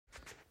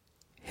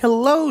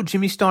Hello,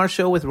 Jimmy Star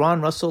Show with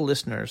Ron Russell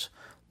listeners.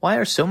 Why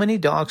are so many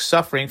dogs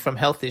suffering from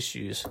health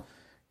issues?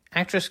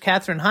 Actress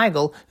Katherine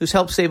Heigl, who's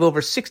helped save over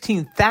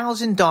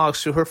 16,000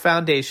 dogs through her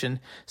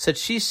foundation, said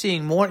she's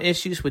seeing more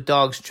issues with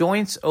dogs'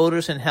 joints,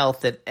 odors, and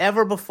health than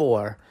ever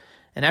before.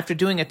 And after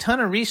doing a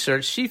ton of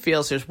research, she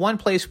feels there's one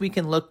place we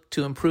can look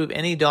to improve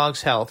any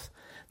dog's health.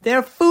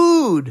 Their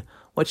food!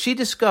 What she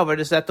discovered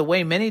is that the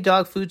way many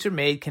dog foods are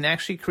made can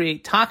actually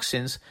create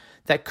toxins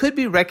that could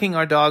be wrecking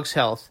our dog's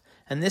health.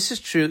 And this is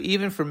true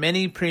even for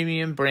many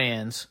premium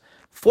brands.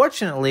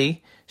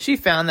 Fortunately, she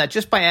found that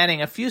just by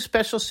adding a few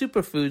special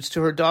superfoods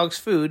to her dog's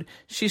food,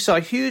 she saw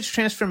huge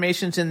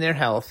transformations in their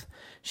health.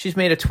 She's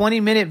made a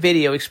 20-minute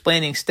video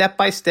explaining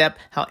step-by-step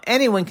how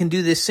anyone can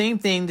do this same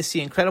thing to see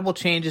incredible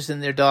changes in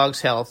their dog's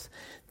health.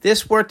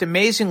 This worked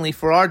amazingly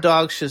for our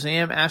dogs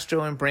Shazam,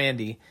 Astro, and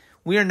Brandy.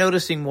 We are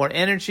noticing more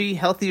energy,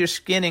 healthier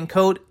skin and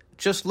coat,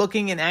 just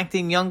looking and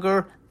acting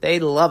younger. They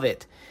love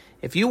it.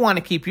 If you want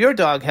to keep your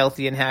dog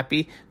healthy and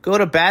happy, go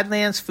to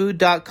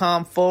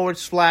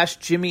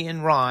badlandsfood.com/Jimmy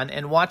and Ron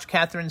and watch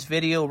Catherine's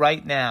video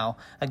right now.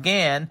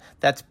 Again,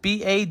 that's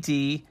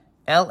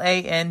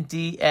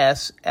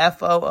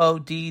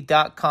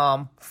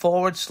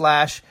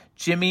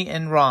badlandsfood.com/Jimmy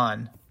and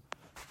Ron.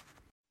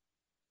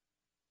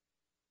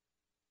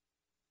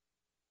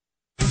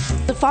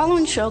 The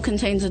following show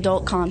contains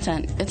adult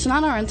content. It's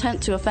not our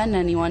intent to offend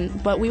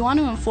anyone, but we want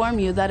to inform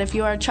you that if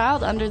you are a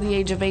child under the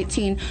age of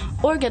 18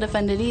 or get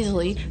offended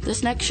easily,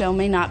 this next show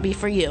may not be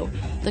for you.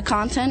 The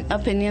content,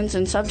 opinions,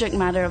 and subject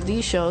matter of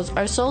these shows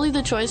are solely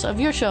the choice of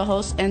your show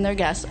hosts and their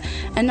guests,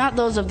 and not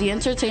those of the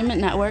Entertainment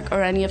Network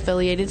or any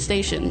affiliated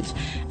stations.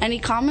 Any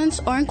comments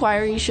or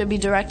inquiries should be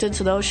directed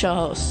to those show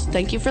hosts.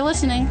 Thank you for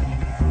listening.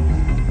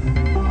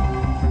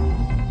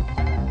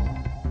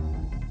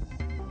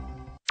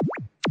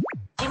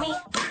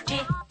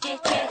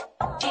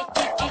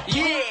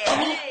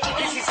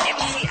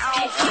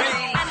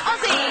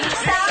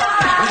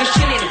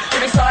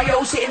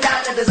 Sitting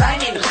down and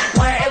designing,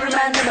 why every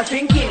man never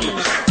thinking,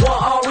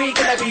 what are we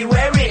gonna be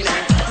wearing?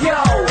 Yo,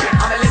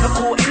 I'm a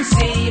Liverpool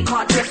MC, you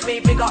can't trust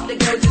me, big up the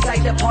girls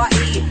inside the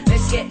party,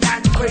 let's get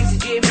down to crazy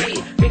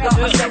Jimmy, big up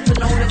myself and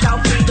known as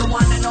Alfie, the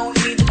one and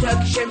only, the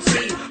Turkish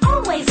MC,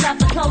 always love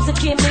the clothes of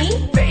Jimmy,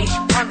 bitch,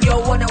 I'm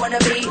your one I wanna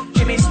be,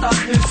 Jimmy Star,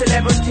 new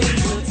celebrity.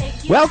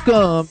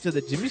 Welcome to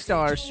the Jimmy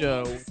Star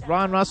Show with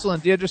Ron Russell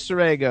and Deirdre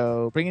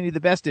Sorego, bringing you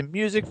the best in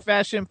music,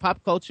 fashion,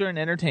 pop culture, and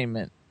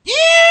entertainment.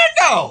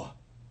 Go!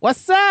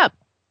 What's up?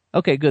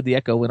 Okay, good. The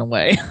echo went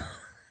away.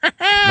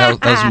 that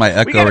was my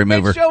echo we got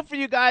remover. A great show for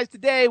you guys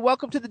today.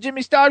 Welcome to the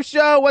Jimmy Star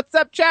Show. What's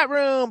up, chat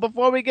room?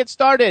 Before we get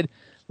started,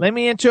 let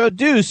me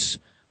introduce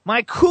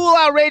my cool,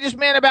 outrageous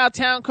man about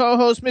town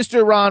co-host,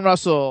 Mr. Ron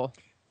Russell.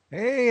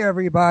 Hey,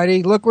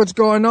 everybody. Look what's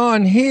going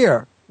on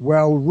here.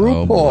 Well,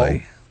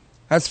 RuPaul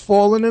has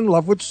fallen in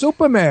love with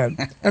Superman,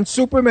 and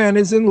Superman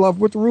is in love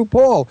with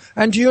RuPaul.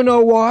 And do you know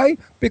why?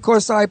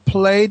 Because I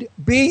played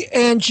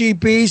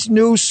B&GB's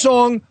new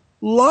song,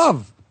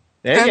 Love.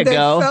 There you go. And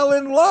they fell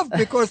in love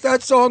because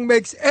that song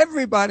makes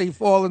everybody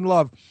fall in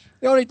love.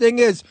 The only thing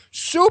is,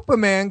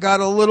 Superman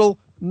got a little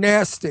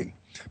nasty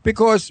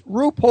because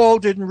RuPaul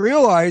didn't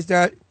realize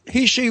that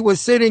she was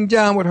sitting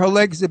down with her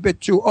legs a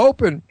bit too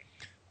open.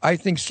 I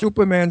think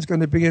Superman's going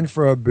to be in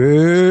for a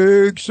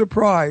big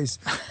surprise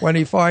when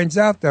he finds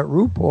out that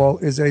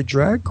RuPaul is a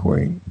drag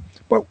queen.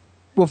 But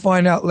we'll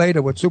find out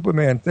later what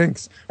Superman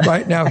thinks.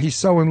 Right now, he's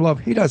so in love,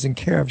 he doesn't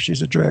care if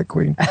she's a drag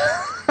queen.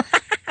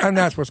 And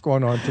that's what's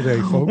going on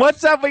today, folks.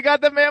 What's up? We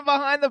got the man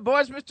behind the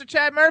boards, Mr.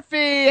 Chad Murphy.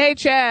 Hey,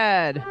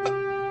 Chad.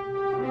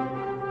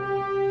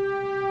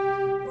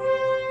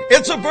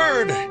 It's a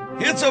bird.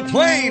 It's a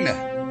plane.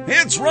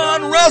 It's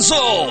Ron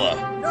Russell.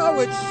 No,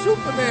 it's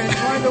Superman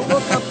trying to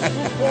look up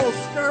RuPaul's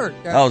skirt.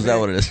 Oh, is that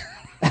what it is?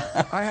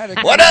 I had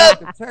a What guy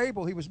up? at the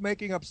table. He was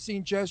making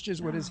obscene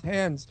gestures with his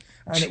hands,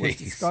 and it was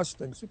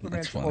disgusting.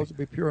 Superman's supposed to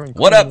be pure and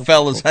What clean. up,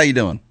 fellas? How you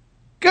doing?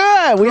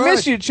 Good. We Good.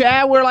 miss you,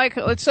 Chad. We're like,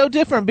 it's so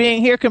different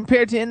being here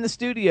compared to in the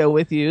studio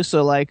with you.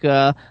 So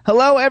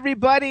hello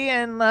everybody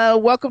and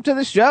welcome to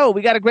the show.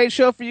 We got a great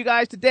show for you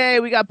guys today.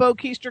 We got Bo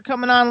Keister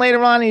coming on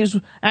later on. He's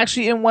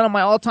actually in one of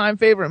my all-time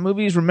favorite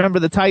movies, Remember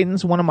the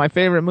Titans, one of my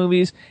favorite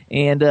movies.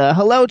 And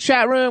hello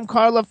chat room.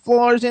 Carla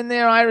Floor's in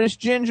there, Irish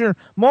Ginger.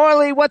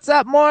 Morley, what's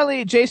up,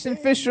 Morley? Jason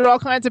Fisher, all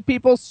kinds of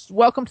people.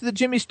 Welcome to the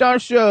Jimmy Star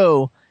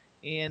Show.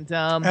 And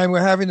we're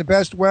having the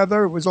best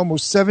weather. It was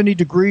almost 70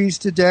 degrees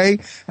today,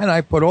 and I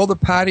put all the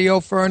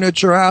patio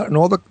furniture out and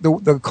all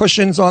the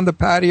cushions on the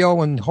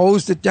patio and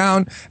hosed it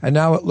down, and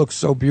now it looks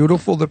so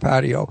beautiful, the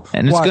patio.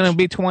 And it's going to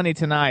be 20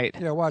 tonight.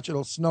 Yeah, watch,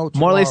 it'll snow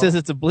tomorrow. Morley says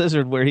it's a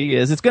blizzard where he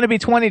is. It's going to be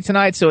 20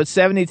 tonight, so it's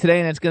 70 today,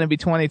 and it's going to be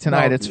 20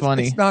 tonight. No, it's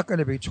funny. It's not going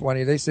to be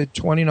 20. They said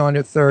 29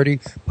 or 30,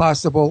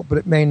 possible, but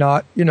it may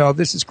not. You know,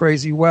 this is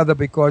crazy weather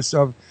because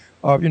of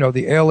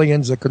the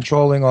aliens are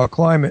controlling our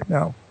climate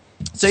now.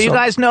 So you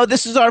guys know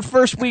this is our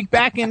first week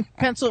back in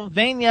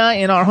Pennsylvania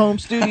in our home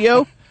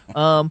studio.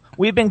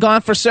 We've been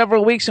gone for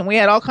several weeks, and we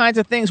had all kinds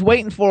of things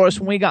waiting for us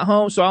when we got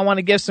home, so I want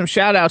to give some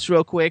shout-outs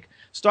real quick.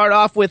 Start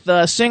off with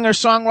a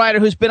singer-songwriter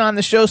who's been on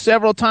the show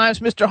several times,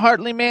 Mr.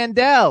 Hartley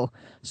Mandel.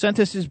 Sent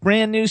us his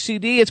brand new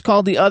CD. It's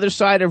called The Other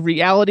Side of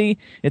Reality.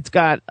 It's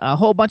got a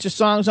whole bunch of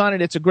songs on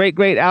it. It's a great,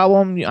 great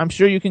album. I'm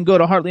sure you can go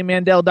to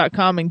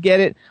hartleymandel.com and get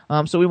it.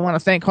 So we want to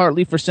thank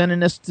Hartley for sending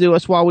this to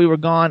us while we were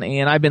gone,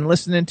 and I've been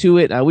listening to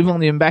it. We've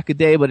only been back a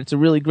day, but it's a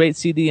really great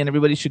CD, and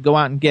everybody should go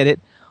out and get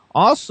it.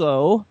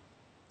 Also,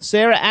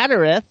 Sarah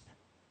Adareth,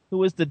 who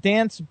was the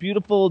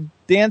beautiful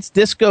dance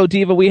disco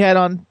diva we had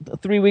on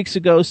 3 weeks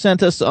ago,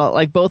 sent us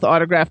like both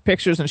autographed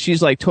pictures, and she's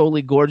like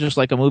totally gorgeous,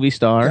 like a movie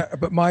star. Yeah,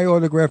 but my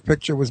autographed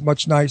picture was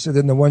much nicer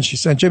than the one she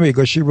sent Jimmy,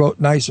 because she wrote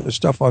nicer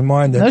stuff on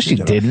mine. Than no, she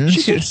didn't.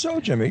 She did so,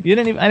 Jimmy. I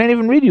didn't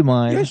even read you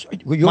mine. Yes,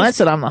 mine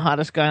said I'm the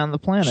hottest guy on the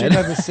planet. She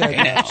never said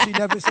that. She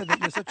never said that.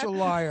 You're such a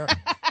liar.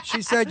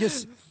 She said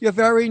you're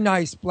very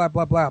nice. Blah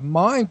blah blah.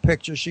 Mine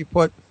picture, she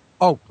put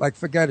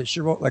forget it. She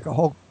wrote like a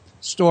whole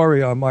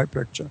story on my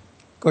picture.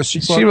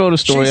 She wrote a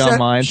story on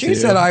mine, too. She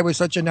said I was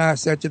such an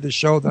asset to the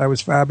show, that I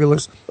was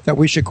fabulous, that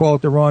we should call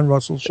it the Ron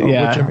Russell Show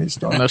with Jimmy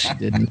Star. No, she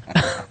didn't.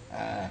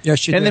 Yes,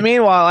 she did. In the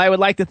meanwhile, I would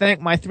like to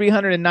thank my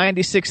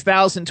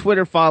 396,000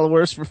 Twitter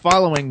followers for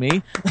following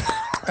me.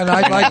 And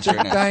I'd like to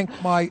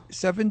thank my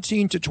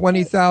 17 to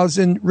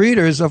 20,000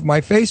 readers of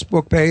my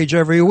Facebook page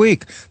every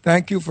week.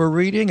 Thank you for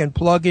reading and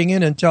plugging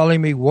in and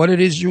telling me what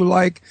it is you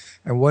like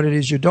and what it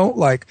is you don't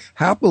like.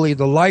 Happily,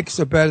 the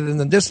likes are better than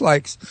the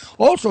dislikes.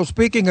 Also,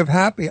 speaking of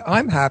happy,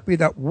 I'm happy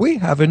that we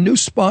have a new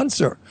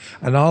sponsor.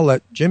 And I'll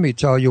let Jimmy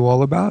tell you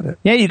all about it.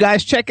 Yeah, you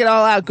guys check it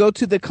all out. Go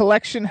to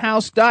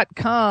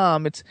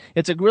thecollectionhouse.com.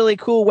 It's a really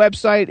cool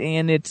website,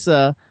 and it's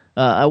a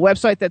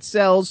website that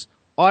sells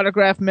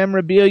autographed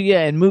memorabilia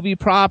and movie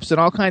props and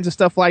all kinds of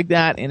stuff like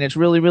that, and it's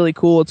really, really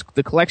cool. It's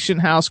the Collection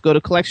House. Go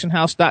to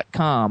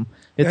collectionhouse.com.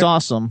 It's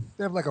awesome.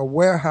 They have like a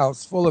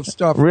warehouse full of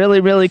stuff.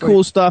 Really, really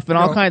cool stuff, and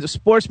all kinds of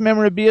sports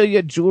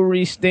memorabilia,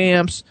 jewelry,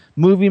 stamps,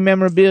 movie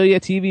memorabilia,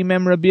 TV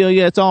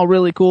memorabilia. It's all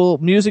really cool.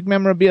 Music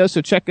memorabilia,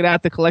 so check it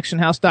out,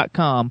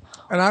 thecollectionhouse.com.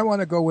 And I want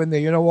to go in there.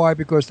 You know why?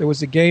 Because there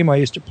was a game I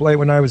used to play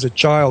when I was a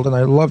child, and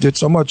I loved it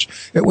so much.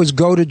 It was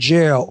Go to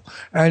Jail,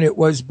 and it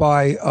was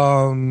by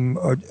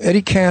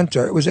Eddie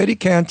Cantor. It was Eddie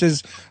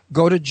Cantor's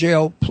Go to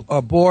Jail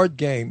board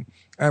game.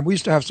 And we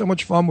used to have so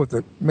much fun with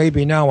it.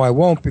 Maybe now I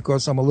won't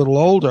because I'm a little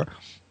older.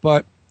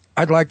 But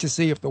I'd like to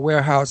see if the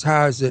warehouse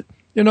has it.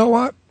 You know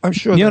what? I'm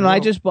sure. You know what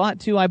I just bought,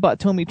 too? I bought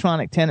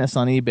Tommytronic Tennis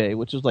on eBay,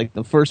 which was like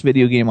the first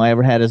video game I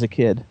ever had as a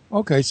kid.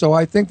 Okay, so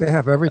I think they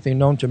have everything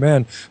known to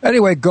man.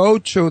 Anyway, go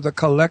to the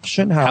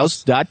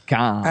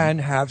collectionhouse.com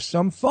and have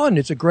some fun.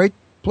 It's a great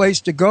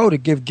place to go to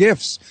give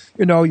gifts.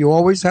 You know, you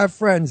always have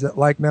friends that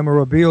like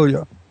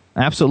memorabilia.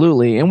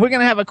 Absolutely. And we're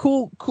going to have a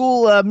cool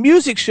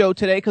music show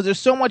today because there's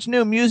so much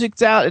new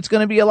music's out. It's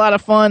going to be a lot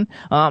of fun.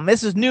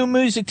 This is New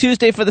Music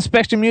Tuesday for the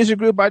Spectrum Music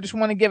Group. I just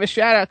want to give a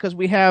shout out because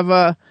we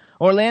have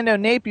Orlando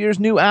Napier's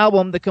new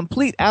album, the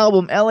complete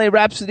album, LA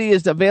Rhapsody,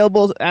 is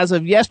available as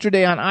of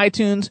yesterday on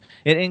iTunes.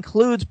 It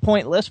includes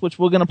Pointless, which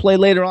we're going to play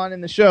later on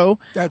in the show.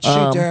 That she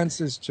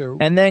dances to.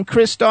 And then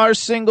Chris Starr's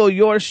single,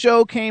 Your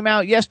Show, came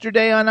out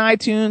yesterday on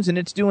iTunes, and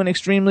it's doing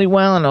extremely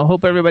well, and I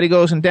hope everybody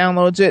goes and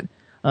downloads it.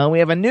 We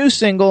have a new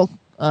single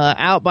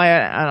out by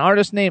an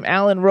artist named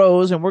Alan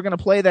Rose, and we're going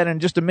to play that in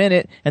just a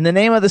minute. And the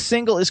name of the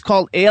single is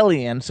called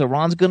Alien, so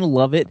Ron's going to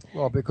love it.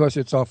 Well, because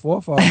it's our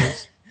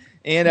forefathers.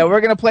 And we're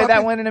going to play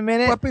that one in a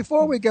minute. But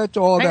before we get to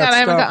all Hang that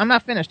on, stuff... I'm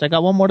not finished. I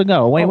got one more to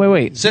go.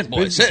 Wait. Sit,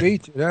 boy,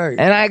 sit. Today.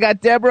 And I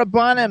got Deborah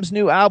Bonham's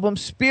new album,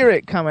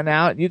 Spirit, coming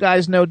out. You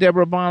guys know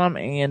Deborah Bonham,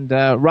 and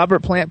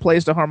Robert Plant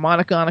plays the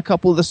harmonica on a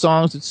couple of the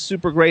songs. It's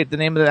super great. The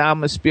name of the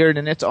album is Spirit,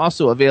 and it's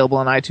also available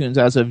on iTunes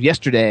as of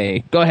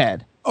yesterday. Go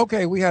ahead.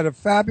 Okay, we had a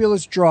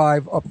fabulous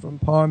drive up from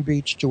Palm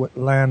Beach to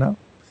Atlanta,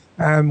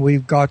 and we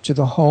got to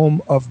the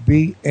home of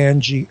B.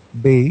 Angie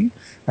B.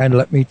 And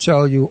let me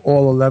tell you,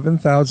 all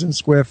 11,000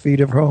 square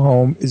feet of her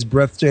home is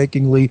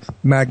breathtakingly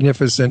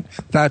magnificent.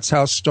 That's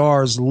how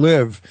stars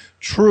live.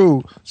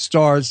 True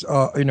stars,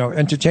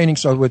 entertaining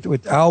stars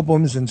with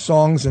albums and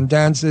songs and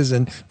dances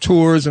and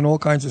tours and all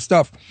kinds of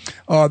stuff.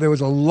 There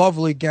was a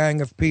lovely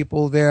gang of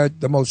people there,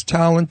 the most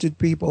talented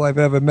people I've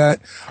ever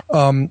met.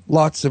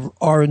 Lots of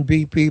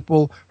R&B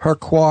people, her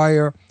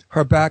choir,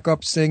 her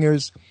backup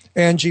singers.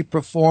 Angie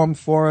performed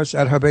for us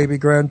at her baby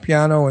grand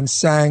piano and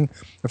sang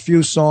a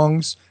few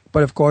songs.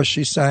 But, of course,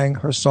 she sang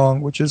her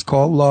song, which is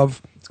called Love.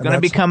 It's going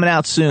to be coming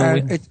out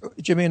soon.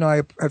 Jimmy and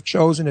I have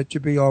chosen it to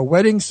be our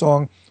wedding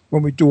song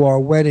when we do our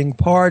wedding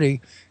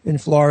party in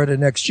Florida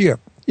next year.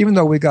 Even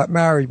though we got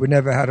married, we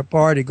never had a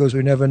party because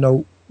we never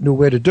knew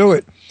where to do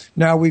it.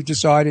 Now we've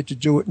decided to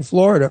do it in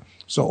Florida.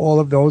 So all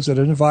of those that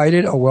are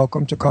invited are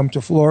welcome to come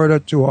to Florida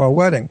to our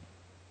wedding.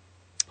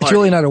 It's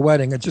really not a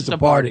wedding. It's just a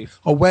party.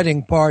 A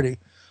wedding party.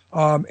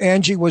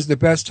 Angie was the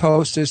best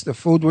hostess. The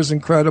food was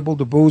incredible.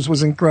 The booze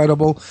was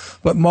incredible.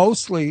 But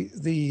mostly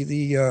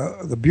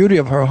the beauty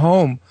of her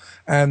home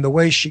and the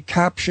way she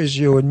captures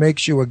you and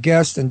makes you a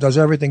guest and does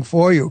everything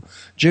for you.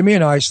 Jimmy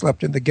and I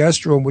slept in the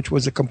guest room, which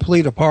was a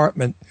complete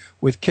apartment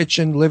with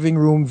kitchen, living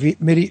room,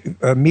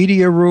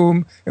 media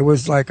room. It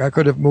was like I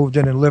could have moved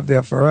in and lived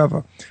there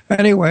forever.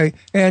 Anyway,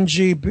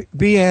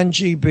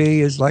 BNGB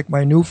is like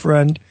my new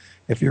friend.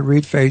 If you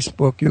read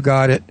Facebook, you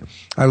got it.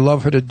 I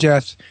love her to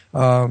death.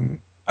 I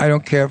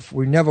don't care if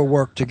we never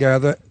work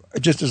together,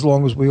 just as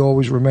long as we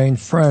always remain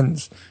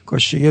friends,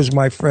 because she is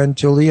my friend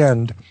till the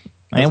end.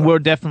 And we're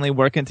definitely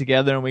working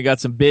together, and we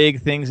got some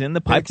big things in the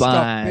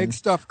pipeline. Big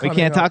stuff we coming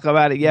can't talk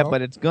about it yet,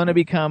 but it's going to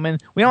be coming.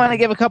 We want to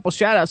give a couple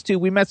shout-outs, too.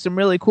 We met some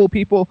really cool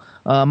people.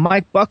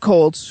 Mike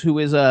Buchholz, who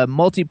is a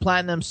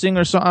multi-platinum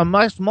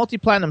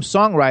multi-platinum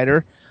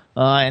songwriter,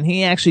 and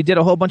he actually did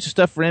a whole bunch of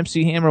stuff for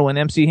MC Hammer when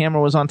MC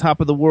Hammer was on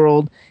top of the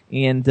world,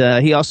 and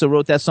he also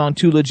wrote that song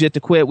Too Legit to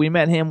Quit. We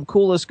met him,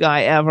 coolest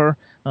guy ever.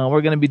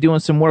 We're going to be doing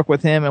some work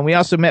with him, and we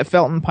also met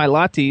Felton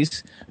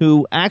Pilates,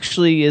 who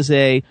actually is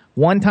a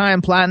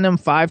one-time platinum,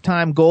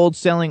 5-time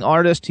gold-selling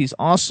artist. He's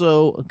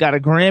also got a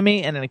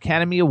Grammy and an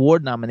Academy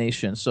Award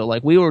nomination. So,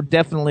 like, we were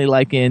definitely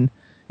like in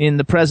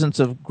the presence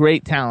of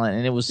great talent,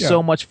 and it was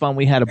so much fun.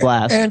 We had a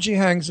blast. Angie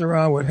hangs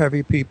around with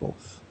heavy people,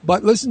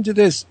 but listen to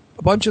this.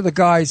 A bunch of the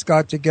guys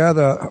got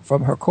together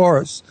from her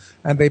chorus,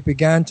 and they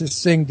began to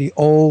sing the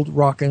old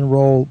rock and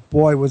roll.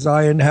 Boy, was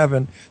I in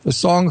heaven. The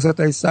songs that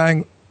they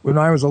sang when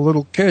I was a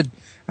little kid,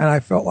 and I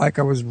felt like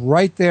I was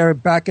right there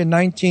back in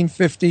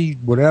 1950,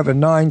 whatever,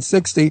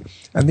 960,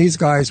 and these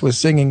guys were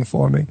singing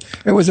for me.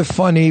 It was a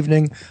fun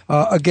evening.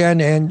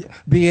 Again, and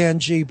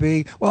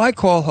BNGB. Well, I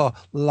call her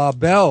La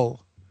Belle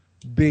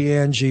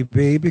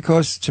BNGB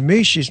because to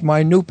me she's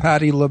my new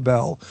Patti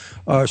LaBelle.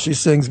 She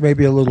sings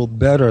maybe a little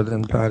better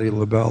than Patti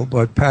LaBelle,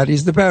 but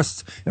Patti's the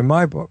best in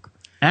my book.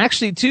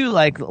 Actually, too,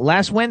 like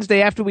last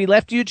Wednesday after we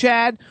left you,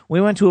 Chad, we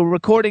went to a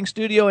recording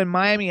studio in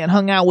Miami and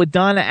hung out with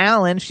Donna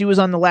Allen. She was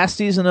on the last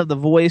season of The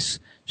Voice.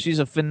 She's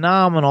a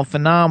phenomenal,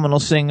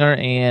 phenomenal singer,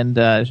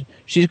 and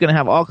she's going to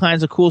have all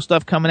kinds of cool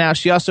stuff coming out.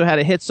 She also had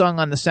a hit song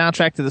on the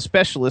soundtrack to The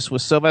Specialist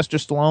with Sylvester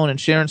Stallone and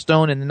Sharon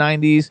Stone in the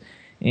 90s,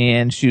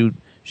 and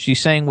she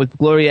sang with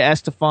Gloria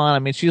Estefan. I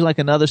mean, she's like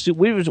another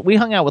we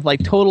hung out with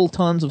like total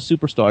tons of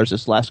superstars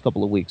this last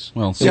couple of weeks.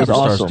 Well,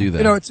 superstars do that.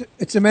 You know,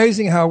 it's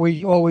amazing how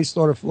we always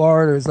thought of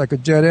Florida as like a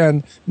dead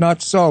end.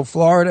 Not so.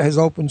 Florida has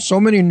opened so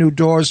many new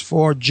doors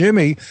for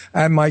Jimmy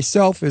and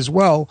myself as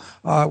well.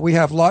 We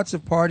have lots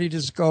of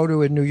parties to go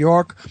to in New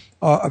York.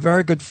 A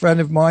very good friend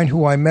of mine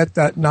who I met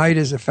that night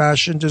is a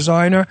fashion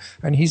designer,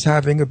 and he's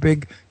having a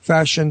big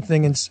fashion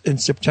thing in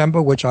September,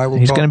 which I will.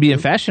 He's going to be in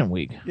Fashion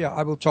Week. Yeah,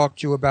 I will talk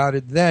to you about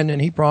it then.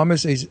 And he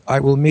promises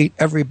I will meet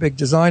every big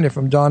designer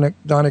from Donna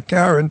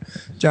Karan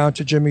down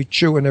to Jimmy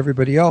Choo and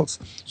everybody else.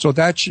 So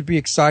that should be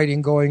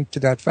exciting going to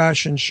that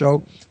fashion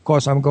show. Of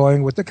course, I'm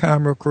going with the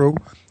camera crew,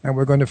 and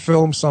we're going to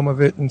film some of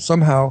it and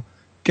somehow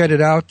get it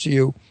out to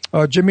you.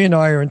 Jimmy and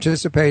I are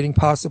anticipating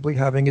possibly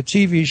having a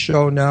TV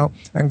show now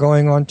and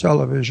going on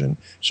television.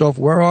 So if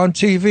we're on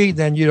TV,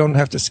 then you don't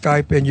have to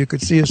Skype in. You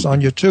could see us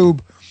on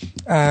YouTube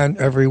and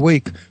every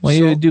week. Well,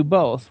 you could do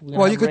both.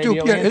 Well, you could do.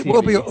 Yeah, it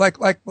will be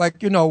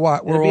like you know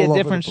what? It'll be a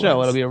different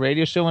show. It'll be a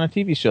radio show and a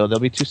TV show. There'll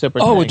be two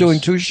separate. Oh, things. We're doing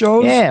two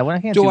shows. Yeah, well,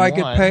 I can't do I one.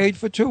 get paid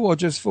for two or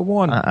just for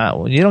one?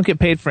 Well, you don't get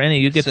paid for any.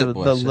 You get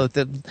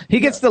he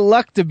gets the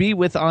luck to be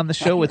on the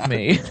show with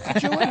me.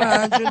 Could you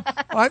imagine?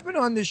 I've been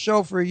on this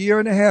show for a year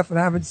and a half and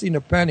I haven't seen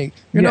a penny.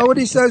 You know what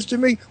he says to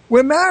me?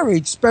 We're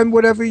married. Spend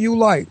whatever you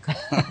like.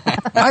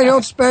 I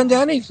don't spend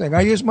anything.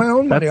 I use my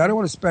own money. I don't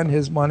want to spend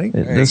his money.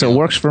 It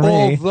works for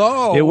me.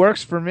 Although it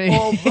works for me.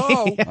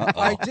 Although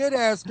I did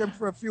ask him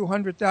for a few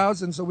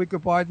 $100,000 so we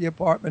could buy the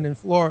apartment in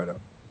Florida.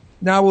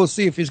 Now we'll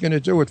see if he's going to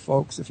do it,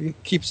 folks, if he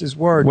keeps his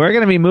word. We're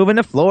going to be moving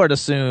to Florida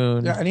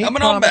soon. Yeah, and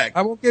coming on back.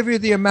 I won't give you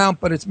the amount,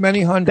 but it's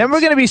many hundreds. Then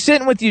we're going to be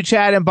sitting with you,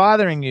 Chad, and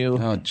bothering you.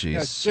 Oh, jeez.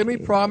 Yeah, Jimmy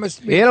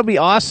promised me. It'll be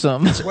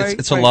awesome.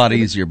 It's a lot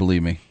easier,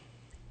 believe me.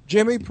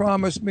 Jimmy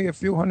promised me a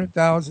few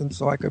 $100,000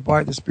 so I could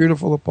buy this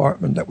beautiful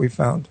apartment that we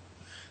found.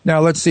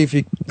 Now let's see if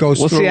he goes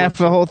through. We'll see if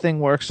the whole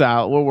thing works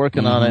out. We're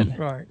working on it.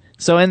 Right.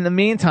 So in the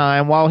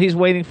meantime, while he's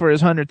waiting for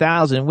his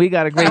 $100,000, we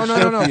got a great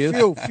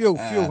show for you.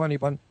 Few, honey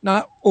bun.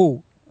 Not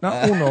uno.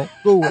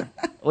 Do.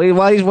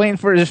 While he's waiting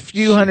for his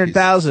few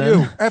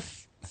 $100,000.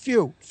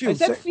 Few. I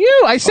said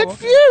few. I said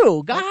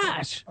few.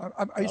 Gosh.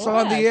 It's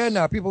on the air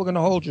now. People are going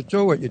to hold you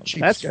to it, you cheapskate.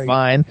 That's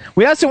fine.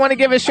 We also want to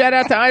give a shout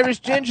out to Irish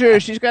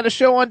Ginger. She's got a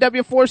show on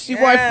W4CY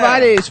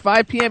Fridays,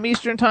 5 p.m.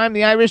 Eastern Time,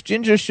 the Irish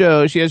Ginger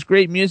Show. She has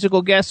great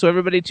musical guests, so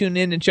everybody tune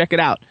in and check it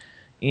out.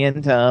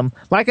 And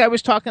like I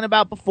was talking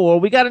about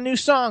before, we got a new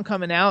song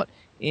coming out.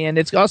 And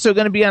it's also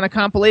going to be on a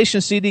compilation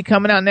CD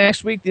coming out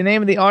next week. The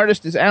name of the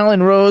artist is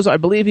Alan Rose. I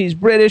believe he's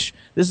British.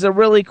 This is a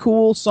really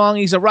cool song.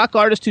 He's a rock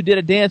artist who did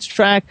a dance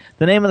track.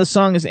 The name of the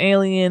song is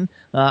Alien.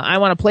 I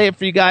want to play it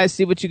for you guys,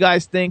 see what you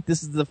guys think.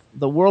 This is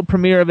the world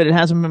premiere of it. It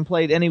hasn't been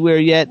played anywhere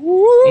yet. And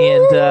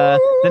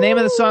the name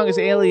of the song is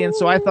Alien,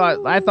 so I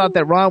thought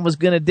that Ron was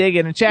going to dig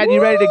it. And Chad,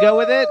 you ready to go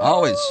with it?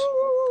 Always.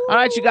 All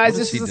right, you guys,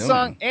 this is the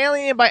song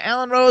Alien by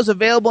Alan Rose,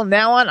 available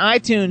now on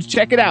iTunes.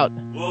 Check it out.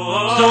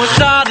 So it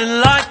started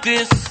like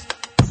this,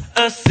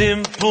 a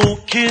simple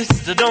kiss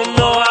that don't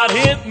know how to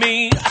hit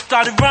me. I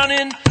started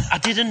running, I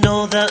didn't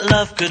know that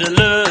love could have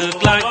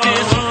looked like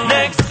this.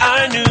 Next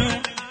I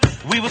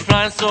knew, we were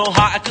flying so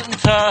high I couldn't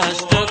touch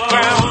the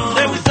ground.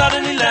 Then we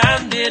suddenly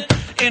landed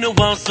in a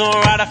world so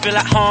right I feel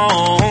at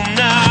home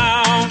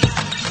now.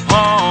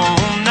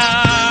 Home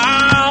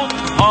now,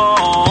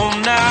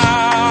 home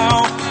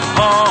now,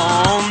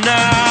 home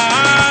now.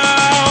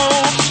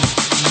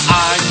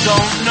 I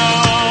don't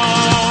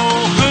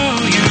know who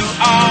you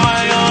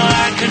are, you're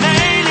like an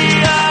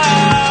alien.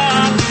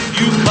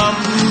 You come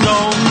so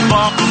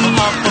far from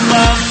up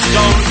above.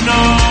 Don't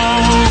know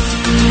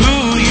who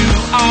you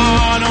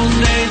are, don't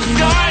say the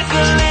sky's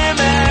the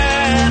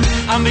limit.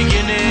 I'm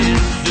beginning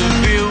to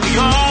feel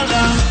your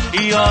love,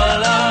 your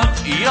love,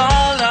 your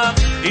love,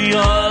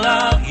 your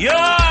love, your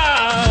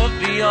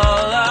love, your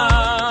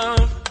love.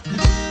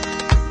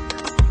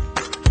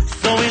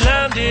 So we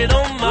landed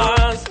on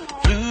Mars,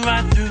 flew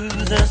right through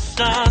the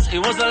stars. It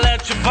was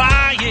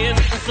electrifying and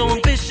so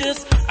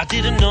ambitious. I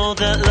didn't know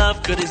that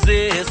love could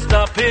exist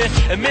up here,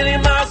 a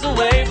million miles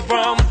away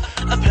from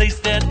a place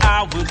that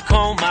I would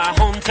call my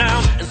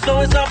hometown. And so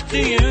it's up to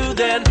you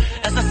then.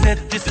 As I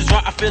said, this is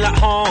right, I feel at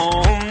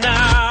home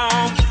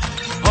now.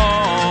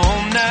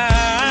 Home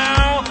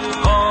now,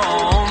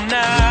 home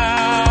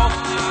now,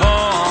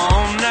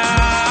 home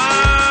now.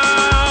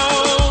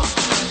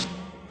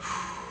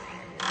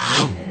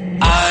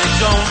 I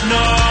don't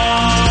know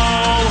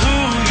who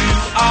you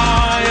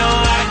are, you're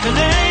like an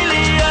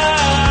alien.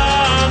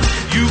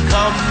 You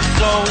come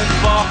so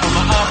far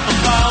from up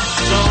above.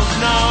 Don't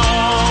know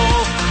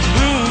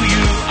who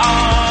you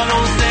are,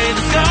 don't say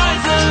the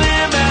sky's the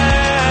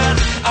limit.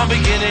 I'm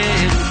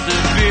beginning to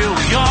feel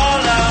your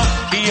love,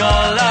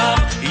 your love,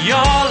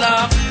 your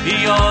love,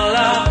 your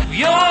love,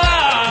 your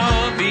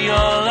love, your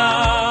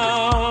love.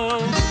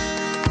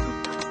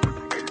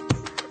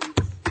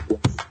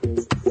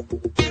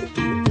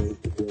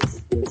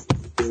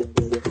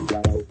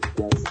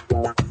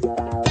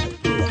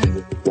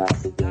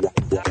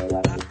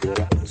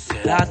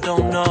 Said I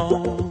don't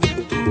know,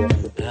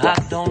 I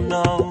don't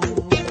know.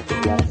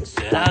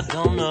 Said I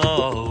don't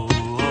know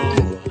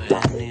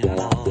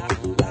anymore.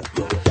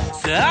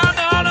 Said I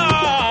don't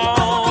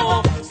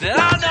know. Said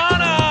I don't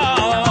know.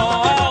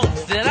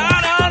 Said I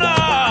don't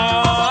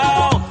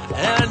know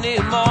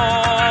anymore.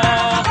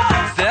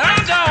 Said I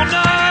don't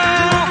know.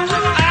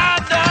 I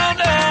don't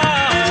know.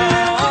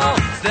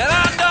 Said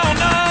I don't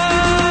know.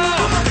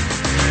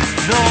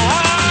 No,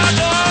 I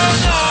don't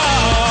know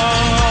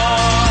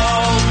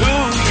who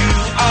you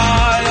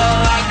are. You're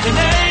like an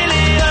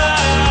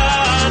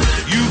alien.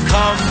 You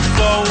come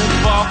so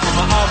far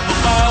from up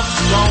above.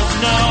 Don't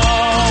know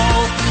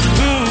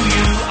who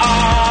you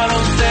are.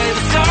 Don't say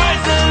the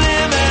sky's the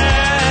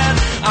limit.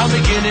 I'm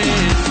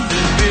beginning to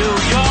feel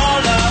your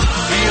love,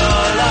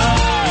 your love,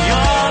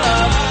 your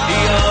love,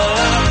 your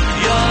love.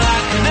 You're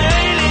like an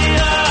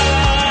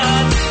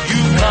alien.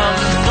 You come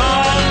so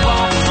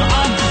far from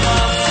up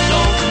above.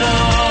 Don't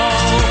know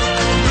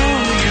who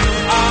you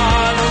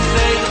are. Don't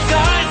say the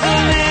sky's the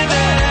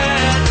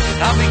limit.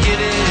 I'm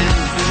beginning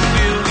to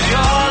feel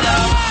your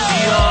love,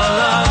 your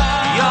love,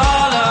 your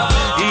love,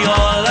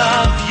 your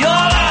love,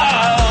 your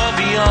love,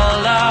 your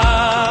love.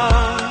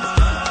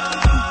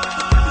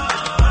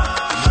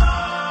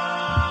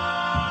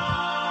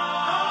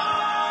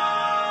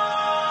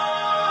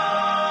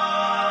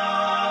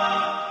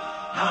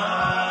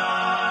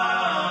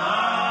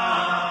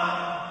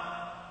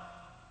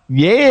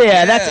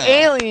 Yeah, that's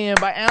Alien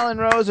by Alan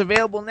Rose,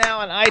 available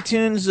now on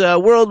iTunes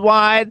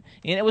worldwide.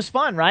 And it was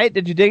fun, right?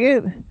 Did you dig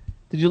it?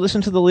 Did you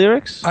listen to the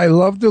lyrics? I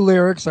love the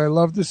lyrics. I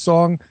love the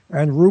song.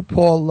 And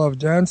RuPaul loved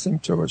dancing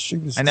to it. She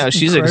was I know,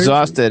 she's crazy.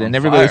 exhausted, and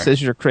everybody says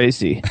you're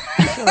crazy.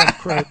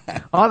 Crazy.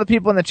 All the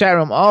people in the chat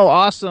room, oh,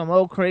 awesome,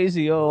 oh,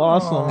 crazy, oh, Oh,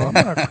 awesome.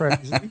 I'm not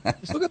crazy.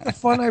 Just look at the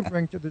fun I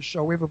bring to the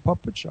show. We have a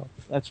puppet show.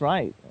 That's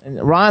right.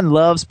 And Ron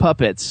loves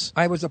puppets.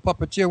 I was a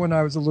puppeteer when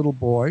I was a little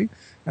boy,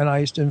 and I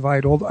used to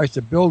I used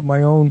to build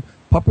my own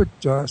puppet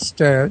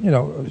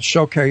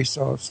showcase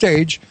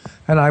stage,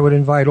 and I would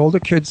invite all the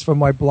kids from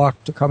my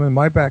block to come in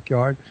my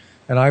backyard,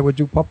 and I would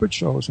do puppet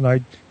shows, and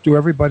I'd do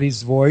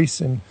everybody's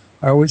voice, and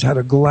I always had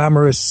a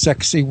glamorous,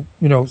 sexy,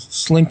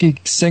 slinky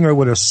singer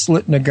with a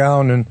slit in a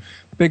gown and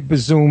big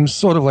bazooms,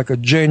 sort of like a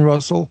Jane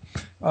Russell,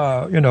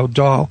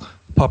 doll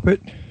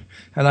puppet.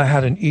 and I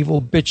had an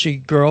evil,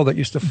 bitchy girl that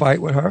used to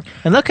fight with her.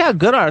 And look how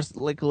good our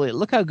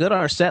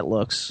set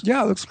looks.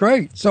 Yeah, it looks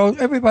great. So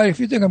everybody, if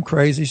you think I'm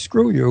crazy,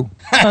 screw you.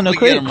 No,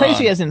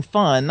 crazy as in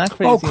fun, not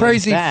crazy. Oh,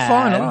 crazy as in bad.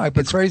 fun, all right,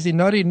 but crazy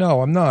nutty?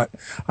 No, I'm not.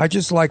 I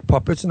just like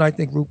puppets, and I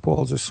think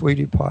RuPaul's a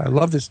sweetie pie. I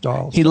love this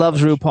doll. He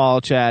loves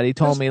RuPaul, Chad. He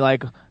told me,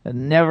 like,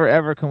 never,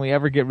 ever can we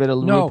ever get rid of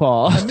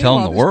RuPaul. Just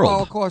telling the world. This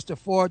doll cost a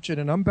fortune,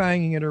 and I'm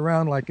banging it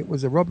around like it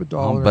was a rubber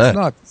doll. I'll and bet. It's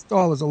not. This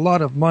doll is a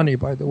lot of money,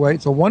 by the way.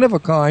 It's a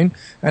one-of-a-kind,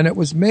 and it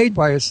was made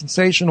by a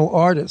sensational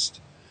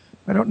artist.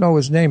 I don't know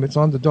his name. It's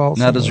on the doll.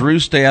 Now, does somewhere. Rue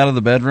stay out of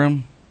the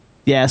bedroom?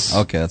 Yes.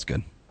 Okay, that's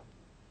good.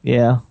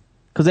 Yeah.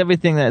 Because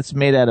everything that's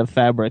made out of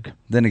fabric.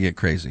 Then it get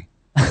crazy.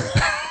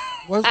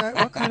 Was that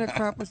what kind of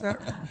crap was that?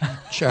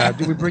 Chad,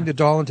 did we bring the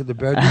doll into the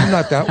bedroom?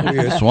 Not that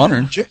weird. Just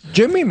wondering.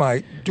 Jimmy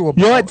might do a.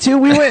 You know what, too?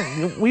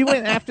 We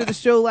went after the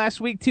show last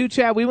week, too,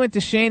 Chad. We went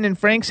to Shane and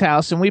Frank's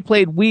house, and we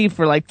played Wii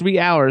for like 3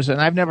 hours, and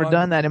I've never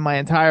done that in my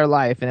entire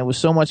life, and it was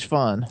so much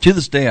fun. To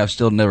this day, I've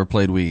still never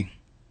played Wii.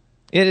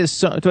 It is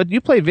so. You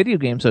play video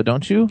games, though,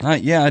 don't you?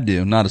 Yeah, I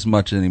do. Not as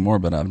much anymore,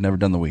 but I've never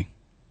done the Wii.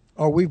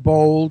 Oh, we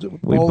bowled.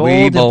 We bowled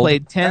and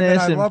played tennis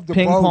I and loved the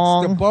ping boats.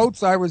 pong. The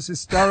boats, I was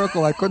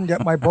hysterical. I couldn't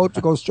get my boat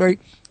to go straight.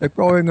 Like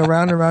going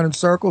around and around in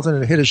circles,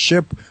 and it hit a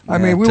ship. I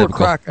mean, we typical. were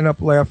cracking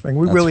up laughing.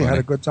 We That's really had funny.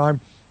 a good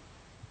time.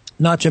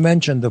 Not to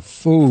mention the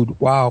food.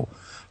 Wow.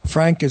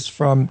 Frank is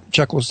from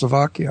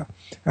Czechoslovakia,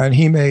 and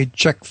he made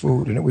Czech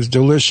food, and it was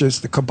delicious,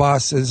 the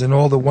kibasas and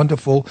all the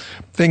wonderful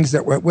things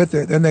that went with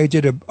it. Then they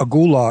did a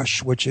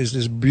goulash, which is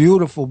this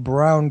beautiful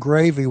brown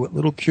gravy with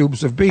little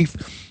cubes of beef.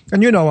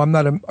 And, you know, I'm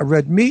not a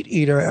red meat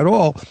eater at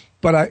all,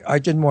 but I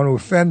didn't want to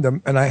offend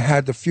them, and I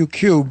had the few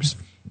cubes,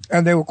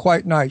 and they were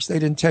quite nice. They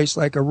didn't taste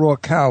like a raw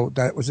cow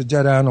that was a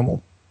dead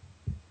animal.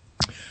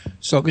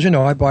 So, because, you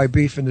know, I buy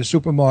beef in the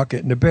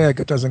supermarket in the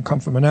bag. It doesn't come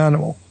from an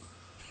animal.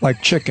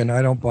 Like chicken,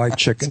 I don't buy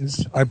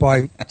chickens. I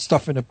buy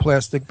stuff in a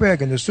plastic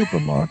bag in the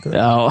supermarket.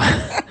 Oh,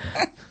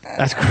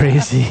 that's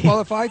crazy.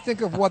 Well, if I think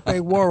of what they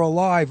were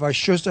alive, I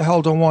sure as the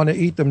hell don't want to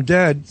eat them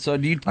dead. So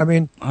do you? I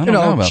mean, I don't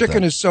know about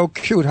chicken that. is so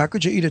cute. How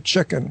could you eat a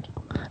chicken?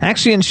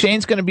 Actually, and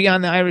Shane's going to be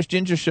on the Irish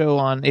Ginger Show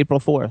on April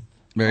 4th.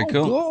 Very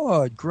cool.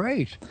 Good,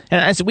 great.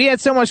 And I said, we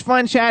had so much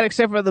fun, Chad,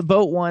 except for the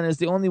boat one is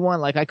the only one.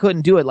 Like, I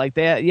couldn't do it. Like,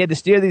 you had to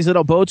steer these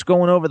little boats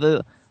going over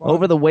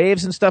the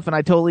waves and stuff, and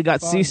I totally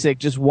got seasick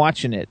just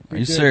watching it. Are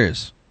you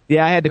serious?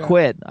 Yeah, I had to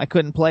quit. I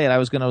couldn't play it. I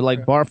was going to,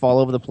 barf all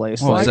over the place.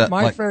 What was that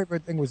My like?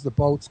 favorite thing was the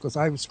boats because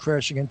I was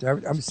crashing into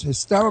everything. I was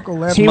hysterical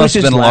laughing. He Must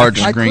was have been a just large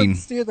I screen. couldn't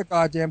steer the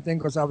goddamn thing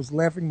because I was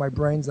laughing my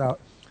brains out.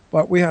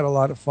 But we had a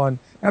lot of fun.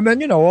 And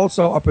then, you know,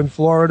 also up in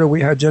Florida,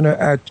 we had dinner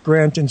at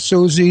Grant and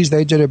Susie's.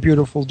 They did a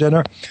beautiful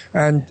dinner.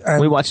 And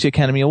We watched the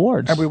Academy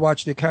Awards. And we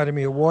watched the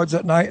Academy Awards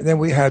at night. And then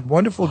we had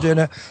wonderful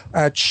dinner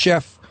at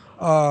Chef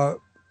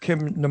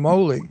Kim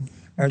Namoli.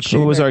 And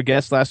Who was our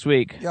guest last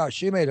week. Yeah,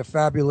 she made a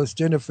fabulous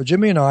dinner for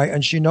Jimmy and I,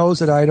 and she knows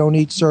that I don't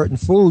eat certain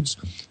foods,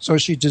 so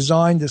she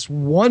designed this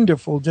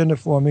wonderful dinner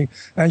for me,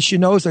 and she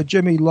knows that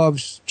Jimmy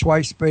loves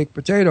twice-baked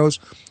potatoes,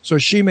 so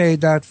she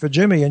made that for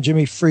Jimmy, and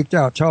Jimmy freaked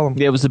out. Tell him.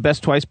 Yeah, it was the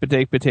best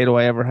twice-baked potato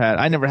I ever had.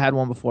 I never had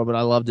one before, but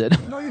I loved it.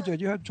 No, you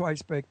did. You had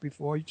twice-baked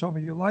before. You told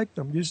me you liked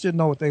them. You just didn't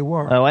know what they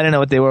were. Oh, I didn't know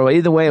what they were.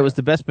 Either way, it was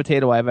the best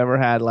potato I've ever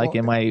had,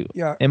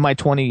 in my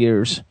 20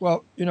 years.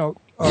 Well, you know,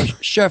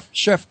 Chef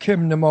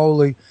Kim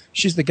Namoli,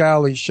 she's the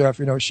galley chef.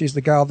 You know, she's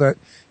the gal that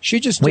she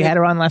just. We had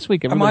her on last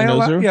week. Everybody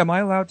knows her. Yeah, am I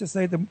allowed to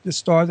say the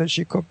star that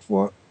she cooked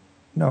for?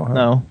 No. Huh?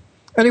 No.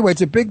 Anyway,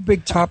 it's a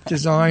big top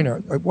designer,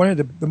 one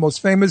of the most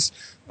famous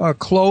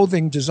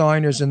clothing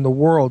designers in the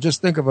world.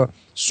 Just think of a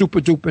super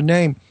duper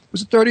name. It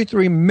was a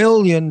 $33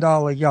 million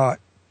yacht.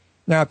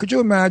 Now, could you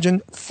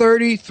imagine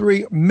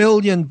 $33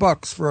 million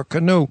for a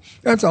canoe?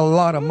 That's a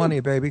lot of money,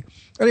 baby.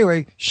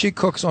 Anyway, she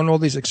cooks on all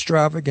these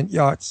extravagant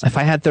yachts. If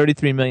I had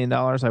 $33 million,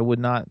 I would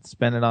not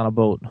spend it on a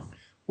boat.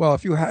 Well,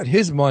 if you had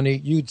his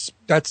money,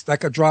 that's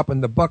like a drop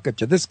in the bucket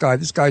to this guy.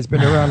 This guy's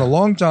been around a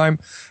long time,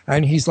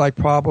 and he's like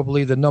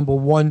probably the number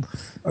one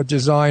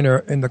designer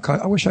in the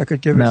country. I wish I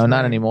could give his No,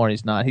 not name. anymore.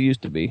 He's not. He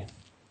used to be.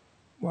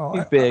 Well,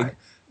 He's big.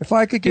 If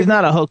I could give, He's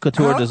not a haute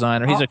couture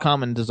designer. He's a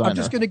common designer. I'm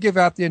just going to give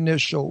out the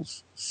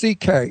initials.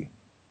 CK.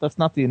 That's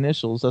not the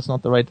initials. That's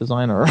not the right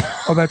designer.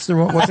 Oh, that's the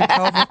wrong. Wasn't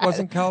Calvin?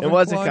 It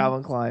wasn't Klein?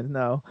 Calvin Klein.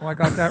 No. Oh, I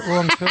got that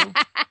wrong too.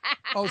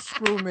 Oh,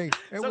 screw me. It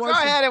So go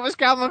wasn't. ahead. It was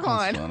Calvin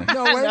Klein.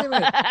 No, wait a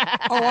minute.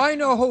 Oh, I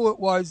know who it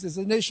was. His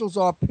initials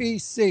are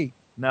PC.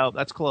 No,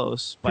 that's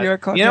close. But, Pierre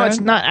you know, Cardin? it's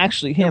not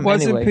actually him. It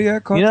wasn't anyway. Pierre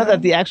You know Cardin?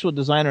 that the actual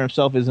designer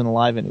himself isn't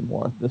alive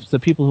anymore. The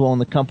people who own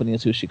the company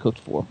is who she cooked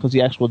for, because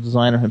the actual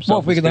designer Well,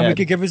 himself if we is could, then we dead.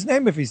 could give his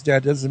name if he's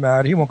dead. Doesn't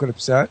matter. He won't get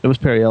upset. It was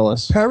Perry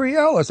Ellis. Perry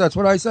Ellis. That's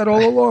what I said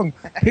all along.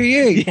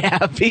 PE. Yeah,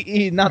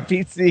 PE, not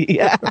PC.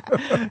 Yeah.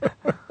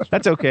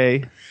 That's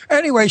okay.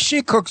 Anyway,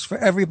 she cooks for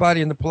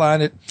everybody on the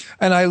planet,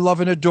 and I love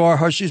and adore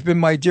her. She's been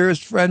my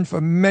dearest friend for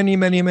many,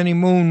 many, many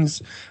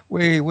moons.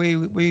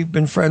 We've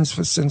been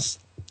friends since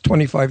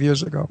 25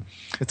 years ago.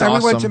 It's and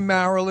awesome. we went to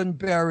Marilyn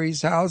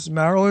Berry's house.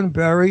 Marilyn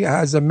Berry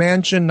has a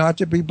mansion not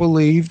to be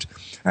believed,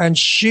 and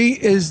she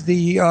is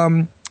the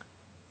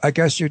I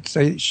guess you'd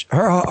say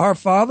her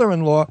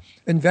father-in-law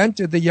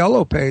invented the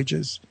Yellow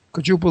Pages.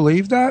 Could you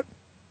believe that?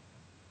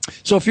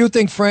 So if you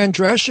think Fran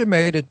Drescher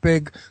made it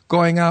big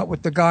going out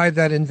with the guy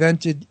that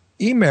invented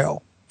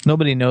email.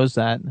 Nobody knows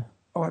that.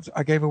 Oh,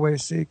 I gave away a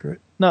secret.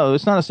 No,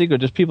 it's not a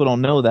secret. Just people don't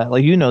know that.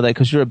 Like, you know that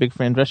because you're a big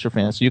Fran Drescher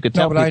fan, so you could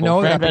tell but people. I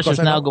know Fran that because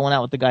Drescher's now going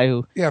out with the guy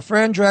who... Yeah,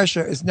 Fran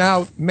Drescher is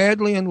now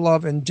madly in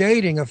love and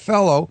dating a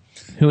fellow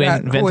who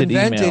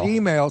invented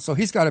email. So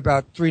he's got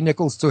about 3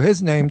 nickels to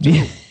his name,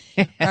 too.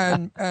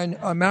 and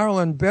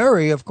Marilyn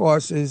Berry, of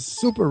course, is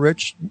super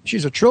rich.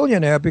 She's a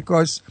trillionaire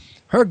because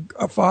her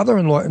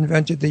father-in-law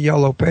invented the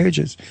Yellow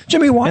Pages.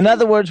 Jimmy, why? In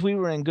other words, we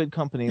were in good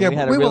company. Yeah, we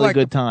had a really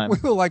good time. We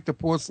were like the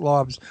poor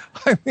slobs.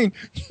 I mean,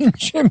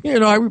 Jimmy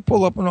and I, we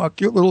pull up in our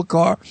cute little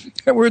car,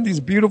 and we're in these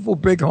beautiful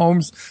big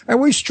homes, and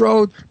we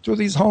strode through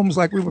these homes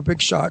like we were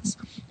big shots.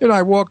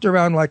 I walked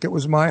around like it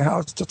was my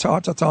house,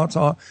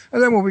 ta-ta.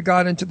 And then when we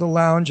got into the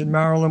lounge, and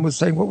Marilyn was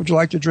saying, what would you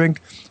like to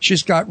drink?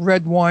 She's got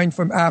red wine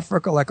from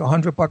Africa, like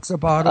 $100 a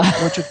bottle,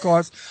 which it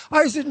costs.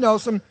 I said, no,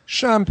 some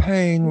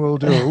champagne will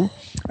do.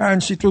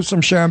 And she threw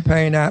some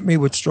champagne at me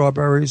with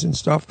strawberries and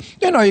stuff.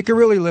 You can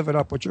really live it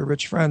up with your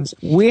rich friends.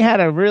 We had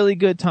a really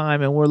good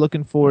time, and we're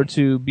looking forward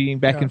to being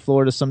back in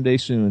Florida someday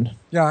soon.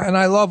 Yeah, and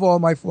I love all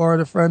my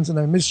Florida friends, and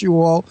I miss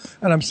you all,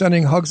 and I'm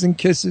sending hugs and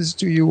kisses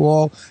to you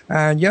all.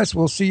 And yes,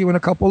 we'll see you in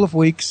a couple of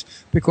weeks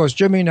because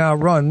Jimmy now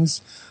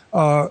runs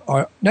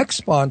our next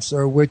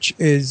sponsor, which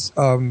is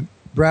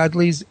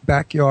Bradley's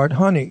Backyard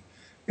Honey.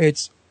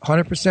 It's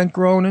 100%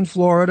 grown in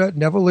Florida. It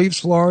never leaves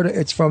Florida.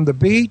 It's from the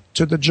bee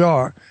to the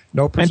jar.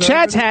 No preservatives. And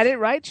Chad's had it,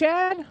 right,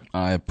 Chad?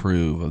 I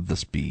approve of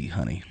this bee,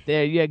 honey.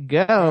 There you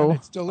go. And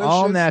it's delicious.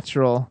 All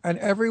natural. And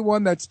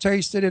everyone that's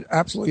tasted it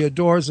absolutely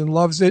adores and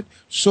loves it.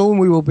 Soon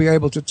we will be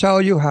able to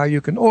tell you how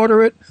you can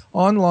order it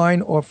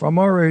online or from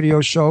our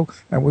radio show,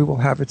 and we will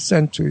have it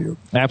sent to you.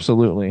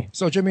 Absolutely.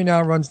 So Jimmy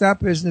now runs that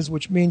business,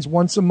 which means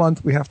once a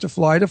month we have to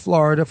fly to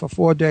Florida for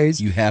 4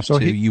 days. You have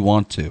to. You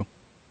want to.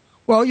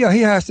 Well, yeah,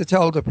 he has to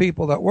tell the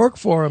people that work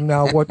for him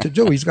now what to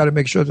do. He's got to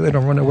make sure that they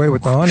don't run away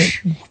with the honey.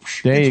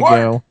 There you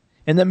go.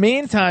 In the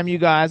meantime, you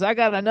guys, I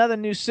got another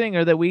new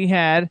singer that we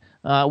had.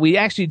 We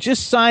actually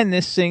just signed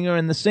this singer,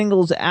 and the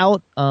single's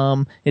out.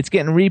 It's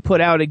getting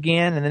re-put out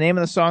again, and the name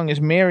of the song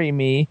is Marry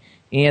Me.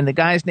 And the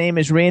guy's name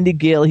is Randy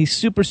Gill. He's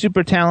super,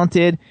 super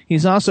talented.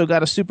 He's also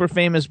got a super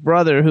famous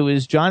brother who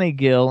is Johnny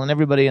Gill, and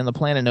everybody on the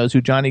planet knows who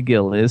Johnny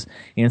Gill is.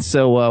 And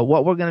so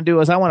what we're going to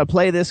do is I want to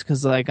play this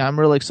because I'm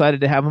really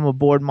excited to have him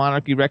aboard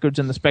Monarchy Records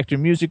and the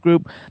Spectrum Music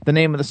Group. The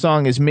name of the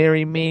song is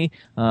Marry Me,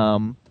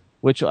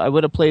 which I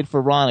would have played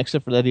for Ron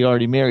except for that he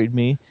already married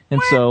me.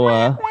 And so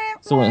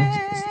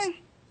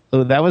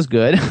that was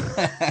good.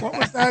 What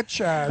was that,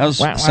 Chad? That was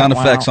sound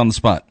effects on the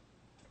spot.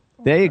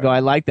 There you go. I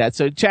like that.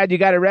 So, Chad, you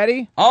got it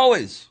ready?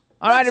 Always.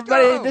 All right,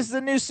 everybody. This is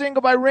a new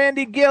single by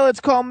Randy Gill.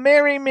 It's called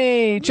Marry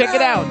Me. Check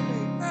it out.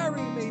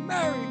 Marry me,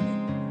 marry me.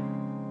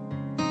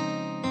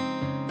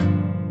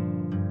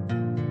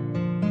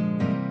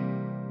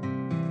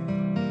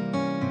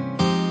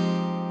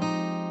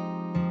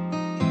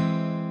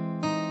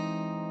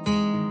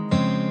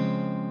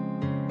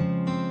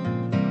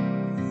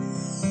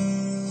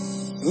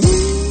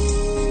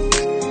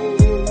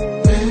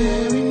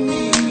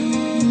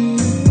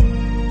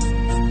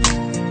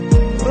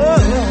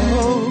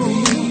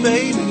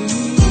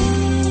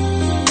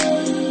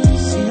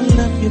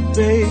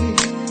 Babe,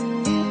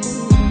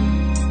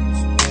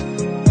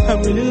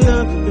 I really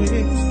love you,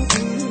 babe.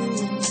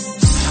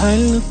 I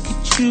look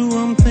at you,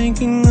 I'm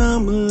thinking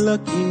I'm a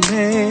lucky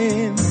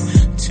man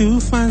to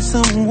find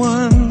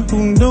someone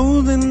who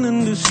knows and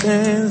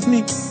understands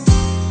me.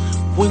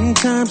 When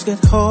times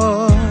get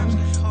hard,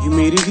 you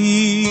made it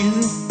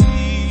easy.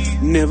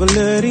 Never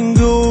letting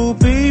go,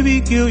 baby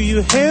girl,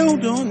 you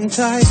held on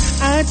tight.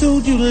 I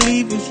told you to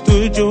leave, you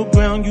stood your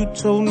ground, you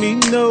told me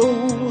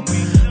no.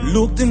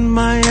 Looked in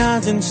my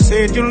eyes and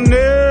said you'll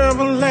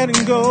never let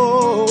it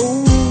go.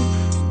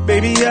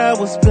 Baby, I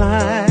was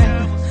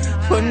blind,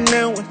 but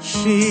now I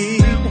see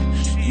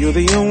you're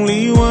the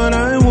only one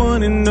I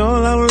want and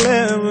all I'll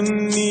ever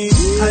need.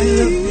 I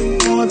love you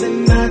more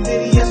than I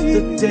did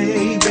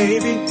yesterday,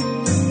 baby.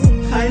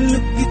 I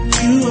look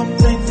at you, I'm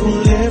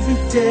thankful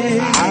every day.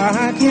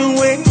 I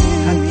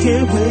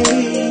can't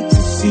wait to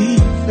see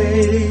your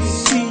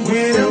face.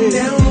 When I'm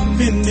down on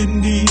bended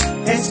knee,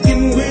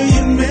 asking will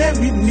you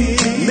marry me?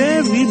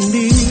 Marry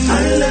me.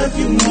 I love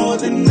you more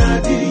than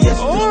I did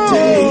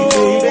yesterday,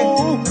 baby.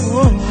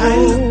 I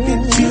look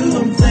at you,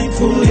 I'm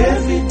thankful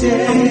every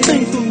day. I'm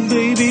thankful,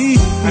 baby.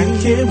 I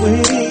can't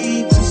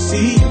wait to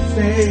see your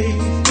face.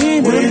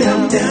 When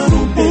I'm down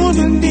on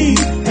bended knee,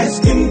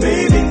 asking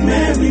baby,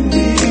 marry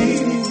me.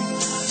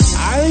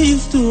 I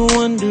used to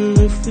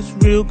wonder if it's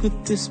real,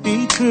 could this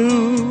be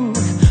true?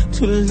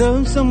 To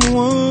love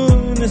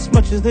someone as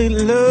much as they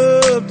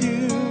loved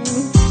you.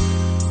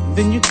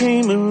 Then you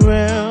came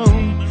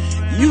around,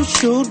 you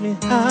showed me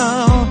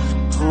how.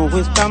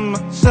 Always by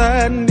my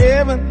side,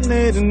 never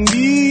letting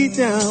me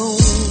down.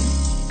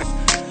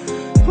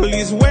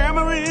 Please wear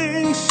my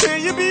ring, say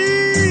you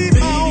be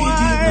my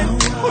wife.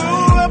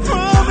 Oh, I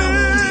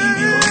promise.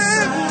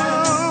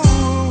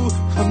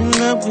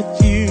 love with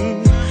you,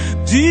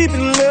 deep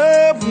in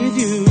love with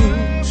you.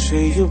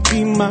 Say you'll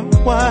be my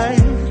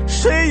wife,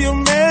 say you'll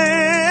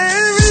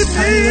marry me.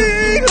 I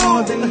love you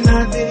more than I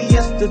did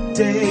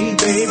yesterday,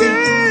 baby.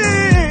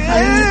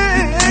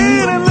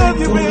 I love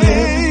you,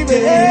 baby.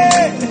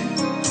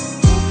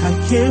 I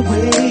can't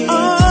wait.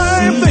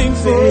 I'm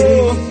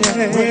thankful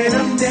when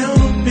I'm down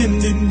on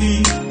bended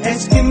knee,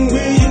 asking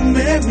will you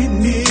marry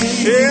me?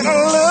 And I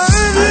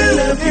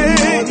love you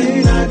more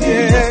than I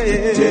did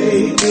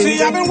yesterday. See,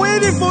 I've been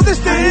waiting for this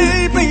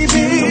day,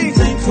 baby. I'm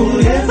thankful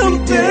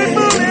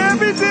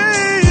every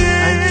day.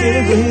 I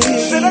can't wait.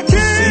 Said I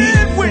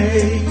can't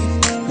wait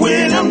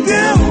when I'm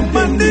down on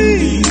my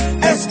knees,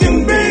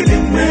 asking baby,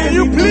 will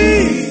you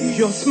please?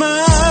 Your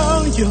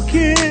smile, your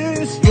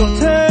kiss, your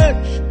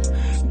touch,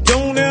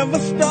 don't ever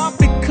stop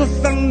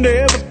because I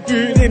never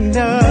feel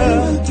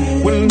enough.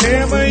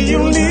 Whenever you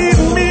need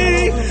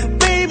me,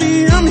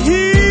 baby, I'm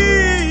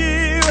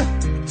here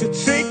to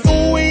take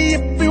away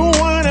every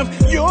one of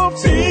your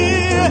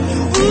fear.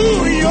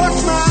 Ooh, your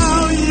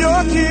smile,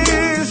 your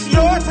kiss,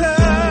 your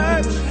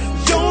touch,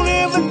 don't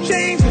ever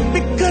change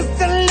because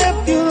I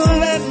love you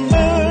that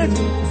much.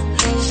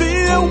 Say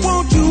I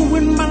want you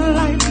in my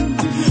life, I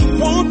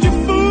want you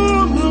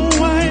for my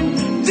wife.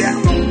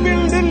 Down on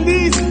bending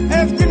knees,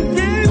 asking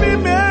baby,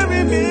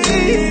 marry me.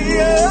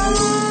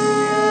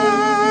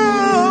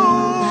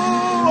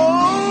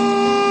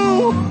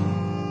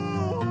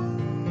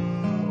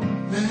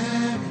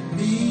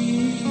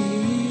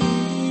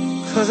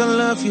 Cause I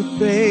love you,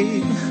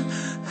 babe.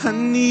 I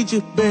need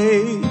you,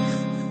 babe.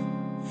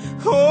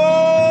 Oh,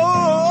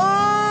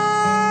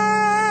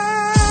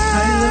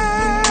 I love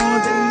you more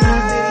than I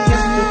did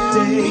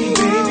yesterday,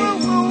 baby.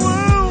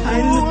 I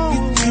look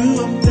at you,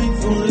 I'm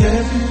thankful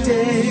every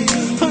day.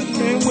 I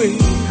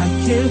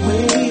can't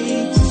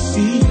wait to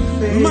see you,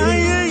 babe. My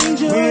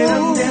angel, when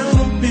I'm down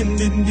on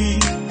bended knee,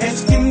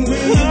 asking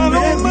will you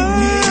marry me?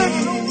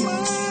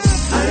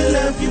 I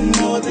love you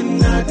more than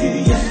I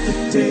did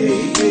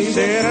yesterday.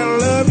 Said I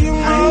love you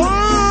more.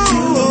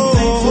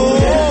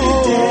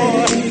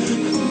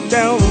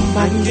 Down on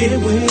my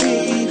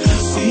knee,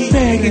 see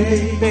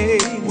begging,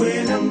 baby.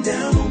 When I'm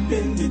down on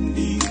bended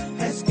knee,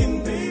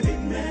 asking baby,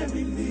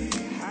 marry me.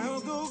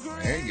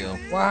 There you go.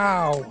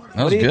 Wow.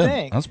 That was good.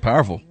 That was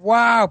powerful.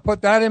 Wow,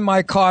 put that in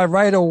my car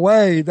right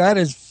away. That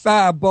is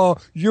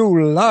fabulous.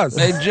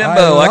 Hey,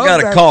 Jimbo, I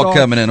got a call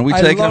coming in. Are we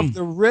taking them?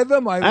 The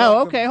rhythm.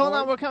 Okay. Hold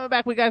on. We're coming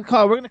back. We got a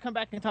call. We're going to come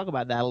back and talk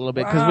about that a little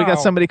bit because we got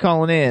somebody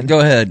calling in. Go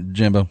ahead,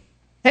 Jimbo.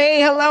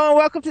 Hey, hello, and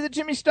welcome to the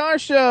Jimmy Star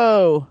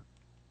Show.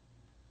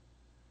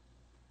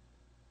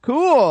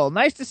 Cool.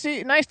 Nice to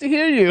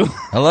hear you.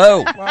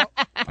 Hello.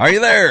 Are you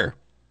there?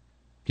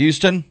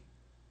 Houston?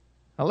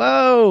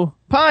 Hello.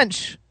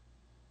 Punch.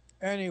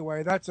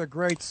 Anyway, that's a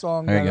great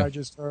song There you that go. I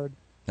just heard.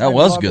 That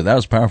was good. That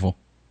was powerful.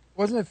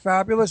 Wasn't it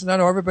fabulous? And I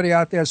know everybody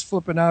out there is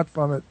flipping out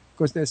from it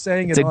because they're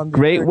saying It's it a on the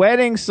great thing.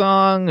 wedding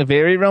song.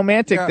 Very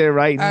romantic there,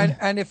 right?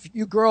 And if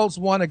you girls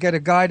want to get a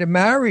guy to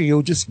marry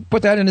you, just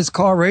put that in his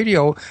car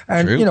radio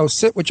and, True.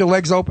 Sit with your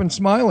legs open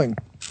smiling.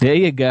 There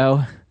you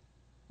go.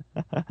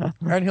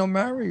 And he'll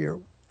marry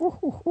you.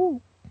 Woo-hoo-hoo.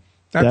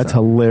 That's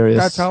hilarious.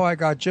 That's how I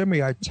got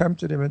Jimmy. I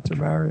tempted him into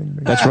marrying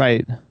me. That's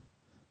right.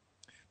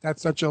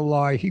 That's such a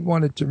lie. He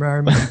wanted to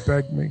marry me. He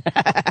begged me.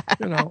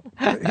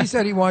 He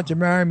said he wanted to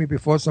marry me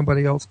before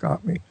somebody else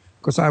got me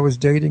because I was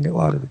dating a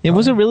lot of the time. It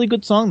was a really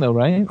good song, though,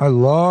 right? I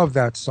love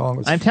that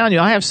song. I'm telling you,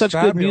 I have such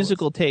fabulous. good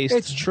musical taste.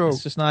 It's true.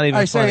 It's just not even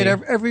I say funny.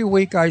 it every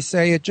week. I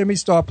say it. Jimmy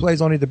Star plays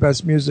only the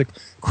best music.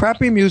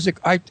 Crappy music,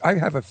 I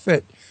have a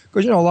fit.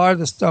 Because, a lot of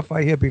the stuff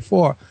I hear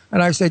before.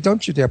 And I say,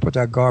 don't you dare put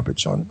that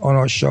garbage on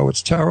our show.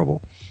 It's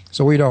terrible.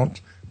 So we don't.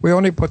 We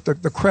only put the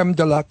creme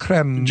de la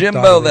creme.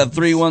 Jimbo, that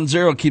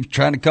 310 keeps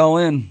trying to call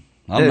in.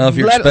 I don't know if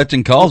you're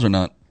expecting calls or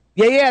not.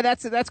 Yeah,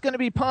 that's going to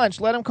be Punch.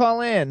 Let him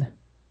call in.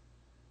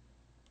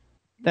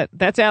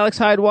 That's Alex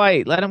Hyde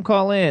White. Let him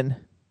call in.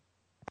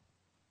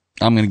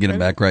 I'm going to get him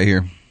back right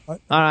here. All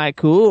right,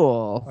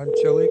 cool.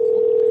 Until he...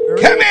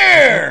 Come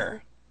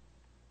here!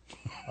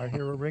 I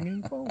hear a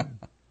ringing phone.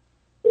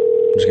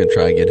 I'm just going to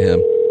try and get him.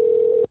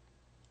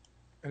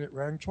 And it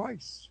rang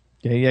twice.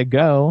 There you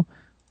go.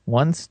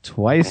 Once,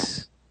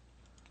 twice.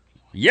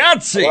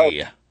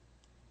 Yahtzee!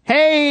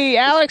 Hey,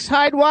 Alex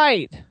Hyde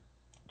White.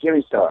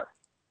 Jimmy Star.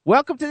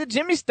 Welcome to the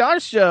Jimmy Star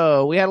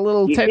Show. We had a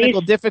little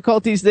technical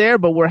difficulties there,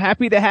 but we're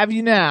happy to have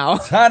you now.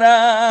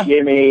 Ta-da!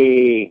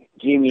 Jimmy.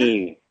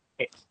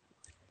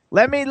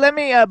 Let me,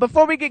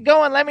 before we get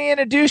going, let me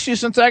introduce you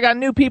since I got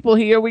new people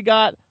here. We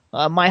got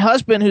my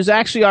husband, who's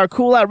actually our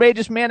cool,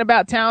 outrageous man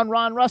about town,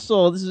 Ron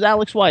Russell. This is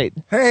Alex White.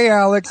 Hey,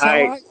 Alex.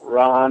 Hi,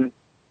 Ron.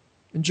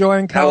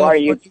 Enjoying How are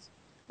you?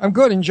 I'm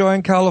good.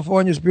 Enjoying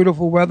California's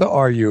beautiful weather.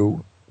 Are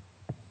you?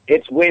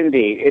 It's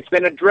windy. It's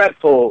been a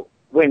dreadful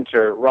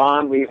winter,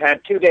 Ron. We've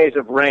had 2 days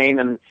of rain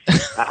and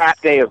a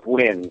half day of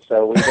wind,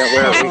 so we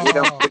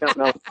don't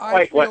know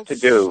quite what to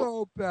do.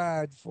 So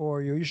bad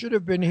for you. You should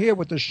have been here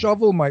with the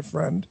shovel, my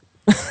friend.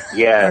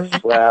 Yes,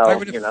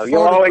 well,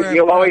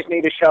 you'll always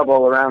need a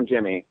shovel around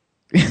Jimmy.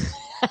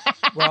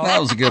 Well, That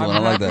was a good one. I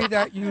like happy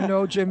that you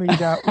know Jimmy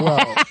that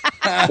well.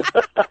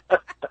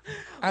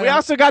 We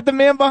also got the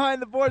man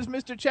behind the boards,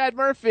 Mr. Chad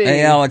Murphy.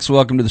 Hey, Alex,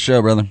 welcome to the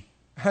show, brother.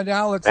 And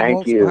Alex, Thank I'm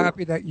also you.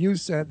 happy that you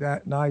said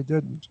that and I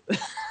didn't.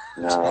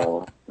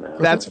 No.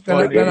 That's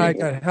then, funny. then I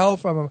got hell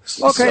from him.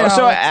 Okay,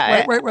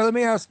 Alex, wait, let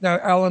me ask now.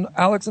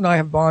 Alex and I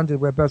have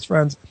bonded. We're best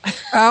friends.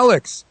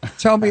 Alex,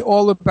 tell me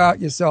all about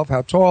yourself.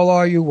 How tall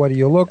are you? What do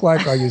you look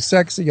like? Are you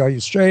sexy? Are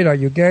you straight? Are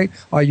you gay?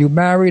 Are you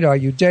married? Are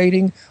you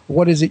dating?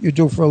 What is it you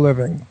do for a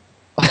living?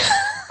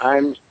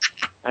 I'm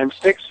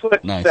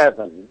 6'7". Nice.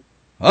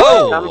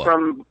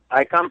 Oh!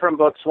 I come from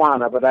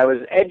Botswana, but I was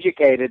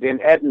educated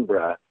in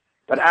Edinburgh.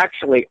 But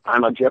actually,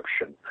 I'm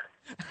Egyptian.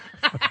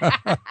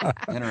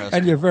 Interesting.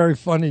 And you're very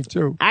funny,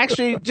 too.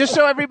 Actually, just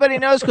so everybody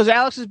knows, because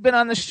Alex has been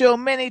on the show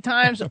many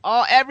times,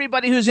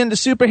 everybody who's into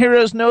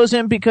superheroes knows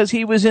him because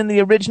he was in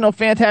the original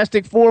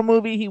Fantastic Four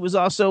movie. He was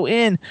also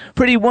in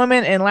Pretty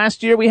Woman, and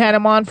last year we had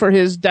him on for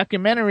his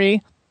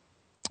documentary,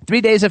 3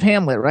 Days of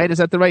Hamlet, right? Is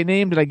that the right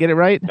name? Did I get it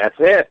right? That's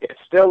it.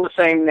 It's still the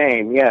same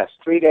name, yes.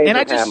 3 Days And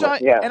of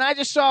Hamlet, yes. And I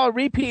just saw a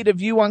repeat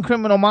of you on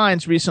Criminal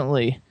Minds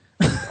recently.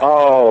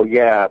 Oh,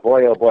 yeah.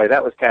 Boy, oh, boy.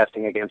 That was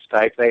casting against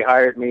type. They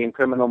hired me in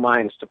Criminal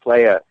Minds to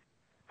play a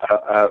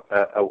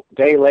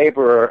day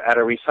laborer at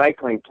a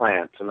recycling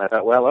plant. And I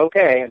thought, well,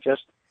 okay,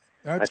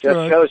 that just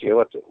shows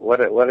you what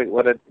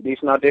a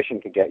decent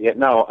audition could get you.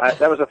 No,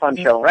 that was a fun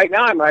show. Right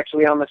now I'm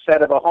actually on the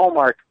set of a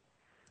Hallmark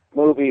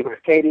movie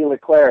with Katie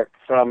Leclerc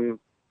from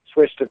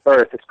Switched at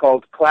Birth. It's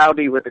called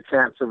Cloudy with a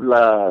Chance of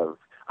Love.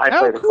 I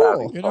play the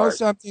cloudy You part. know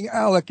something,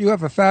 Alec? You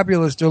have a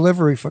fabulous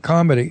delivery for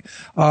comedy.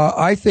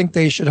 I think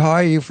they should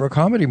hire you for a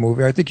comedy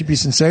movie. I think you'd be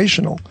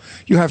sensational.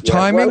 You have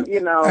timing,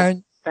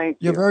 and thank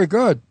you. You're very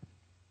good.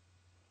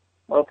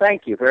 Well,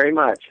 thank you very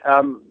much.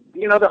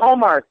 The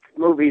Hallmark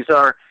movies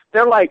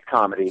they're light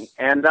comedy,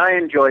 and I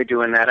enjoy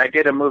doing that. I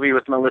did a movie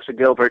with Melissa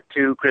Gilbert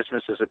 2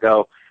 Christmases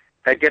ago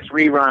that gets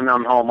rerun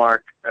on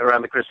Hallmark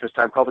around the Christmas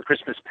time called The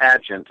Christmas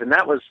Pageant, and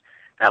that was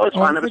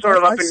fun. It was sort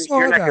of up in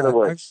your neck of the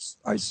woods.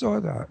 I saw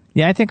that.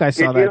 Yeah, I think I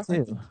saw that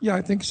too. Yeah,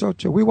 I think so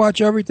too. We watch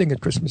everything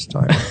at Christmas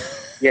time.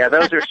 Yeah,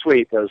 those are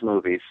sweet, those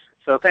movies.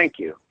 So thank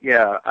you.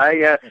 Yeah,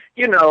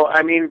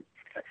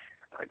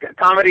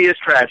 comedy is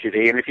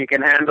tragedy, and if you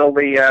can handle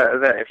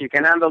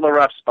the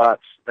rough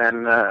spots,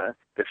 then the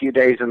few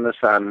days in the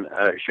sun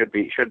should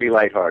be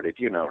lighthearted.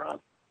 Ron.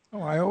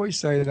 Oh, I always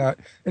say that.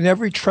 In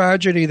every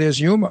tragedy, there's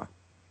humor.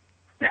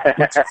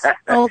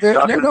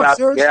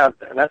 Seriously.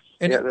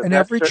 In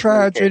every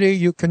tragedy,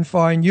 you can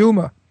find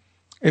humor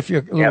if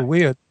you're a little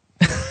weird.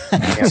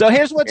 So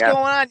here's what's going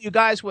on, you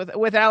guys,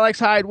 with Alex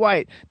Hyde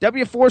White.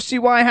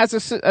 W4CY has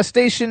a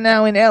station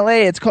now in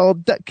L.A. It's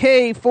called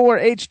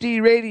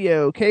K4HD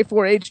Radio,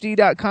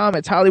 K4HD.com.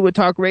 It's Hollywood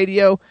Talk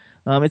Radio.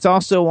 It's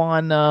also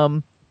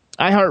on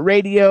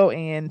iHeartRadio,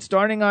 and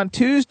starting on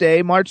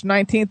Tuesday, March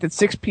 19th at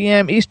 6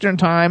 p.m. Eastern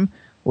Time,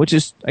 which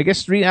is, I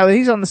guess,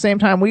 he's on the same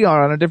time we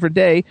are on a different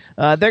day.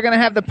 They're going to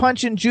have the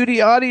Punch and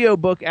Judy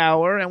audiobook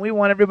hour, and we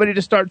want everybody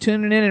to start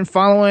tuning in and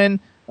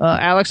following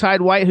Alex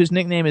Hyde White, whose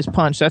nickname is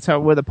Punch. That's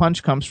where the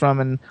Punch comes from,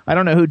 and I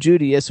don't know who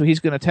Judy is, so he's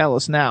going to tell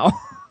us now.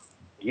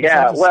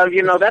 Yeah, well,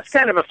 that's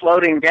kind of a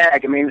floating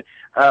gag. I mean,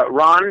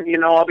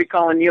 Ron, I'll be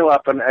calling you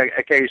up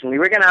occasionally.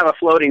 We're going to have a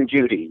floating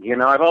Judy.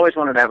 I've always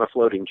wanted to have a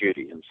floating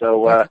Judy, and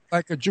so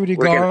like a Judy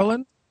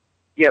Garland.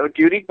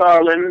 Judy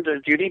Garland,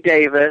 Judy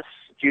Davis,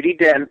 Judy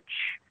Dench.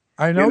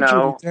 I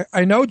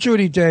know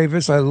Judy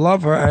Davis. I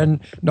love her,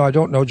 and no, I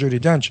don't know Judy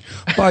Dench.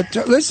 But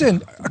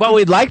listen, well,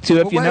 we'd like to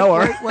if you know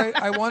her. Wait!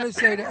 I want to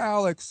say to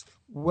Alex,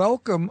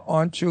 welcome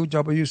onto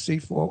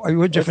WC4. Are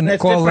you a different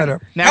call letter?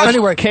 Now,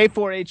 anyway,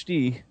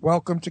 K4HD.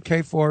 Welcome to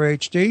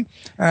K4HD,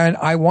 and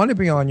I want to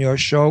be on your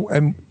show.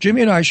 And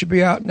Jimmy and I should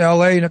be out in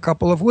LA in a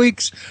couple of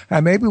weeks,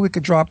 and maybe we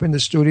could drop in the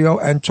studio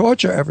and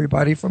torture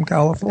everybody from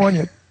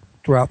California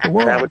throughout the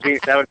world.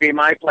 That would be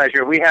my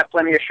pleasure. We have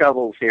plenty of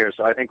shovels here,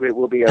 so I think we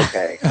will be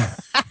okay.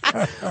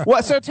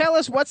 So tell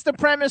us, what's the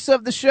premise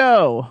of the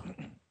show?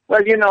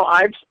 Well,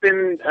 I've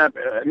been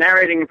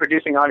narrating and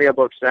producing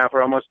audiobooks now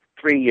for almost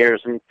 3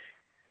 years, and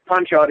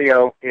Punch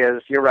Audio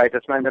is, you're right,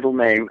 that's my middle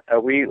name.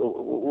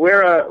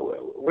 We're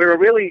a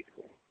really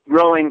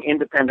growing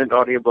independent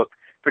audiobook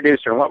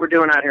producer, and what we're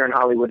doing out here in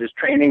Hollywood is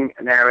training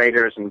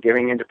narrators and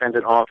giving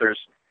independent authors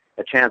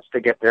a chance to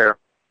get their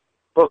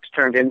books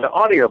turned into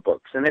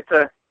audiobooks. And it's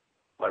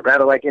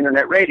rather like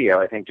internet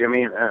radio, I think,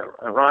 Jimmy.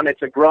 Ron,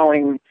 it's a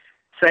growing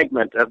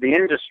segment of the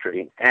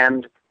industry,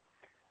 and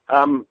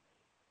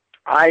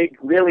I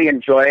really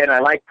enjoy it. I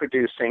like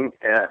producing.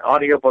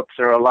 Audiobooks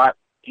are a lot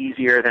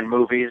easier than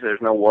movies.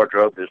 There's no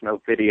wardrobe, there's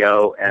no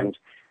video, and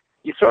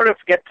you sort of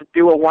get to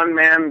do a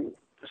one-man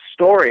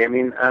story. I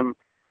mean,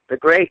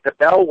 the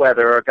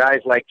bellwether are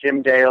guys like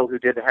Jim Dale, who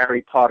did the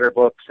Harry Potter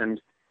books,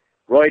 and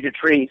Roy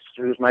Dotrice,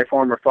 who's my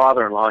former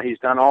father-in-law. He's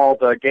done all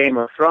the Game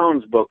of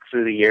Thrones books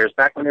through the years,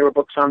 back when they were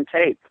books on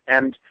tape.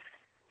 And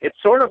it's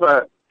sort of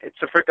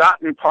it's a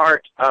forgotten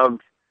part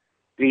of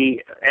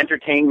the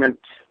entertainment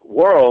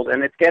world,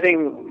 and it's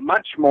getting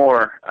much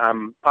more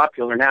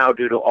popular now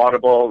due to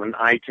Audible and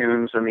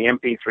iTunes and the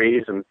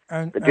MP3s and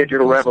the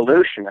digital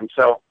revolution. And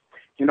so,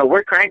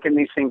 we're cranking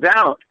these things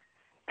out.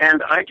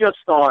 And I just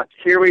thought,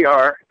 here we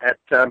are at,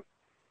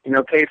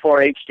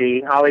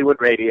 K4HD, Hollywood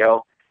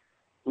Radio.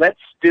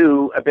 Let's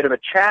do a bit of a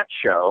chat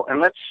show,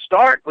 and let's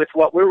start with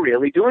what we're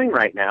really doing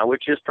right now,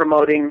 which is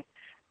promoting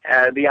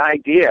the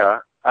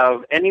idea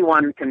of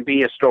anyone can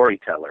be a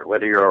storyteller,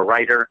 whether you're a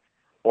writer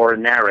or a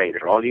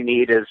narrator. All you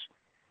need is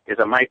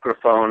a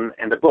microphone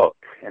and a book,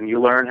 and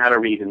you learn how to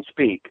read and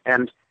speak.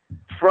 And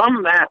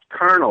from that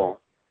kernel,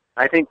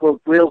 I think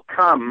will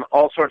come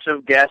all sorts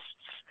of guest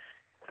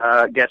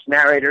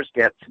narrators,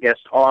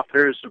 guest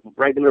authors,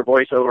 regular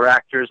voiceover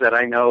actors that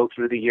I know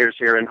through the years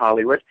here in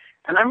Hollywood.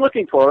 And I'm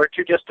looking forward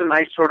to just a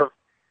nice sort of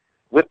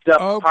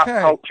whipped-up pop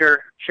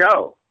culture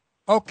show.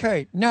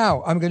 Okay,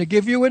 now I'm going to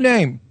give you a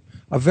name.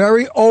 A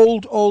very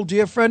old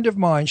dear friend of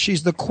mine.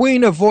 She's the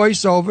queen of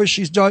voiceover.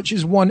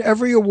 She's won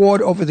every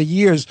award over the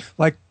years,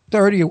 like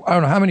 30, I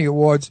don't know how many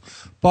awards.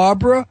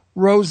 Barbara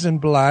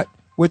Rosenblatt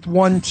with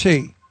one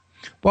T.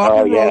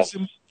 Barbara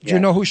Rosenblatt. Do you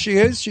know who she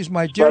is? She's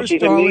my dearest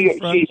darling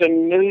friend. She's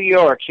in New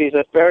York. She's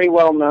a very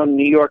well-known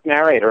New York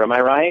narrator. Am I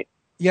right?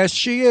 Yes,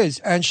 she is.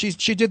 And she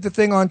did the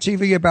thing on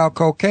TV about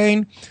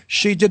cocaine.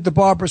 She did the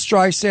Barbara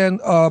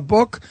Streisand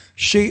book.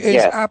 She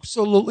is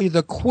absolutely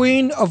the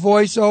queen of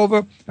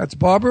voiceover. That's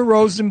Barbara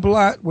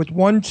Rosenblatt with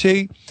one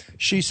T.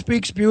 She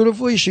speaks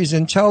beautifully. She's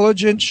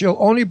intelligent. She'll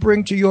only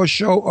bring to your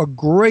show a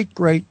great,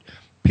 great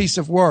piece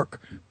of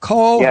work.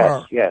 Call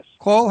her. Yes.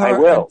 Call her I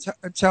will.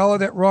 and tell her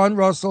that Ron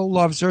Russell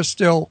loves her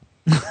still.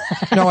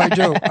 No, I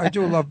do. I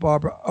do love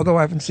Barbara, although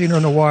I haven't seen her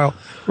in a while.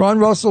 Ron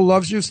Russell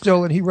loves you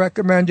still, and he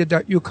recommended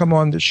that you come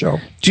on the show.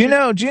 Do you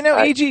know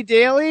E.G.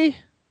 Daily?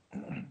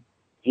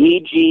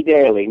 E.G.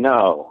 Daily,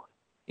 no.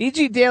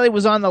 E.G. Daily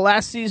was on the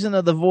last season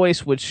of The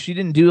Voice, which she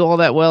didn't do all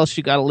that well.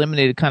 She got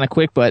eliminated kind of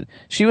quick, but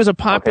she was a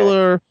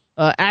popular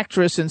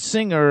actress and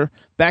singer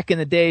back in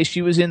the day.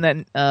 She was in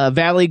that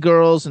Valley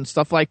Girls and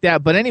stuff like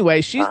that. But anyway,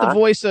 she's the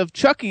voice of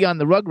Chucky on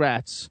the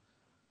Rugrats.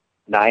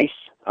 Nice.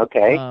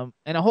 Okay.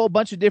 And a whole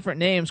bunch of different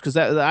names, because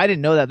I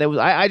didn't know that.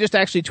 I just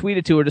actually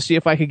tweeted to her to see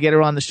if I could get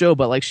her on the show,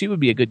 but like she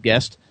would be a good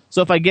guest.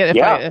 So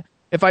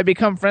if I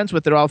become friends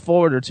with her, I'll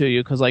forward her to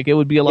you, because like it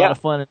would be a lot of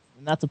fun.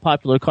 And that's a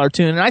popular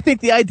cartoon, and I think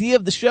the idea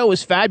of the show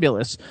is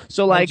fabulous.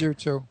 So like, I do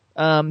too.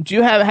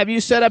 Have you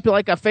set up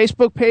like a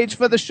Facebook page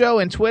for the show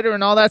and Twitter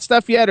and all that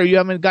stuff yet, or you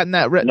haven't gotten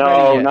that written?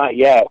 No, not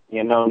yet.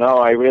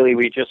 No.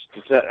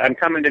 I'm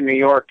coming to New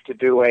York to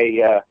do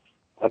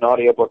an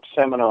audiobook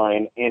seminar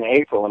in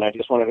April, and I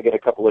just wanted to get a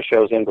couple of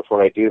shows in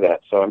before I do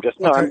that. So I'm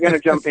going to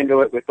jump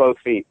into it with both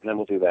feet, and then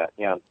we'll do that.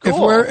 Yeah.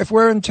 Cool. If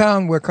we're in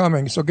town, we're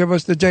coming. So give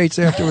us the dates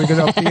after we get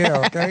off the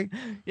air, okay?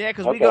 Yeah,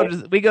 because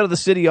we go to the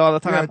city all the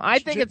time. Yeah, I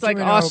think it's like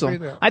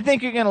awesome. I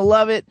think you're going to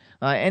love it.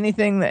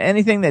 Anything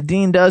that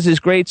Dean does is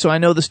great. So I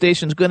know the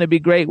station's going to be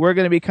great. We're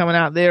going to be coming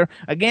out there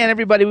again.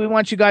 Everybody, we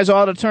want you guys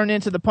all to turn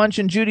into the Punch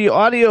and Judy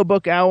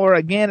audiobook hour.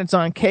 Again, it's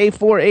on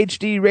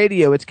K4HD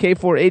Radio. It's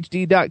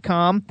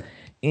K4HD.com.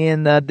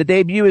 And the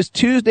debut is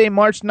Tuesday,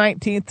 March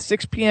 19th,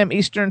 6 p.m.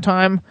 Eastern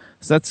Time.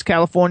 So that's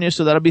California,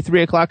 so that'll be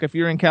 3 o'clock if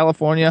you're in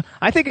California.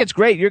 I think it's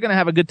great. You're going to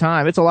have a good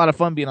time. It's a lot of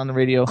fun being on the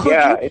radio.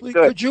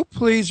 Could you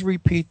please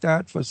repeat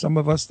that for some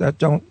of us that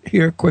don't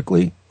hear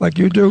quickly like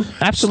you do?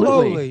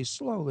 Absolutely.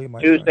 Slowly,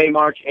 my Tuesday, friend.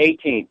 March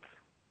 18th.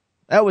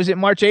 Oh, is it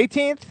March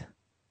 18th?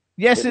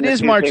 Yes, Isn't it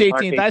is March 18th.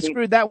 March 18th. I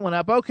screwed that one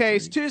up. Okay,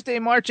 it's Tuesday,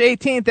 March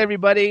 18th,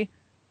 everybody.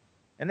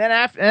 And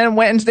then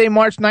Wednesday,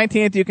 March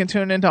 19th, you can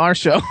tune into our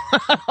show.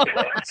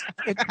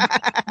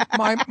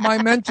 My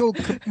mental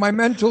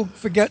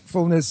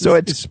forgetfulness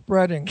is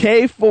spreading.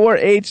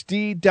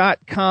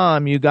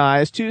 K4HD.com, you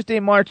guys.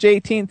 Tuesday, March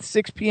 18th,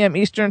 6 p.m.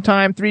 Eastern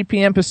Time, 3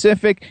 p.m.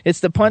 Pacific.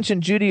 It's the Punch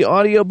and Judy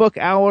audiobook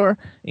hour.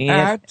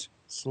 At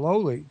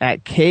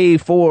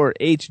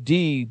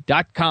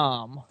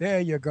K4HD.com.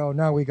 There you go.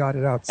 Now we got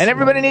it out. And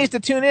everybody needs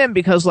to tune in,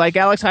 because like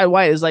Alex Hyde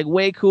White is like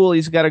way cool.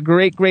 He's got a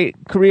great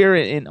career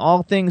in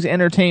all things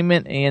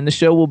entertainment, and the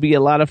show will be a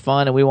lot of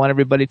fun, and we want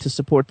everybody to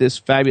support this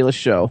fabulous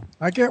show.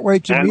 I can't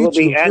wait to meet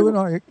you. You and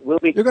I, we'll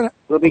be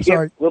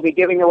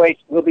giving away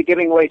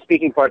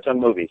speaking parts on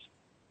movies.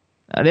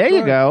 There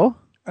you go.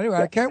 Anyway,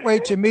 I can't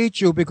wait to meet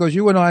you, because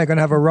you and I are going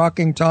to have a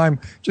rocking time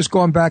just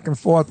going back and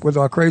forth with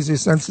our crazy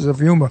senses of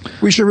humor.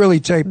 We should really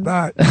tape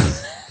that,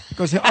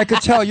 because I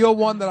could tell you're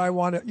one that I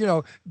want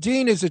to,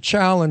 Dean is a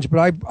challenge,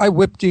 but I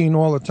whip Dean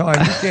all the time.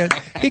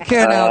 He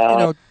can't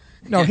outdish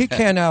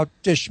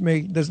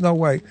me. There's no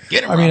way.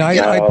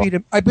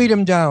 I beat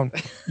him down.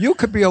 You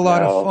could be a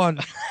lot of fun.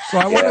 So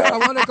I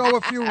want to go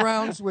a few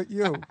rounds with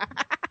you.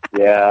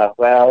 Yeah,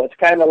 well, it's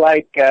kind of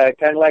like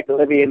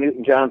Olivia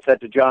Newton-John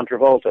said to John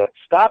Travolta,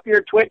 "Stop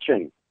your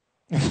twitching."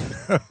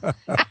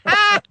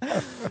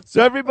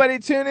 So everybody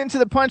tune into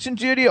the Punch and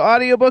Judy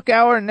audiobook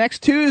hour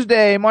next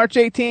Tuesday, March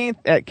 18th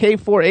at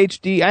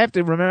K4HD. I have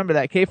to remember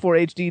that,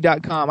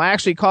 K4HD.com. I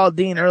actually called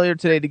Dean earlier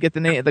today to get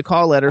the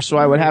call letter so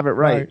I would have it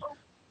right.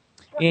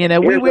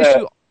 And we wish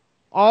you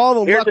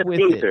all the luck with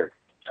it.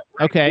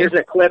 Okay. Here's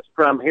a clip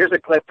from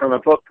a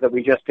book that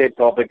we just did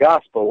called The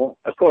Gospel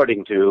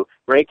According to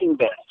Breaking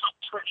Bad.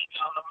 I'm turning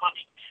down the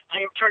money. I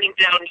am turning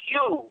down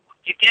you.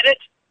 You get it?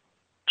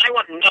 I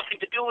want nothing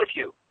to do with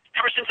you.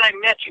 Ever since I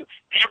met you,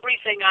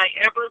 everything I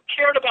ever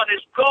cared about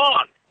is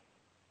gone.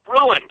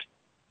 Ruined.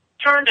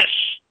 Turned to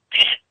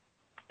shit.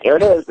 There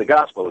it is, The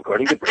Gospel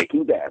According to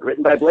Breaking Bad,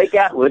 written by Blake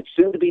Atwood,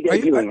 soon to be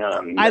debuting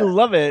on. I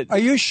love it. Are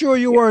you sure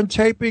you weren't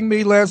taping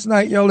me last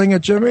night yelling at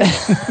Jimmy?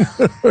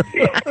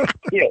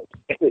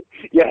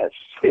 Yes.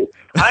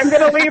 I'm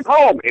going to leave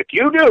home. If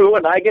you do,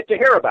 and I get to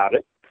hear about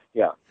it,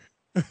 yeah.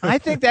 I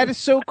think that is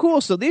so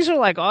cool. So these are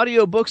like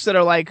audio books that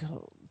are like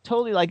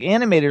totally like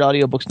animated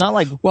audiobooks, not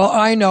like. Well,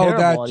 I know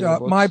that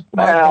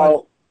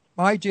Well,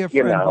 my dear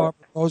friend Barbara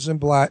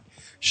Rosenblatt,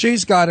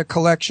 she's got a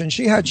collection.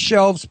 She had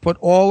shelves put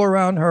all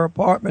around her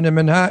apartment in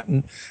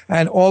Manhattan,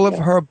 and all of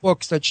her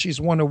books that she's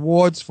won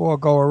awards for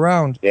go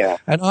around. Yeah.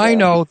 And I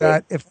know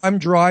that if I'm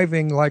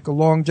driving like a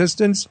long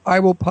distance, I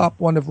will pop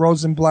one of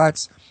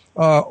Rosenblatt's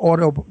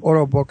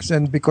auto books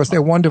in because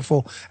they're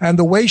wonderful. And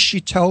the way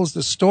she tells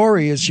the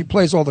story is she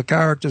plays all the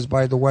characters,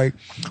 by the way,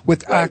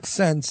 with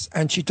accents,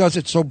 and she does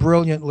it so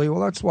brilliantly.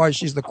 Well, that's why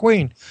she's the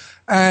queen.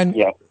 And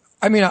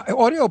I mean,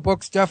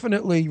 audiobooks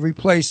definitely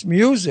replace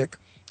music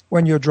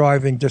when you're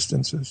driving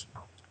distances.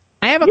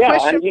 I have a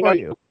question for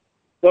you.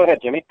 Go ahead,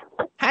 Jimmy.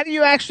 How do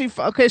you actually,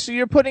 okay, so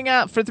you're putting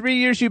out, for 3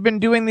 years you've been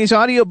doing these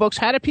audiobooks.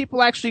 How do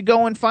people actually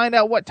go and find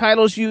out what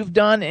titles you've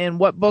done and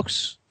what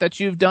books that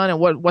you've done and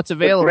what's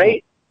available?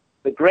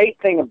 The great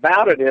thing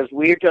about it is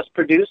we're just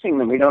producing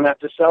them. We don't have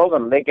to sell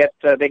them. They get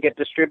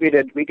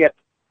distributed. We get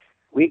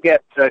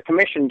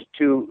commissioned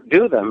to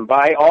do them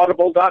by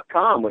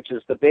Audible.com, which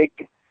is the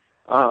big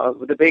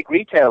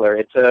retailer.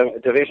 It's a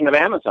division of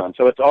Amazon.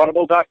 So it's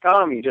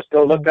Audible.com. You just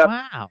go look up.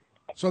 Wow.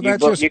 So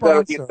that's your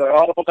sponsor. You go to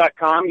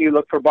Audible.com. You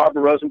look for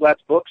Barbara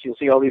Rosenblatt's books. You'll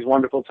see all these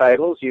wonderful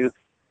titles. You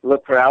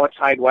look for Alex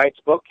Hyde White's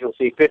book. You'll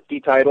see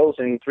 50 titles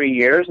in 3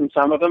 years, and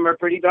some of them are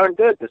pretty darn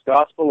good. This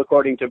Gospel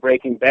According to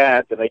Breaking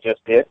Bad that I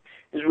just did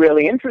is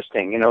really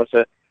interesting. You know,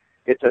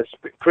 it's a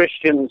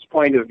Christian's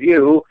point of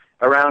view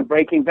around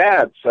Breaking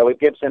Bad, so it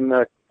gives him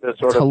the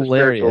sort of the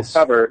spiritual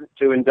cover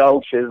to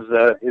indulge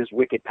his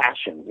wicked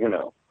passion. You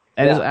know.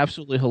 That is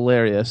absolutely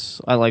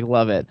hilarious. I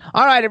love it.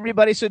 All right,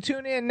 everybody. So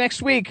tune in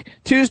next week,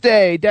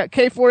 Tuesday,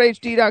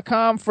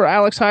 K4HD.com for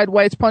Alex Hyde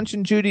White's Punch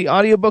and Judy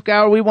audiobook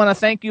hour. We want to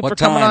thank you for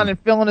coming on and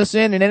filling us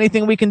in, and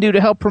anything we can do to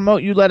help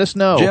promote you, let us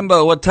know.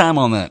 Jimbo, what time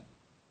on that?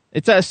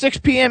 It's 6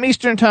 p.m.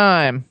 Eastern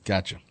time.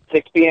 Gotcha.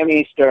 6 p.m.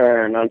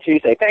 Eastern on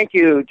Tuesday. Thank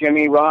you,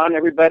 Jimmy, Ron,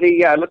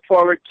 everybody. I look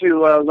forward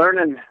to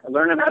learning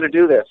how to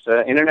do this,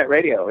 internet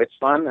radio. It's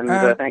fun, and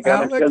thank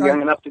God I'm still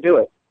young enough to do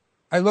it.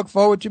 I look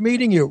forward to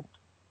meeting you.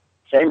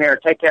 Same here.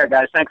 Take care,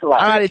 guys. Thanks a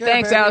lot. All righty.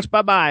 Thanks, baby. Alex.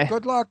 Bye-bye.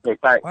 Good luck. Okay,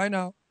 bye. Bye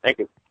now. Thank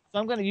you. So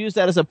I'm going to use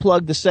that as a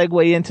plug to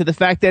segue into the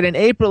fact that in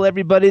April,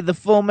 everybody, the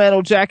Full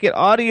Metal Jacket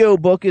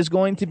audiobook is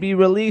going to be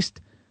released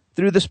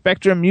through the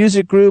Spectrum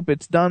Music Group.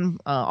 It's done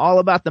all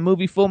about the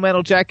movie Full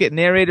Metal Jacket,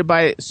 narrated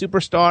by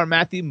superstar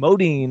Matthew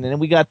Modine. And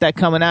we got that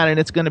coming out, and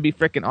it's going to be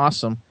freaking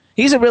awesome.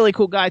 He's a really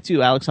cool guy,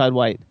 too, Alex Hyde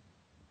White.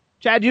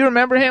 Chad, do you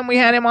remember him? We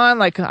had him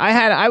on.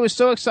 I was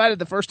so excited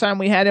the first time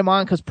we had him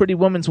on because Pretty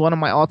Woman's one of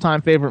my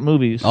all-time favorite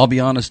movies. I'll be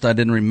honest, I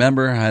didn't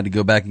remember. I had to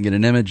go back and get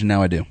an image, and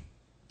now I do.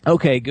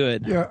 Okay,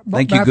 good. Yeah,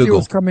 Thank you, Matthew Google.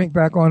 is coming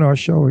back on our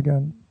show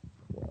again.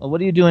 Well,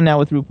 what are you doing now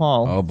with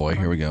RuPaul? Oh boy,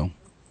 here we go.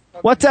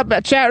 What's up,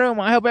 chat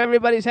room? I hope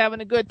everybody's having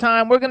a good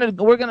time. We're gonna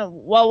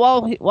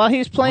while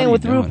he's playing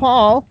with doing?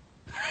 RuPaul,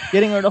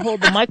 getting her to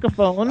hold the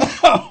microphone.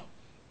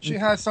 She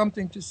has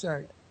something to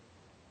say.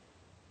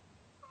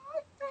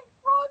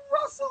 Ron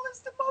Russell is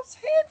the most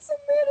handsome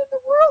man in the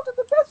world and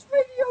the best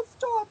radio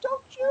star,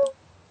 don't you?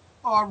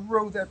 Oh,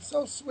 Ru, that's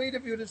so sweet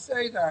of you to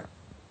say that.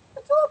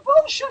 It's all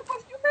bullshit,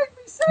 but you make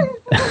me say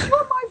it because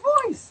you're my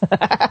voice.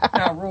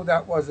 Now, Ru,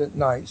 that wasn't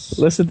nice.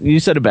 Listen, you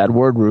said a bad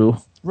word, Ru.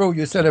 Ru,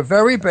 you said a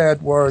very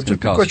bad word.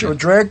 Just because you're a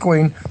drag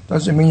queen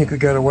doesn't mean you could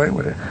get away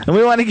with it. And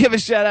we want to give a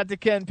shout out to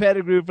Ken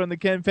Pettigrew from the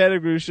Ken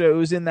Pettigrew Show,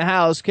 who's in the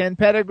house. Ken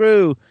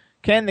Pettigrew,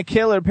 Ken the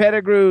Killer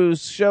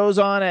Pettigrew's show's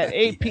on at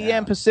 8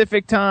 p.m.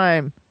 Pacific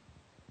time.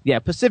 Yeah,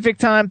 Pacific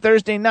time,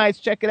 Thursday nights.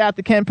 Check it out,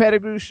 the Ken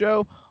Pettigrew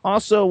Show.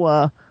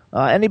 Also,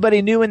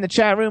 anybody new in the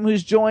chat room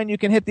who's joined, you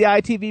can hit the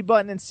ITV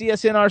button and see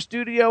us in our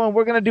studio. And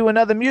we're going to do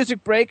another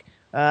music break.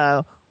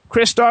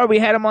 Chris Starr, we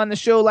had him on the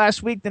show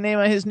last week. The name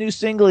of his new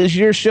single is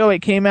Your Show. It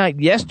came out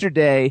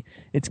yesterday.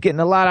 It's getting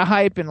a lot of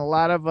hype and a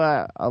lot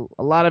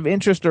of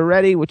interest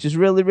already, which is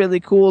really, really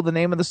cool. The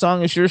name of the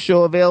song is Your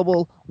Show,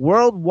 available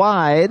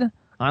worldwide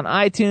on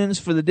iTunes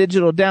for the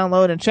digital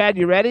download. And Chad,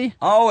 you ready?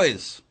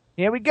 Always.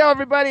 Here we go,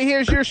 everybody.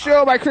 Here's Your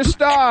Show by Chris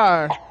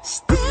Starr. I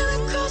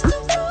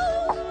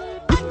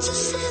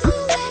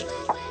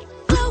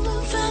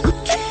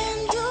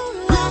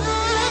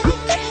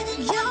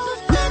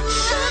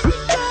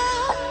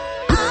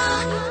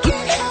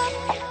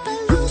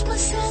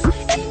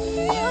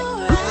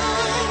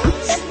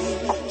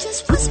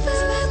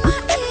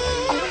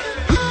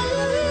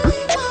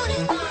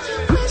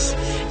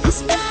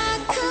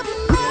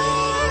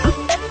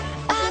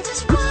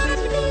just wanna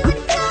be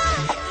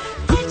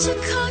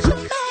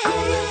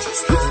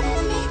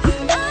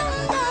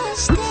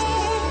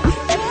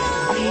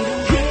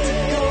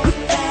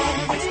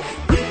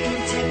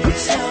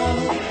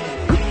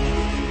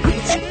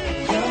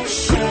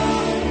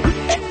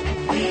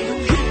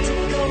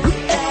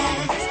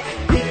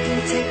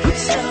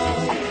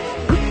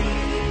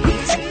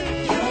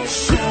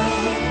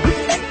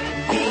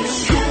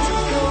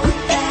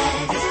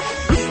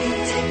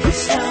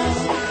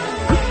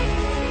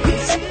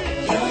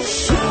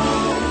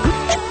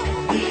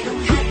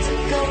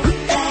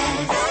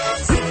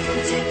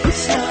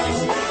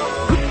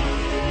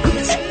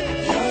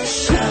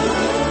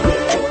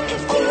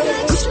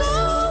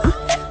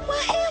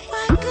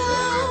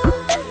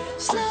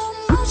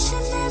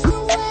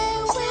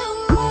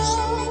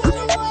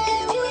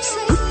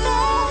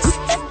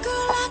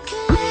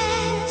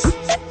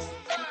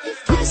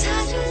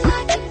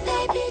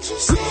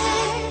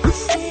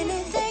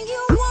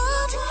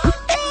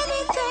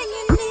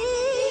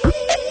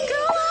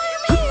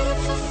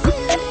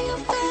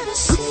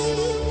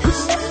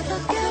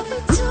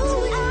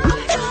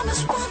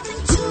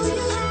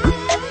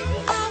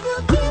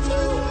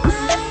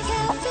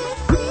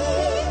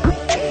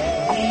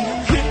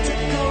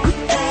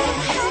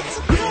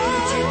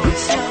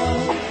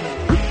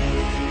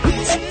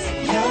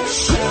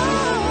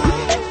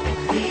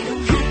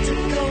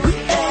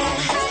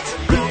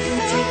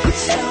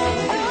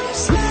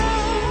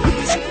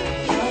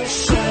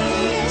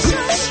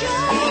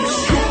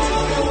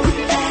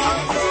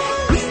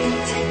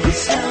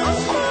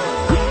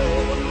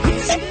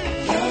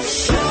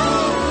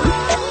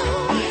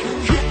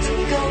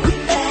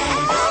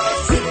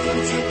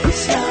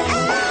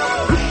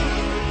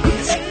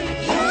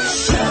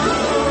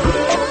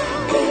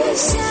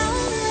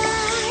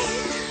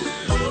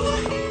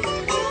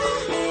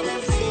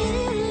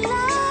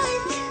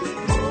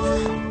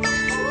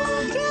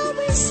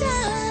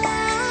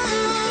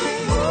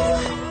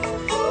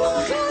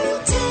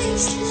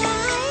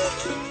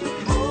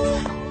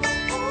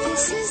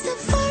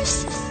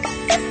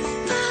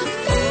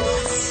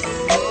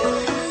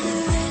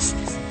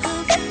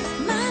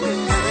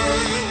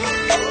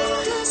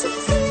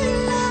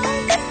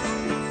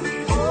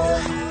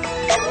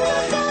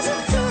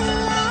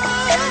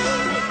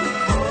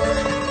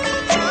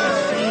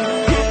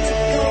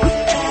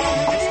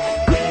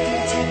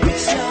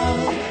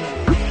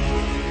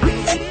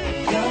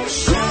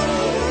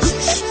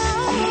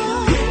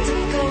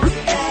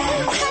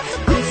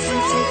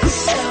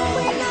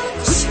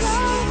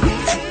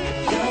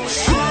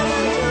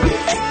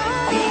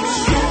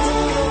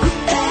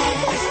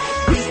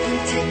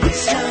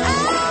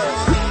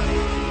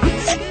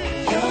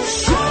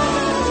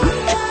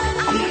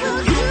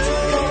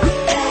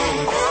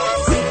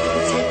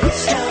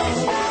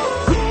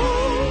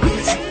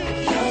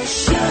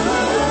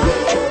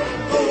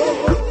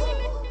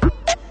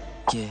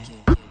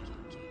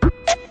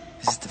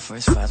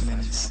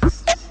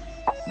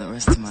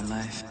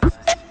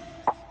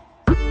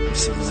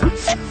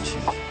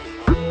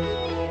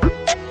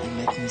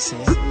see.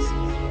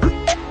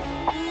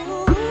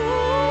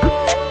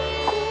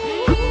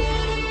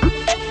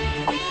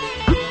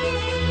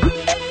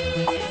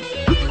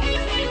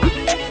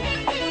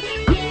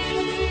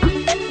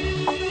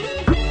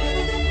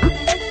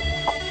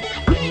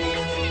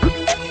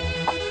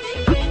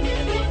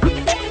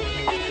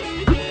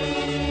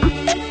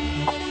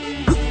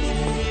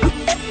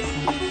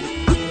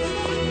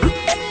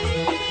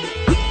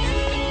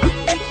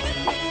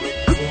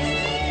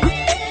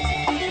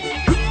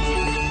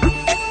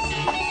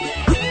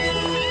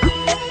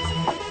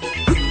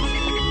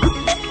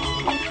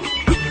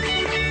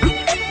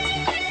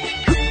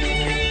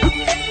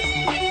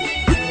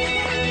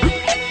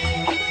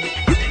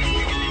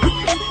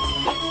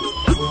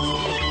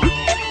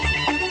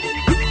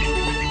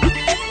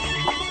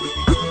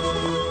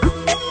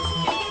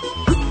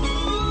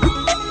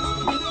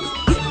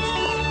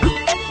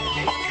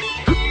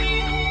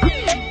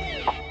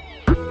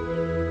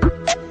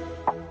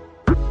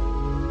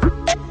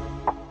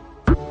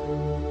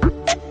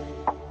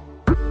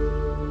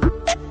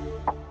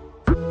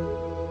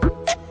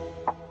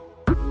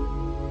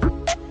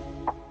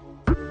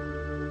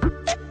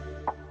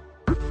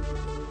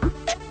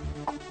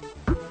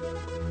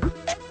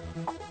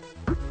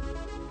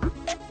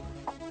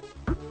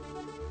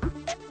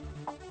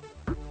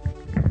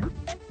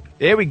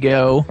 There we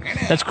go.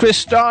 That's Chris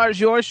Starr's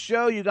Your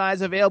Show, you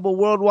guys, available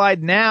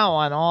worldwide now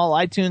on all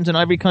iTunes in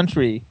every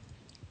country.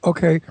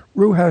 Okay,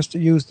 Rue has to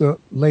use the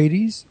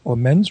ladies' or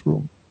men's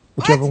room,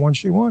 whichever one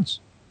she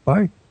wants.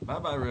 Bye.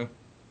 Bye-bye, Rue.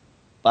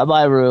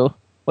 Bye-bye, Rue.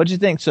 What'd you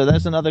think? So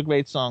that's another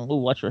great song. Ooh,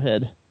 watch your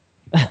head.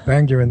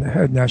 Banged her in the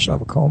head, now she'll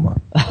have a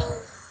coma.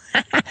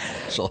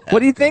 What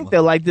do you think,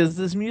 though? Like,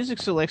 this music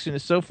selection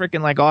is so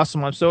freaking, like,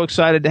 awesome. I'm so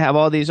excited to have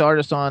all these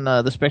artists on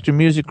the Spectrum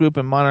Music Group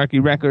and Monarchy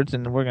Records,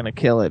 and we're going to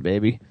kill it,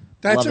 baby.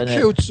 That's Loving a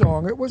cute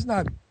song. It was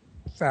not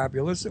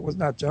fabulous. It was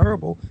not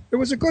terrible. It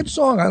was a good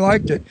song. I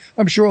liked it.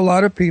 I'm sure a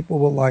lot of people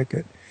will like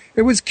it.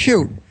 It was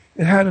cute.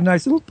 It had a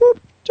nice little boop,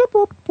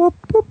 boop, boop,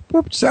 boop,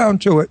 boop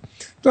sound to it.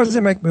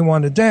 Doesn't make me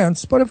want to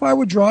dance, but if I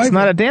were driving... It's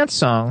not a dance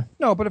song.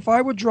 No, but if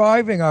I were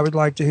driving, I would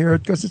like to hear it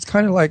because it's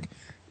kind of like,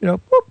 you know,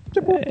 boop,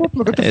 boop, boop,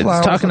 look at the flowers.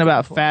 It's talking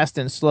about fast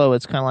and slow.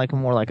 It's kind of like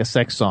more like a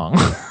sex song.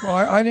 Well,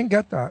 I didn't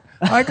get that.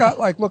 I got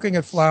like looking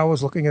at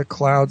flowers, looking at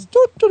clouds.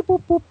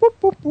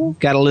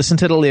 Got to listen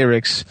to the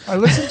lyrics. I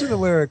listened to the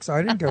lyrics.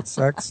 I didn't get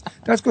sex.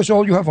 That's because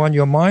all you have on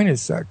your mind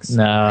is sex.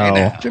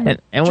 No. Jimmy,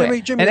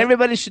 and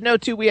everybody should know,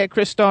 too, we had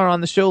Chris Starr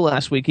on the show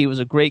last week. He was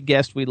a great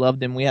guest. We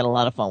loved him. We had a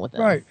lot of fun with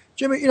him. Right.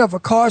 Jimmy, you know, if a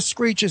car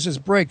screeches his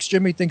brakes,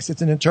 Jimmy thinks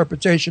it's an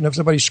interpretation of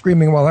somebody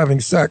screaming while having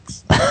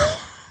sex.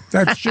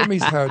 That's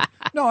Jimmy's head.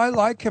 No, I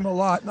like him a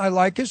lot, and I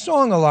like his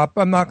song a lot,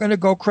 but I'm not going to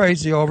go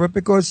crazy over it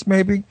because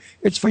maybe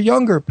it's for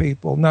younger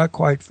people, not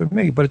quite for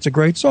me. But it's a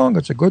great song.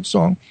 It's a good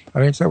song. I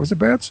didn't say it was a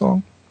bad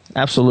song.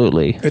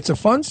 Absolutely. It's a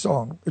fun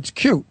song. It's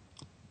cute.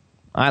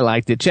 I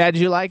liked it. Chad,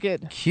 did you like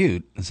it?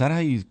 Cute? Is that how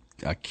you...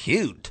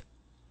 cute?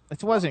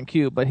 It wasn't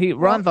cute, but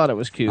Ron thought it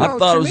was cute. I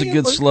thought it was a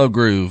good slow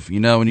groove, you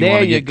know, when you There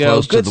want to you get go.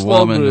 close Good to the slow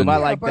woman. groove. And, I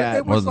like But that.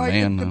 it was Or the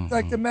man, no.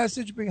 like the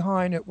message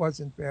behind it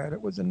wasn't bad.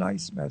 It was a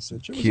nice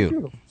message. It was Cute. a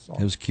beautiful song.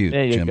 It was cute,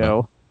 There you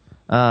Jimbo.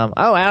 go.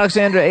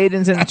 Alexandra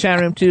Aiden's in the chat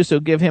room, too,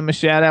 so give him a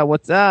shout-out.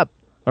 What's up?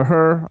 Or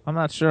her. I'm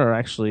not sure,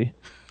 actually.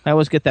 I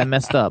always get that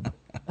messed up.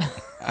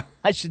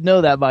 I should know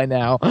that by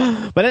now.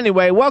 But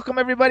anyway, welcome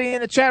everybody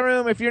in the chat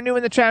room. If you're new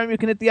in the chat room, you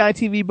can hit the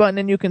ITV button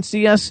and you can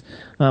see us.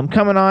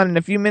 Coming on in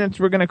a few minutes,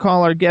 we're going to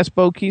call our guest,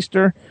 Bo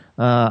Keister.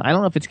 I don't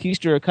know if it's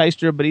Keister or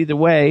Keister, but either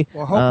way.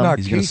 Well, I hope not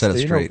he's Keister. gonna set it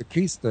You know straight. what a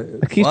Keister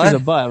is. A Keister's a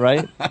butt,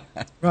 right?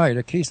 Right,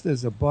 a Keister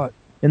is a butt.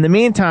 In the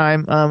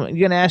meantime, you're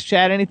going to ask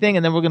Chad anything,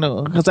 and then we're going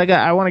to, because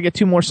I want to get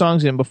 2 more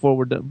songs in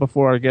before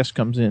our guest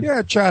comes in.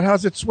 Yeah, Chad,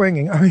 how's it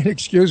swinging? I mean,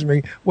 excuse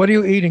me. What are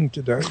you eating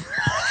today?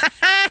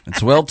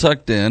 It's well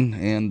tucked in,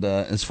 and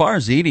as far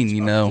as eating,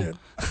 you know,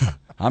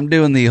 I'm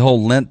doing the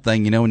whole Lent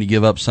thing, you know, when you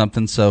give up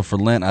something. So for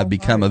Lent, I've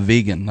become a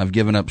vegan. I've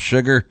given up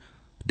sugar,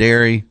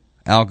 dairy,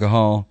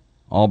 alcohol,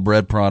 all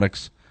bread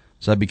products.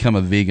 So I've become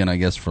a vegan, I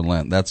guess, for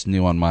Lent. That's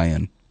new on my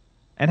end.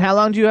 And how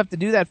long do you have to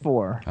do that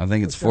for? I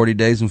think it's 40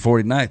 days and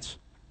 40 nights.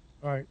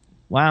 All right.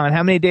 Wow, and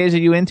how many days are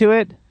you into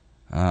it?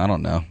 I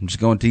don't know. I'm just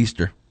going to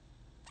Easter.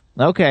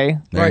 Okay.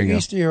 There Right, you go.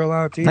 Easter, you're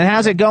allowed to eat. And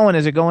how's it going?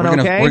 Is it going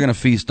okay? We're gonna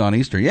feast on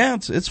Easter. Yeah,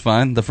 it's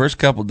fine. The first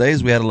couple of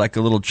days we had like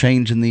a little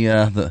change in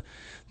the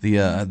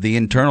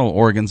internal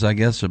organs, I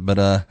guess. But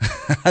I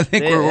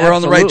think we're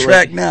on the right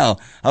track now.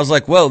 I was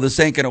like, whoa, this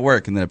ain't gonna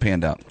work, and then it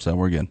panned out. So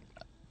we're good.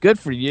 Good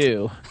for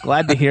you.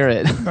 Glad to hear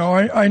it. No,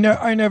 I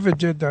never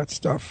did that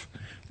stuff.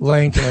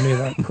 Laying to any of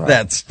that crap.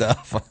 That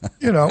stuff.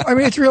 You know, I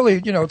mean, it's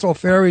really, you know, it's all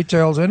fairy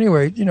tales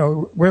anyway. You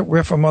know,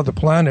 we're from other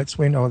planets.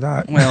 We know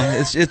that. Well,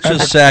 it's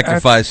just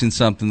sacrificing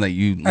something that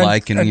you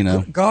like, and you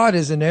know. God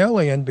is an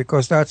alien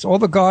because that's all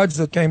the gods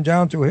that came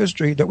down through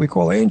history that we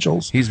call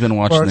angels. He's been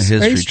watching the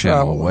History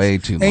Channel way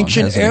too long.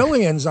 Ancient hasn't he?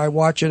 Aliens, I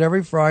watch it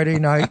every Friday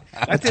night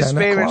at That's his 10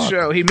 favorite o'clock.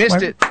 show. He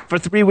missed it for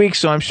 3 weeks,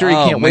 so I'm sure he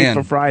can't wait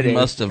for Friday. He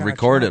must have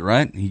recorded,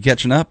 right? You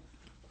catching up?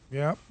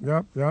 Yep.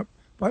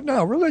 But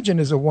no, religion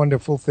is a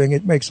wonderful thing.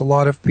 It makes a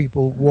lot of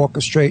people walk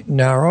a straight and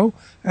narrow,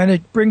 and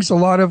it brings a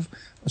lot of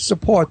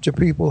support to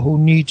people who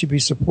need to be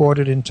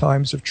supported in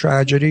times of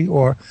tragedy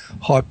or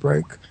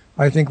heartbreak.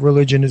 I think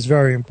religion is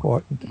very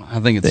important. I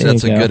think it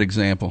sets a good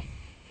example.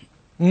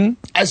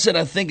 I said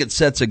I think it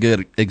sets a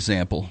good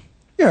example.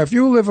 Yeah, if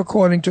you live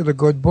according to the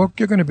good book,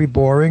 you're going to be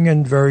boring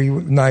and very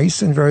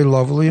nice and very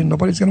lovely, and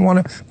nobody's going to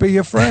want to be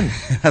your friend.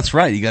 That's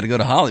right. You got to go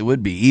to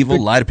Hollywood, be evil,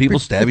 lie to people,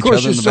 stab each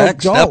other in the back,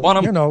 dull, step on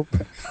them. You know,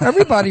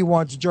 everybody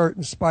wants dirt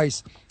and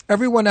spice.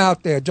 Everyone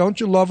out there, don't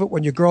you love it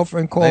when your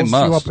girlfriend calls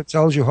you up and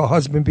tells you her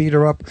husband beat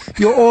her up?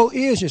 You're all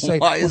ears. You say,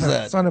 why is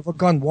that? Son of a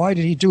gun, why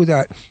did he do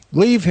that?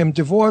 Leave him,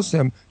 divorce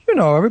him. You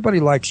know, everybody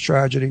likes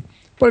tragedy.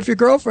 But if your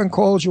girlfriend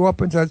calls you up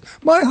and says,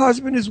 my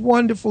husband is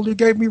wonderful, he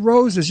gave me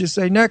roses, you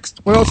say, next,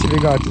 what else have you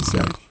got to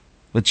say?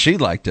 But she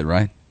liked it,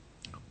 right?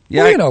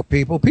 Yeah, well, you know,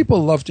 people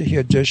love to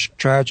hear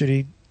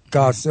tragedy,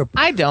 gossip.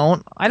 I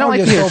don't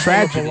like to hear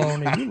tragedy.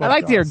 I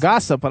like to hear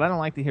gossip, but I don't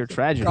like to hear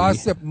tragedy.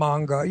 Gossip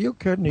manga. Are you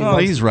kidding? Oh,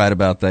 he's right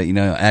about that. You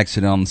know,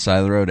 accident on the side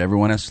of the road,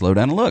 everyone has to slow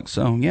down and look.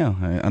 So, yeah,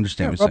 I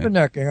understand what you're saying.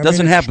 Rubbernecking.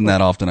 Doesn't happen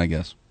that often, I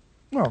guess.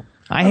 No.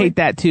 I hate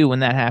that too when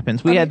that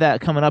happens. We had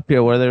that coming up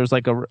here where there's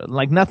like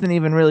nothing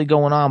even really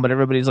going on, but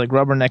everybody's like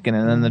rubbernecking,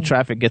 and then the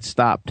traffic gets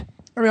stopped.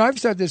 I mean, I've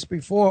said this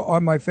before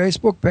on my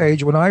Facebook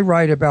page. When I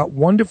write about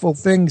wonderful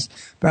things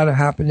that are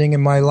happening in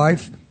my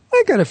life,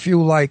 I get a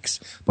few likes.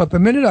 But the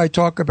minute I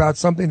talk about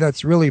something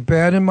that's really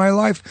bad in my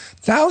life,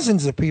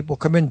 thousands of people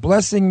come in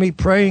blessing me,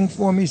 praying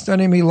for me,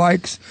 sending me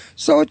likes.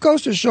 So it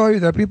goes to show you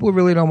that people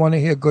really don't want to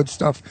hear good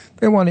stuff.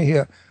 They want to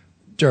hear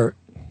dirt.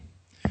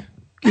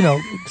 You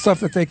know, stuff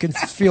that they can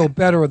feel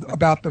better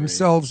about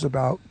themselves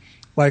about.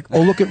 Like,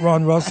 oh, look at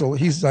Ron Russell.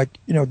 He's like,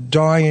 you know,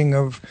 dying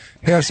of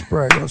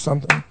hairspray or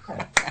something.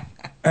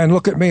 And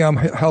look at me. I'm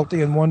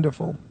healthy and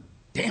wonderful.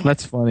 Damn,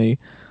 that's funny.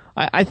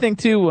 I think,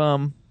 too,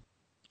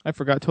 I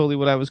forgot totally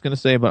what I was going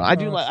to say, but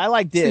I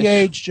like Dish. It's the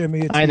age,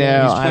 Jimmy. I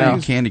know. He's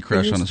playing Candy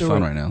Crush on his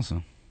phone right now.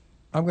 So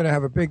I'm going to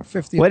have a big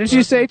 50th. What did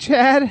you say,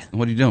 Chad?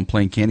 What are you doing,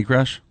 playing Candy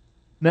Crush?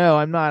 No,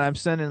 I'm not. I'm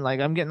sending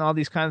I'm getting all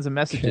these kinds of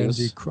messages.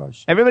 Candy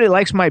Crush. Everybody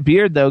likes my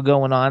beard though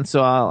going on, so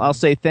I'll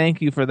say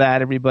thank you for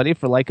that, everybody,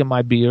 for liking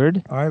my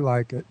beard. I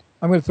like it.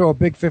 I'm going to throw a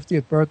big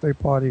 50th birthday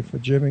party for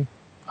Jimmy.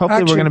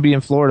 Hopefully, we're going to be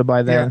in Florida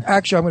by then. Yeah,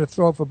 actually, I'm going to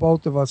throw it for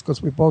both of us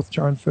because we both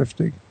turned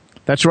 50.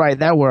 That's right.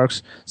 That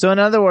works. So in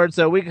other words,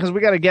 because we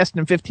got a guest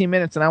in 15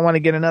 minutes, and I want to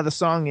get another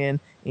song in,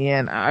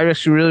 and I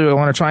actually really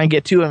want to try and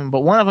get to him.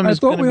 But one of them is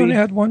going to be. I thought we only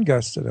had one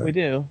guest today. We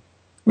do.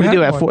 We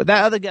do have four.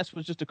 That other guest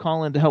was just a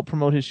call in to help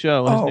promote his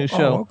show, his new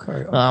show.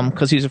 Okay.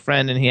 Because he's a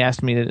friend and he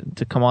asked me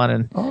to come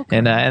on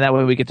and that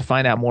way we get to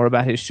find out more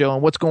about his show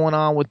and what's going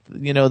on with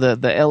the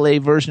LA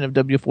version of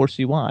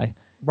W4CY.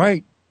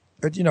 Right.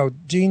 But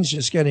Dean's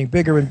just getting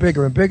bigger and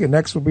bigger and bigger.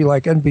 Next will be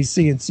like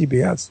NBC and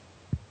CBS.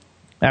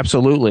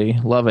 Absolutely.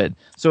 Love it.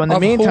 So in the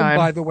meantime... Whom,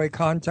 by the way,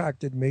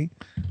 contacted me.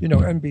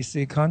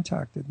 NBC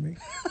contacted me.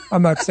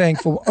 I'm not saying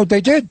for... Oh, they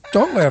did.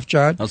 Don't laugh,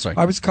 Chad. Oh, sorry.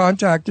 I was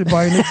contacted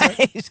by an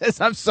executive... He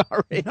says, I'm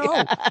sorry.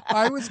 No,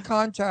 I was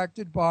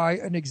contacted by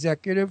an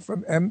executive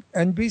from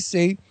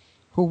NBC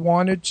who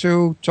wanted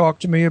to talk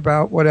to me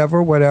about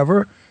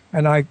whatever.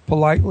 And I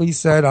politely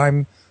said,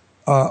 I'm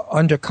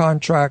under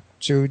contract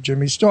to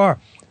Jimmy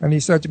Starr. And he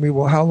said to me,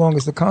 well, how long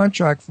is the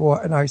contract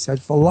for? And I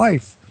said, for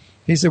life.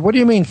 He said, what do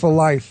you mean for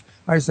life?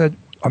 I said,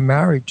 I'm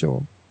married to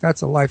him.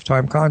 That's a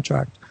lifetime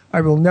contract.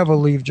 I will never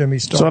leave Jimmy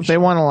Starr. So if they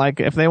want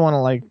to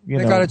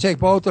they got to take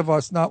both of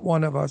us, not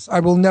one of us. I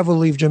will never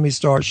leave Jimmy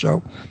Starr's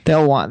show.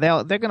 They're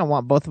going to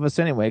want both of us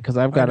anyway because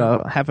I've got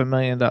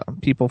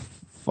 500,000 people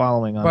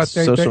following on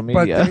social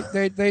media.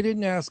 But they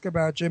didn't ask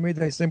about Jimmy.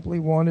 They simply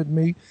wanted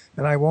me,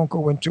 and I won't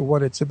go into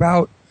what it's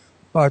about.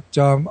 But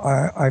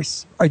I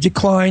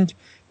declined.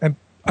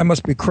 I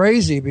must be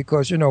crazy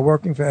because,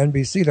 working for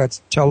NBC,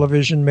 that's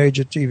television,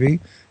 major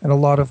TV, and a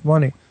lot of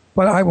money.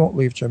 But I won't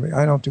leave Jimmy.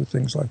 I don't do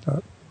things like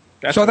that.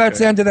 That's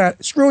the end of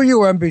that. Screw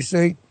you,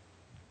 NBC.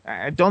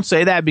 Don't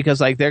say that because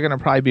they're going to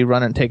probably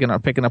be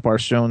picking up our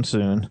show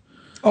soon.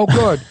 Oh,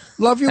 good.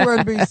 Love you,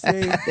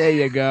 NBC. There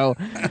you go.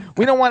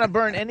 We don't want to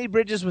burn any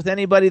bridges with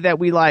anybody that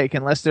we like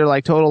unless they're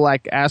total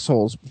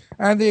assholes.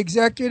 And the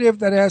executive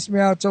that asked me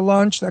out to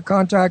lunch that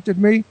contacted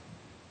me,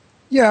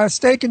 yeah,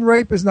 steak and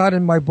rape is not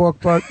in my book,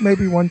 but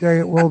maybe one day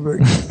it will be.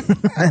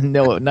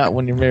 No, not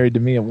when you're married to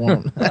me, it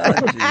won't.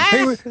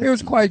 He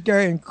was quite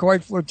gay and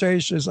quite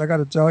flirtatious, I got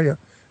to tell you.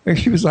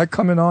 He was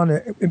coming on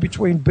in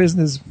between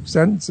business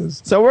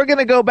sentences. So we're going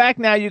to go back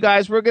now, you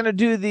guys. We're going to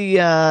do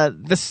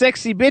the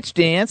sexy bitch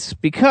dance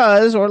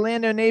because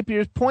Orlando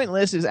Napier's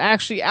Pointless is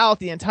actually out.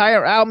 The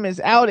entire album is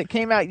out. It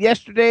came out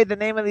yesterday. The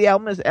name of the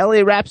album is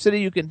LA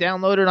Rhapsody. You can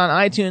download it on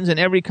iTunes in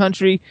every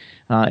country.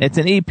 It's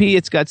an EP.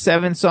 It's got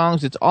 7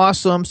 songs. It's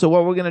awesome. So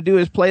what we're going to do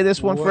is play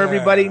this one for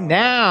everybody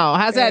now.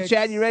 How's that,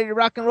 Chad? You ready to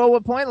rock and roll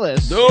with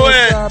Pointless? Do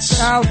it! About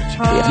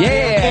time.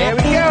 Yeah, here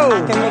we go.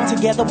 I can lay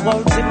together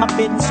words in my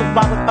bitten, so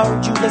I would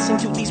urge you listen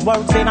to these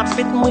words. Then I'm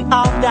spitting, we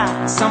all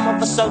die. Some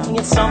of us early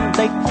and some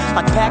late.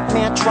 Like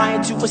Pac-Man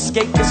trying to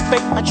escape this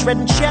fate. Like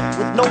shredding check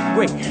with no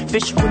break,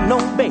 fishing with no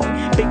bait,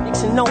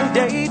 picnics and no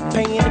date,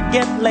 paying to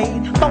get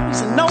laid,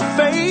 boys and no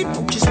fade,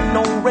 just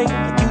no rate.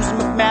 Using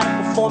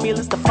mathematical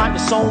formulas to find a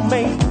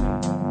soulmate.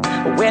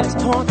 Well, it's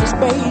pointless,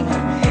 baby.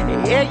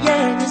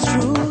 Yeah, it's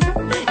true.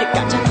 You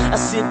got to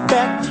sit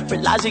back,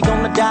 realize you're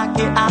gonna die.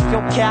 Get off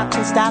your couch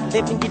and start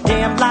living your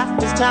damn life.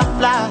 This time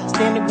flies,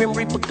 then the grim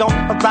reaper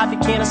gonna arrive. You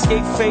can't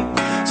escape fate,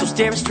 so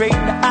stare it straight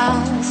in the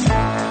eyes.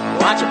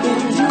 Watch it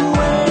into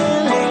it.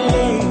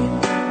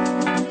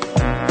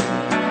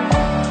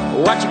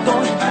 What you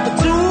gonna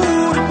do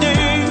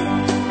today?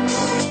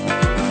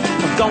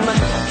 I'm gonna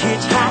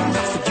hitchhike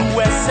to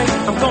USA.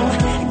 I'm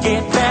gonna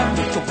get back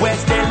to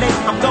West LA.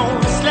 I'm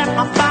gonna slap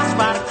my boss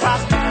right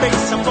across the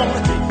face. I'm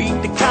gonna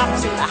beat the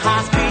cops in a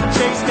high-speed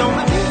chase.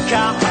 Gonna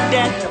call my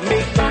dad to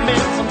make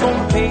amends. I'm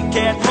gonna pay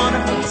cat money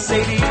for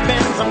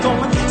Mercedes-Benz. I'm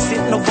gonna sit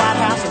in the White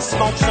House and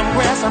smoke some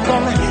grass. I'm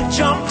gonna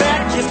jump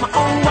back, kiss my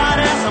own white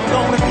ass. I'm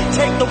gonna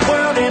take the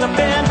world in a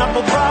band. I'm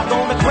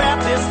gonna grab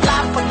this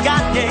life I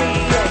got, yeah.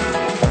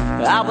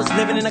 I was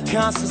living in a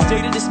constant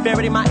state of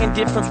disparity. My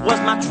indifference was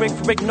my trick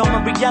for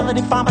ignoring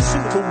reality.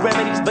 Pharmaceutical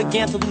remedies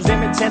began to lose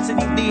their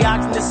intensity. The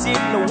oxygen, the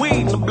sitting, the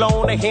weed, and the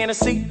blowing, the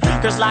Hennessy.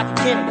 Cause like a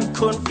Kennedy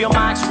couldn't feel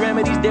my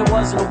extremities. There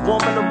wasn't a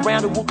woman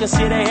around who would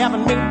consider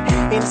having me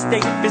in a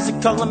state of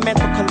physical and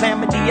mental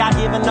calamity. I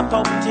given up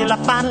hope until I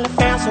finally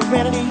found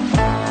serenity.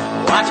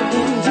 Watch it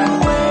into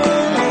it.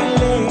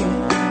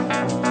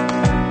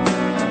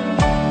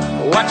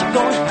 What you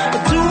gonna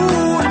do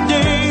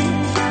today?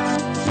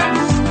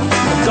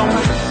 I'm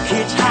gonna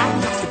hitchhike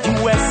to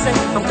USA.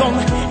 I'm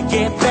gonna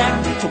get back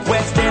to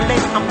West LA.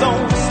 I'm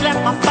gonna slap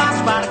my boss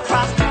right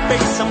across the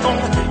face. I'm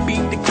gonna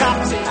beat the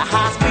cops in a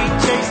high-speed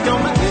chase.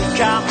 Gonna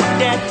call my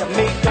dad to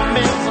make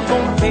amends. I'm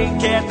gonna pay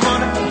cat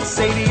money for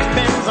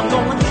Mercedes-Benz. I'm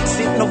gonna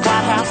sit in the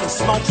White House and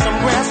smoke some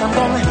grass. I'm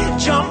gonna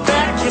jump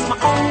back, kiss my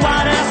own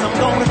white ass. I'm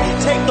gonna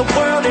take the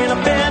world in a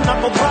band.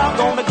 I'm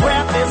gonna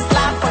grab this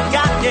life I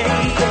got,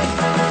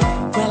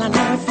 yeah. Well, I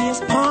know it feels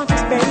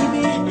pointless,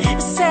 baby.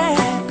 It's sad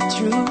but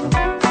true.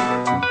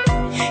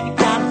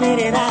 Let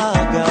it all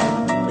go.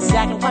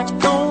 Exactly what you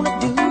gonna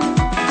do?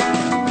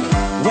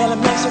 Well, it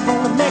makes you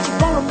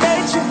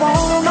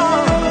wanna know.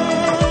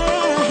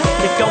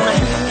 You're gonna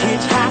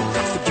hitchhike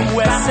to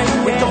USA.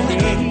 We're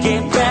gonna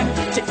get back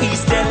to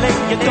East LA.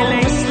 You're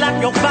gonna slap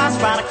your boss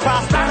right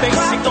across the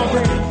face. You're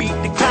gonna beat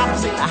the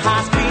cops in a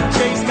high-speed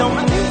chase.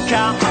 Gonna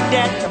call my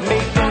dad to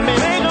make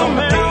amends. You're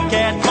gonna pay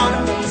cat money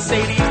for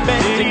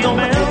Mercedes-Benz. You're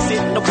gonna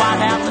sit in the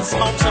White House and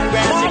smoke some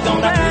grass. You're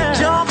gonna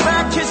jump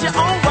back, kiss your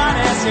own white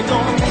ass. You're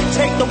gonna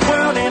take the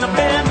world in a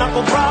bare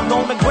knuckle raw.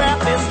 Gonna grab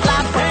this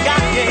life I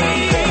got,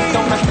 yeah.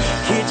 Gonna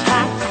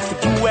hitchhike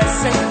to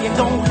USA. You're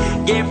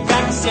gonna get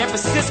back to San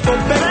Francisco,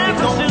 baby.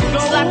 You're gonna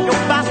slap your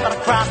boss right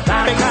across the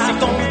face.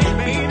 You're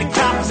gonna beat the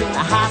cops in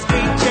a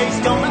high-speed chase.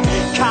 Gonna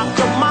cop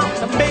your mom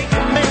to make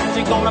amends.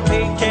 You're gonna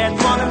pay cat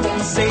money for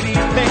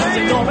Mercedes-Benz.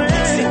 You're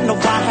gonna sit in the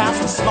White House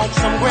and smoke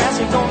some grass.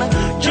 You're gonna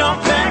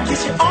jump back,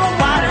 kiss your own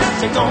white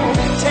ass. You're gonna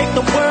take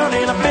the world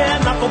in a bare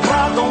knuckle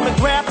raw. Gonna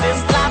grab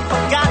this life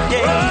I got,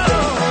 yeah.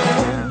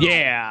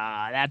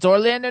 Yeah, that's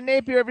Orlando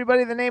Napier,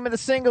 everybody. The name of the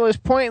single is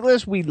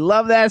Pointless. We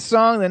love that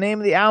song. The name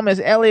of the album is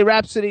LA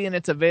Rhapsody, and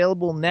it's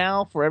available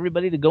now for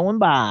everybody to go and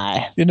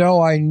buy. You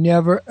know, I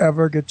never,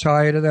 ever get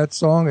tired of that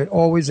song. It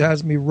always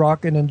has me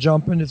rocking and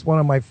jumping. It's one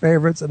of my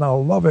favorites, and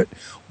I'll love it.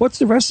 What's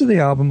the rest of the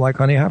album like,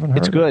 honey? I haven't heard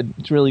it. It's good.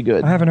 It's really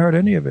good. I haven't heard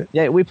any of it.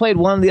 Yeah, we played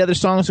one of the other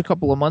songs a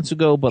couple of months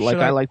ago, but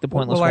I like the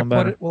Pointless one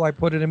better. Will I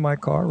put it in my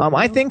car?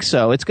 I think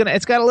so. It's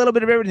got a little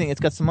bit of everything.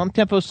 It's got some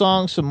up-tempo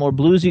songs, some more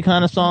bluesy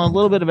kind of songs, a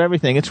little bit of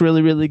everything. It's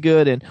really, really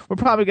good, and we're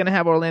probably going to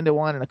have Orlando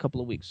on in a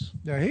couple of weeks.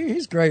 Yeah,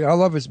 he's great. I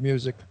love his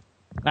music.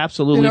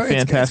 Absolutely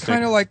fantastic. It's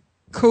kind of like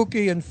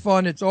kooky and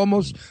fun. It's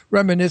almost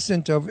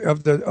reminiscent of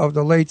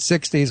the late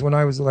 60s when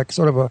I was like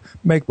sort of a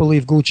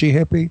make-believe Gucci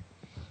hippie.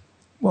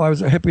 Well, I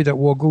was a hippie that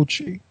wore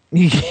Gucci.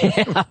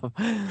 Yeah.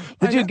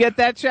 Did you get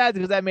that, Chad?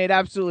 Because that made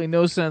absolutely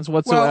no sense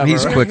whatsoever. Well,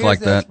 he's quick like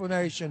that.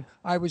 Explanation.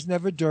 I was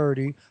never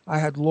dirty. I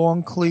had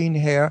long, clean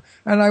hair,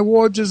 and I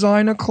wore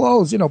designer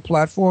clothes. You know,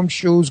 platform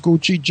shoes,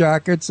 Gucci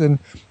jackets, and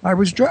I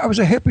was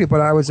a hippie,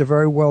 but I was a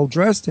very well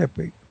dressed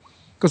hippie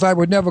because I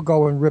would never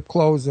go and rip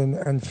clothes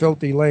and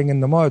filthy laying in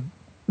the mud.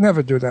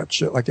 Never do that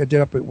shit like I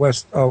did up at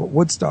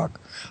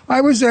Woodstock.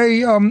 I was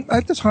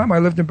at the time I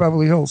lived in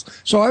Beverly Hills,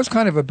 so I was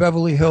kind of a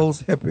Beverly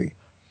Hills hippie,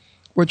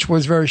 which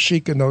was very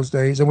chic in those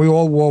days, and we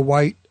all wore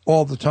white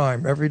all the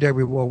time. Every day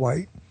we wore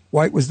white.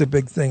 White was the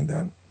big thing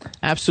then.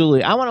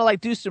 Absolutely. I want to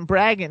do some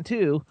bragging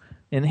too,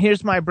 and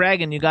here's my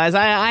bragging, you guys.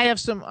 I have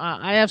some.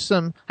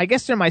 I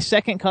guess they're my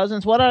second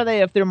cousins. What are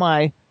they if they're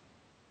my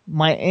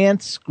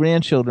aunt's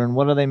grandchildren?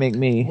 What do they make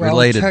me? Well,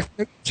 related.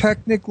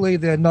 Technically,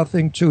 they're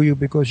nothing to you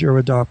because you're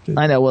adopted.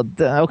 I know. Well,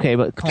 okay,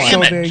 but come on. So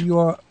they're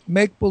your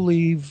make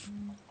believe,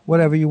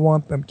 whatever you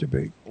want them to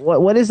be.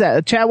 What is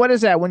that, Chad? What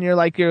is that when you're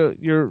like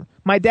you're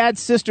my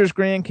dad's sister's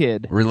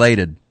grandkid?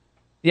 Related.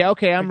 Yeah,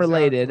 okay, I'm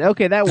related.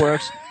 Okay, that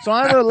works. So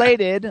I'm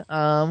related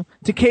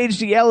to Cage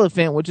the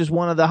Elephant, which is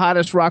one of the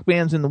hottest rock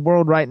bands in the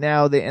world right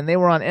now. They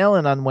were on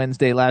Ellen on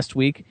Wednesday last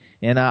week,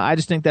 and I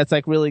just think that's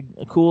like really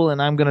cool, and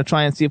I'm going to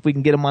try and see if we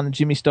can get them on the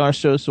Jimmy Star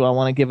Show, so I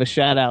want to give a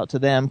shout-out to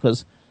them,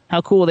 because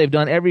how cool. They've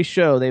done every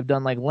show. They've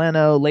done like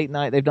Leno, Late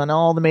Night. They've done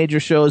all the major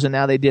shows, and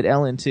now they did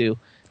Ellen too.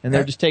 And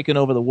they're just taking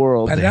over the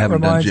world. And that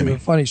reminds me of a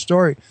funny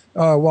story.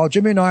 While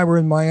Jimmy and I were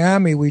in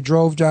Miami, we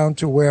drove down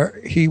to where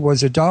he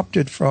was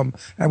adopted from,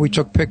 and we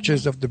took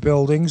pictures of the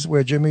buildings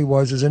where Jimmy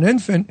was as an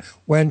infant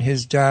when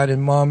his dad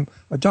and mom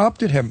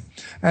adopted him.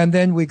 And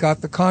then we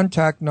got the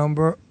contact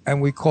number, and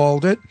we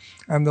called it,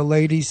 and the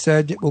lady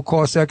said it will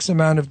cost X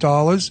amount of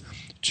dollars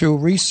to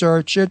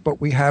research it, but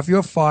we have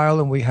your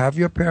file, and we have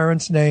your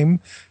parents' name,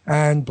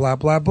 and blah,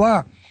 blah,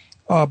 blah.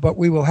 But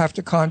we will have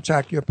to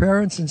contact your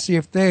parents and see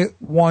if they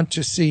want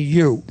to see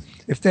you.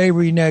 If they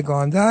renege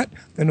on that,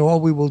 then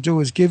all we will do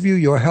is give you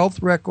your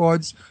health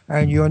records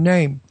and your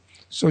name.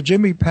 So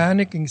Jimmy,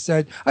 panicking,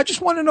 said, I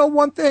just want to know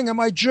one thing. Am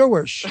I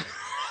Jewish?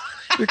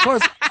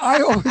 Because I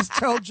always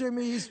tell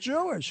Jimmy he's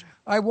Jewish.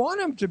 I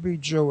want him to be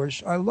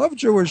Jewish. I love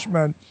Jewish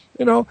men,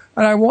 and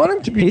I want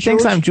him to be Jewish. He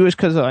thinks I'm Jewish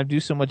because I do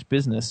so much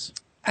business.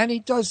 And he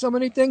does so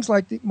many things,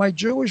 like my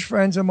Jewish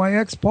friends and my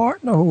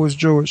ex-partner who was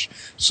Jewish.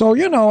 So,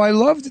 I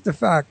loved the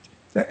fact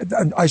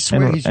that I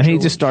swear he's Jewish. And he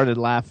just started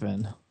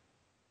laughing.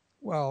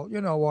 Well,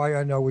 you know why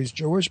I know he's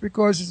Jewish?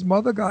 Because his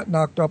mother got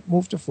knocked up,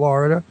 moved to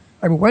Florida.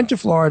 Went to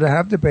Florida to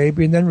have the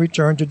baby, and then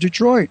returned to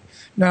Detroit.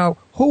 Now,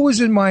 who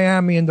was in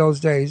Miami in those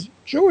days?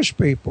 Jewish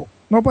people.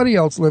 Nobody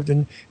else lived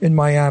in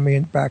Miami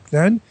back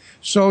then.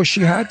 So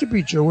she had to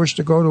be Jewish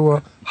to go to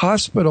a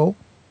hospital,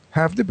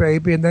 have the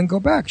baby, and then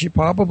go back. She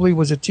probably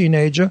was a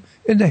teenager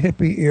in the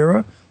hippie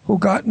era who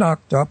got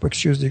knocked up,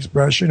 excuse the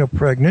expression, or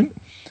pregnant,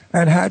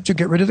 and had to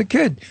get rid of the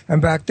kid.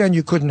 And back then,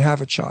 you couldn't have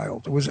a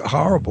child. It was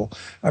horrible.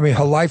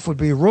 Her life would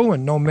be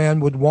ruined. No man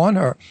would want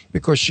her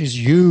because she's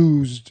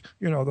used,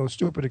 those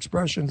stupid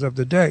expressions of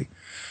the day.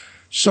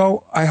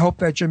 So I hope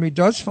that Jimmy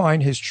does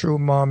find his true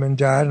mom and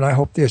dad, and I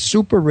hope they're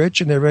super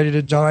rich and they're ready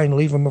to die and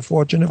leave him a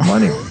fortune of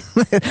money.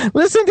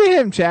 Listen to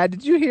him, Chad.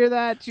 Did you hear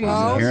that? Jesus.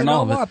 Well, you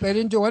know what? They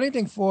didn't do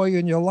anything for you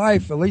in your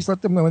life. At least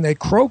let them know when they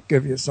croak,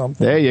 give you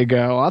something. There you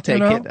go. I'll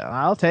take it.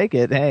 I'll take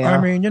it. Hey,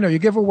 you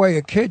give away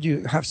a kid,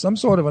 you have some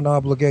sort of an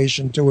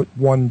obligation to it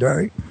one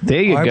day.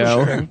 There you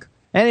go.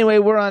 Anyway,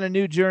 we're on a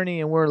new journey,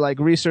 and we're like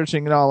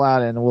researching it all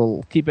out, and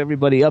we'll keep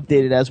everybody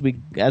updated as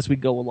we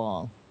go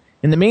along.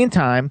 In the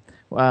meantime,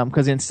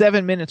 because in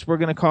 7 minutes we're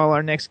going to call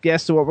our next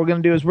guest. So what we're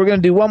going to do is we're going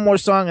to do one more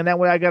song, and that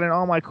way I got in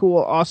all my cool,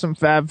 awesome,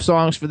 fab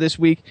songs for this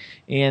week.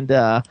 And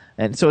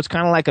so it's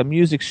kind of like a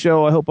music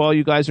show. I hope all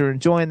you guys are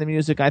enjoying the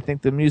music. I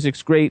think the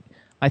music's great.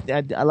 I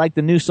like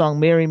the new song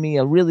 "Marry Me"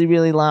 a really,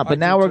 really lot. But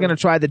now we're going to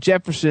try the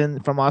Jefferson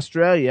from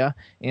Australia,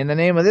 and the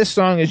name of this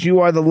song is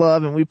 "You Are the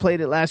Love." And we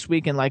played it last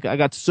week, and I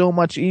got so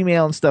much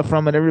email and stuff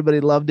from it.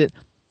 Everybody loved it.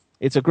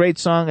 It's a great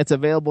song. It's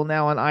available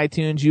now on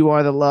iTunes. You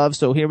Are the Love.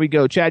 So here we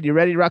go. Chad, you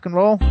ready to rock and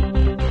roll?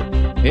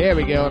 Here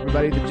we go,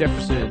 everybody. The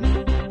Jefferson.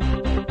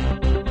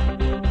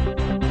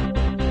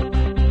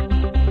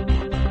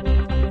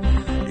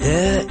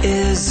 There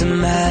is a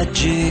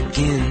magic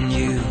in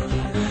you,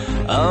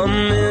 a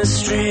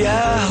mystery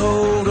I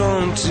hold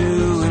on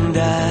to, and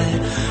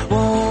I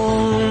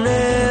won't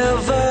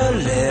ever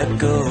let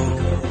go.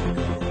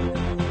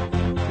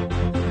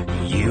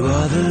 You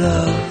are the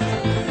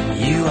love.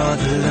 You are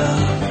the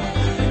love.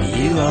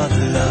 You are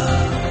the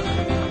love.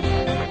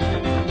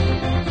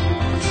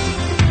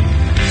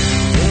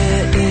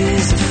 There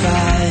is a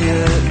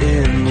fire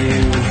in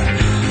you,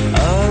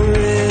 a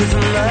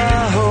rhythm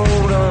I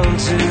hold on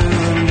to,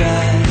 and I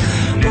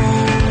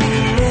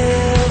won't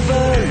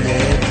ever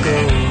let go.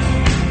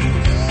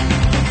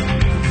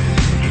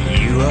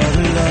 You are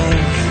the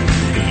love.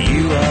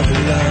 You are the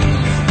love.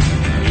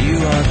 You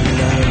are the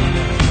love.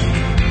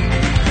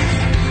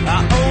 I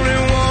only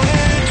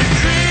wanted to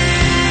dream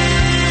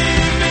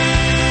big,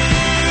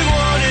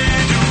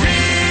 wanted to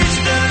reach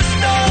the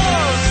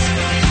stars.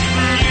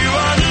 You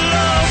are the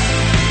love,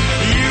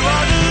 you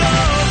are the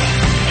love,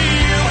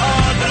 you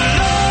are the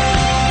love.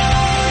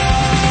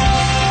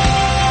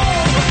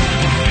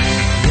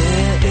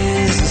 There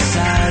is a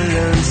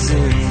silence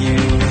in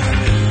you,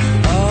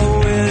 a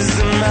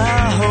wisdom I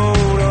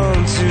hold on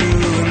to,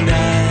 and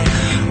I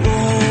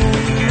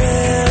won't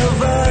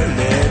ever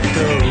let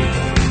go.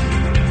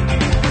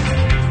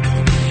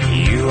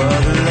 You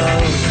are the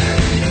love,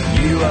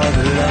 you are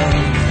the love,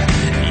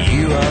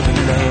 you are the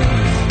love.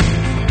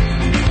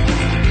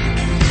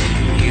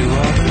 You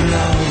are the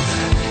love,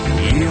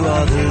 you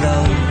are the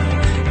love,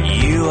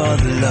 you are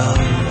the love.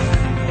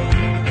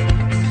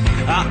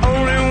 I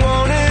only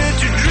wanted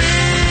to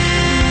dream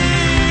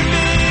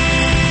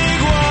big,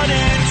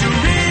 wanted to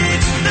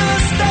reach the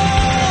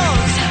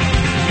stars.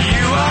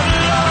 You are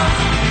the love,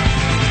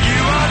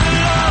 you are the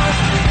love,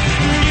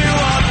 you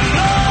are the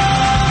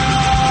love.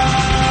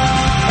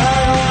 I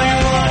only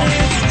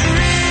wanted to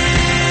dream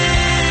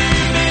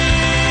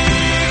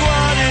big,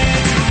 wanted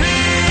to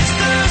reach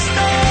the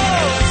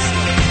stars.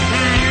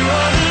 You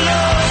are the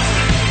love,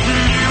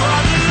 you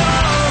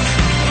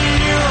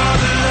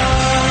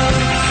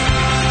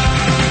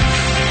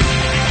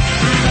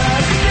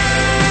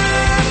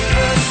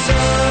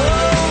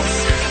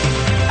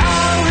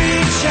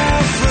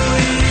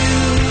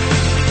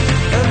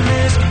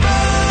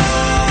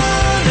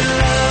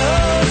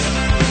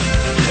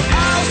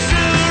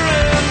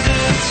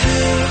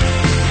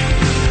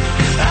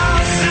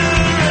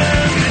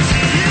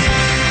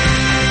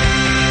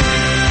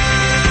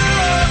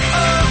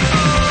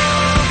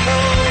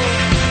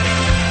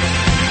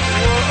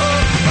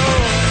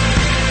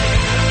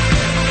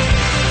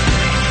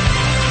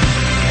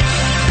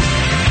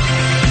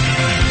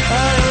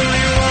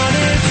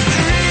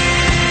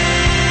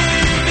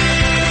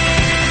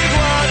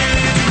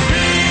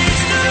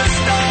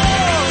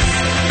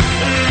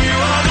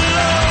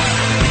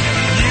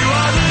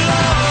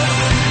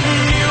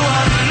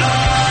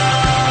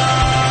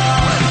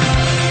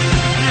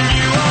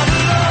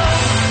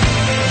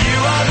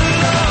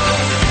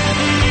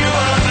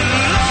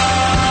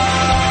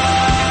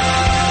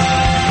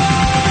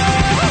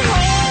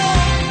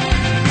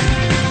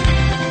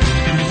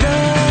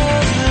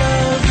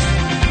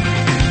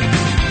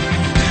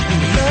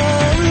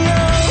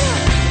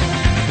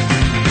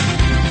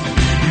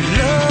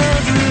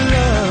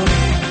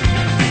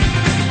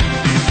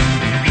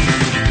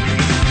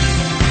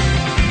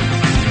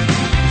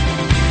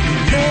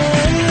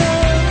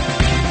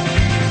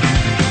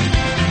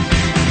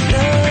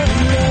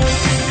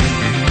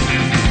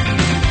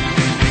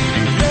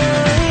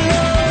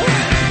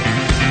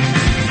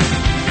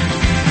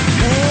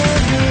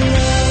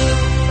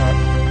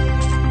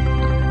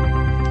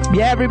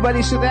Yeah,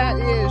 everybody, so that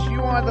is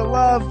You Are the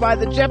Love by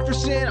the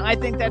Jefferson. I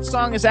think that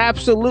song is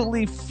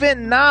absolutely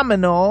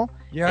phenomenal.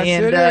 Yes,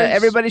 and it is.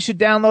 Everybody should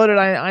download it.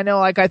 I know,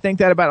 like, I think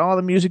that about all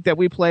the music that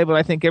we play, but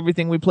I think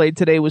everything we played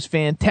today was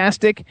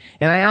fantastic.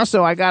 And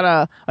I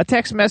got a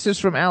text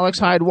message from Alex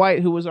Hyde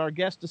White, who was our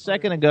guest a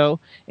second ago,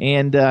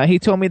 and he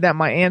told me that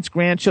my aunt's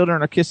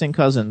grandchildren are kissing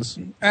cousins.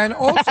 And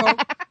also,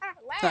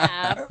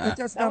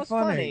 that's not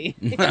funny.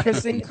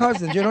 Kissing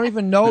cousins, you don't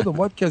even know them.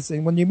 What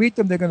kissing? When you meet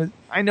them, they're gonna.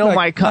 I know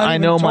my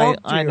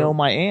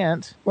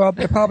aunt. Well,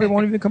 they probably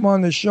won't even come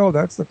on the show.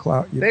 That's the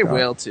clout. They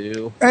will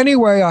too.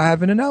 Anyway, I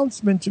have an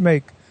announcement to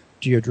make.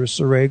 Deirdre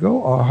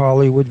Sorego, our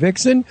Hollywood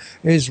vixen,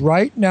 is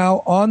right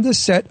now on the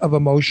set of a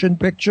motion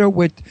picture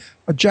with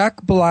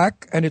Jack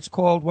Black, and it's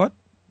called what?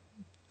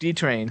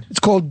 D-Train. It's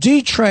called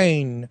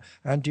D-Train,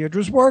 and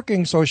Deirdre's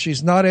working, so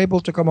she's not able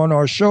to come on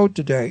our show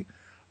today.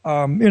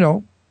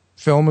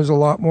 Film is a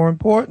lot more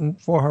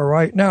important for her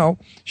right now.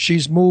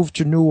 She's moved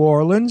to New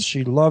Orleans.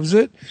 She loves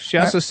it. She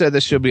also said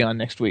that she'll be on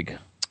next week.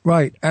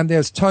 Right, and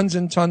there's tons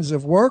and tons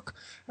of work,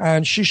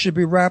 and she should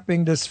be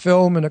wrapping this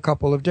film in a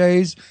couple of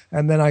days,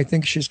 and then I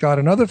think she's got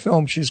another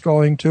film she's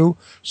going to.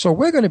 So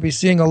we're going to be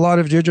seeing a lot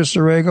of Deirdre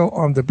Sorego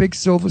on the big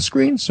silver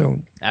screen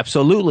soon.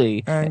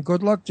 Absolutely. And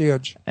good luck,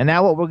 Deirdre. And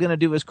now what we're going to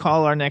do is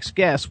call our next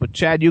guest. But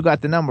Chad, you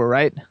got the number,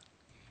 right?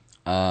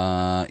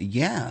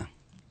 Yeah.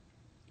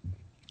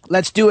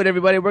 Let's do it,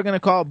 everybody. We're going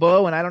to call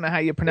Bo, and I don't know how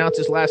you pronounce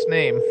his last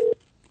name.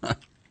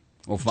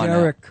 We'll find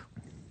Derek.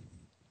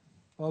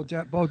 out.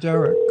 Bo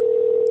Derek.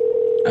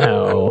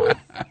 Oh.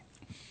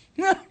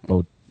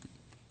 Bo.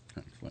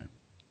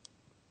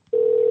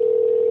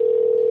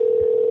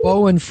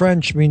 Bo in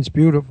French means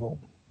beautiful.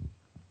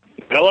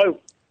 Hello.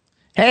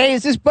 Hey,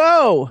 is this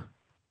Bo?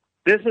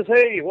 This is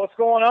he. What's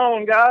going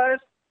on, guys?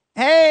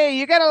 Hey,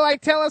 you got to,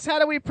 tell us how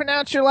do we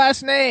pronounce your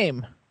last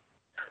name?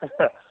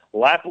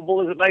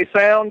 Laughable as it may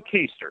sound,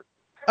 Keister.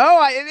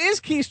 Oh, it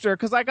is Keister,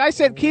 because I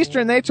said Keister,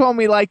 and they told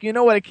me, you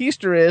know what a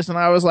Keister is, and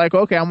I was like,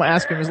 okay, I'm going to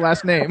ask him his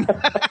last name.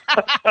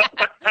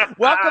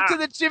 Welcome to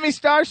the Jimmy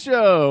Star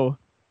Show.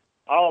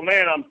 Oh,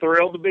 man, I'm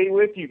thrilled to be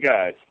with you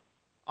guys.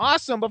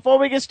 Awesome. Before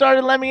we get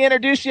started, let me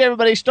introduce you,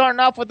 everybody, starting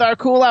off with our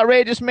cool,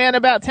 outrageous man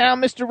about town,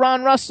 Mr.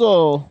 Ron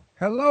Russell.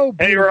 Hello,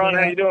 Hey, Ron,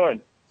 how you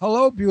doing?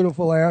 Hello,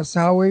 beautiful ass.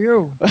 How are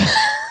you?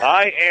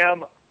 I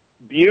am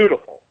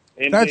beautiful.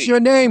 Indeed. That's your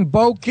name.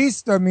 Bo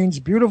Keister means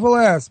beautiful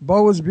ass.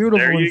 Bo is beautiful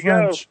there you in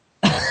French.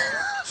 Go.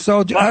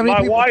 So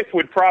my wife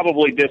would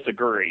probably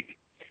disagree.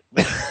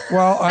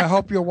 Well, I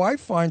hope your wife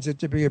finds it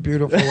to be a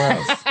beautiful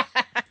ass.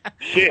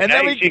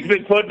 Shit, she's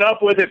been putting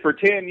up with it for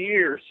 10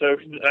 years, so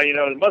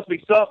there must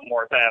be something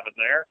worth having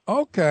there.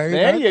 Okay,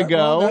 there you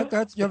go.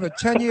 That's you have a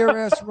 10-year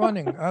ass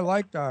running. I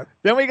like that.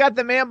 Then we got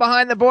the man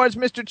behind the boards,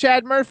 Mr.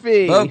 Chad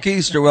Murphy. Bo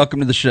Keister,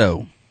 welcome to the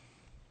show.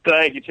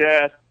 Thank you,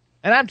 Chad.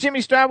 And I'm Jimmy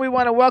Star. We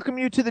want to welcome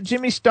you to the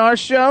Jimmy Star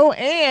Show,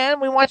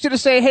 and we want you to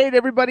say hey to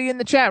everybody in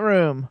the chat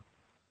room.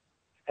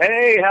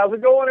 Hey, how's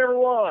it going,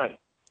 everyone?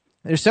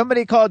 There's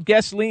somebody called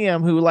Guest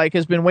Liam who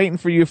has been waiting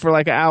for you for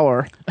an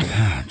hour.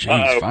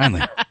 Jeez,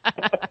 finally.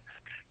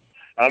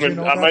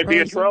 I might be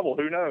in trouble.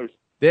 Who knows?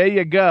 There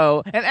you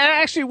go. And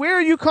actually, where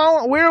are you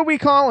calling? Where are we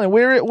calling?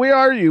 Where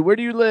are you? Where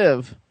do you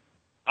live?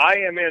 I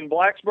am in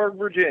Blacksburg,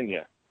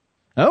 Virginia.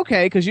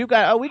 Okay, because you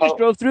got. We just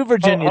drove through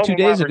Virginia 2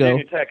 days ago.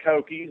 Virginia Tech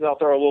Hokies. I'll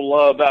throw a little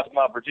love out to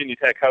my Virginia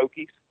Tech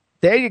Hokies.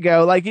 There you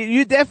go.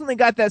 You definitely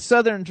got that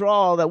southern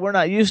drawl that we're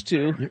not used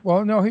to.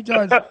 Well, no, he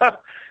does.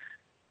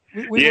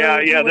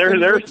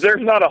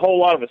 There's not a whole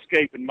lot of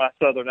escaping my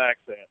southern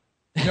accent.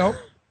 Nope.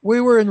 We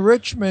were in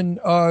Richmond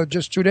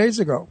just 2 days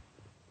ago.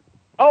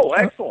 Oh,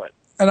 excellent.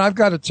 And I've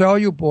got to tell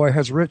you, boy,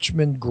 has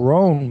Richmond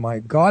grown. My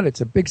God, it's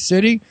a big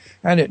city.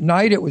 And at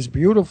night it was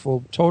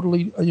beautiful,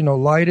 totally,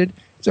 lighted.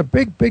 It's a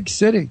big, big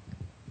city.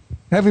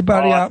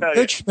 Everybody out in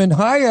Richmond.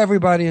 Hi,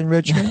 everybody in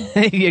Richmond.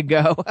 There you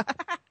go.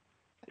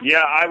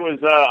 Yeah, I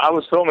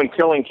was filming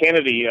Killing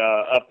Kennedy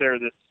up there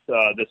this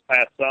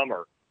past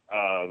summer.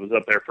 I was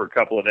up there for a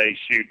couple of days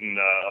shooting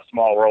a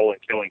small role in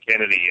Killing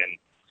Kennedy, and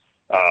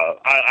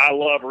I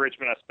love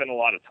Richmond. I spent a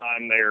lot of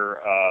time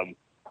there.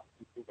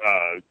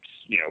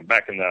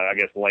 Back in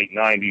the late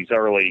 '90s,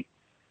 early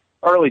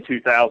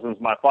 2000s.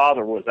 My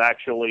father was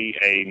actually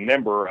a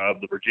member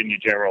of the Virginia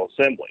General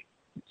Assembly,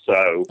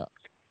 so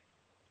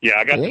yeah,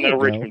 I got to know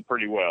Richmond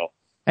pretty well.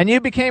 And you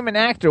became an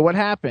actor. What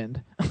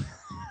happened?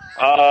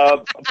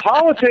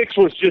 Politics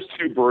was just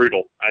too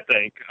brutal, I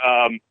think.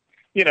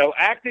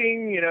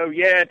 Acting,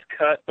 it's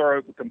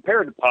cutthroat, but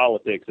compared to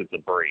politics, it's a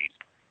breeze.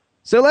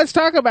 So let's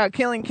talk about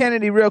Killing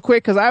Kennedy real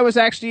quick, because I was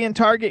actually in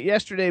Target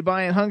yesterday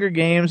buying Hunger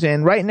Games,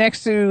 and right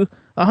next to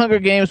a Hunger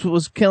Games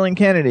was Killing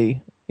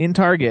Kennedy in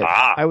Target.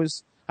 I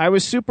was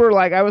super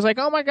I was like,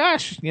 oh my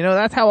gosh,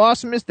 that's how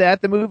awesome is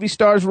that? The movie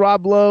stars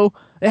Rob Lowe.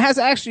 It has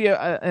actually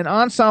an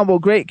ensemble,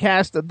 great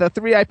cast. The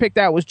three I picked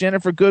out was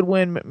Jennifer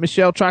Goodwin,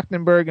 Michelle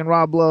Trachtenberg, and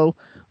Rob Lowe.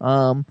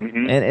 And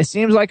it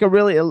seems like it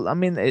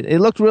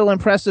looked real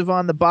impressive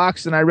on the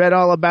box, and I read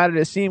all about it.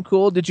 It seemed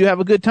cool. Did you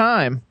have a good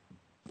time?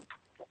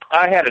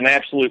 I had an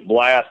absolute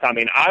blast.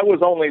 I was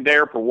only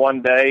there for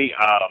one day.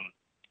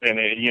 and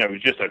it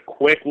was just a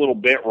quick little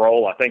bit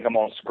role. I think I'm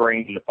on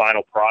screen in the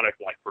final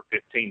product like for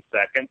 15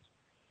 seconds.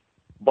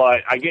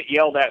 But I get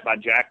yelled at by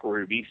Jack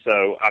Ruby,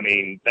 so, I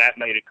mean, that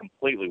made it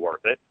completely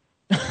worth it.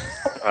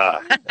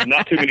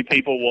 Not too many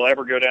people will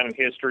ever go down in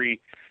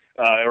history,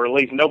 or at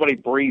least nobody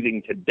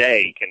breathing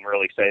today can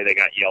really say they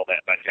got yelled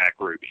at by Jack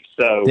Ruby.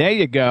 So there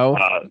you go.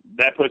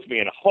 That puts me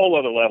in a whole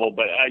other level.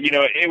 But,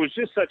 it was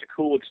just such a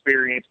cool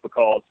experience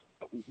because,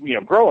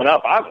 growing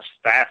up, I was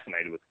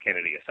fascinated with the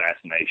Kennedy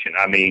assassination.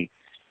 I mean,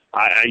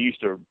 I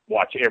used to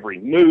watch every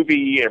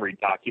movie, every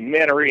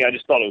documentary. I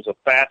just thought it was a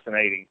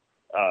fascinating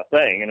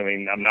thing. And I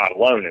mean, I'm not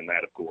alone in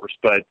that, of course,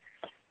 but,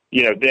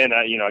 then,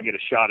 I get a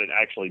shot at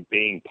actually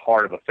being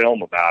part of a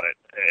film about it.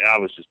 I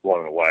was just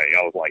blown away.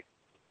 I was like,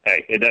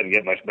 hey, it doesn't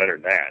get much better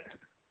than that.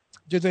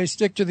 Did they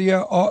stick to the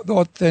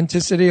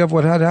authenticity of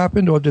what had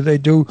happened, or did they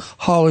do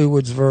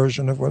Hollywood's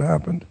version of what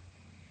happened?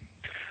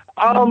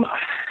 I'll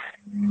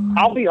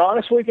be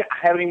honest with you,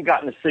 I haven't even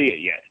gotten to see it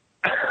yet.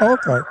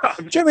 Okay.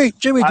 Jimmy,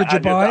 did you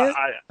buy it?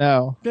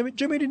 No.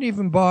 Jimmy didn't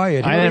even buy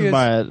it. I didn't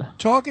buy it.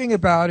 Talking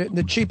about it, and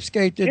the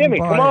cheapskate didn't Jimmy,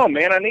 buy it. come on,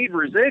 man. I need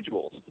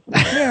residuals.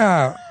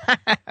 Yeah.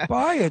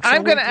 Buy it.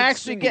 I'm going to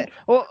actually get...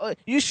 Well,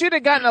 you should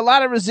have gotten a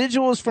lot of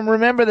residuals from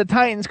Remember the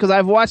Titans, because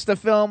I've watched the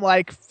film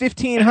like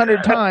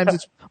 1,500 times.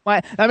 It's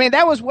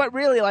that was what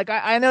really, like,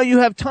 I know you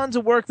have tons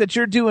of work that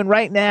you're doing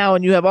right now,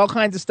 and you have all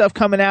kinds of stuff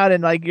coming out,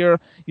 and like you're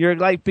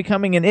like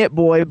becoming an it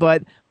boy,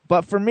 but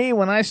for me,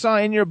 when I saw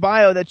in your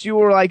bio that you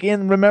were like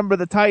in Remember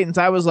the Titans,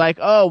 I was like,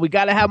 oh, we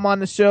got to have him on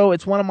the show.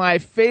 It's one of my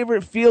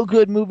favorite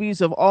feel-good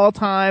movies of all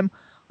time.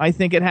 I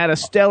think it had a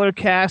stellar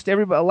cast.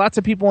 Lots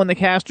of people in the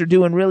cast are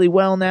doing really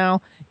well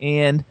now,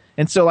 and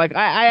so like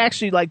I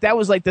actually like that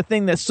was like the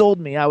thing that sold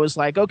me. I was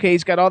like, okay,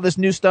 he's got all this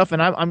new stuff,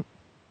 and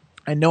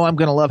I know I'm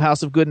going to love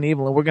House of Good and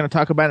Evil, and we're going to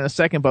talk about it in a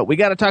second, but we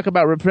got to talk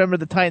about Remember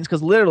the Titans,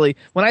 because literally,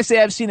 when I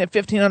say I've seen it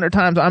 1,500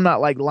 times, I'm not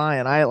like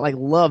lying. I like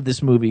love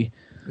this movie.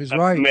 He's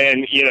right.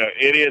 Man,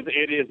 it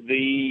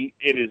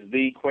is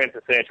the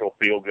quintessential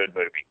feel-good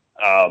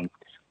movie.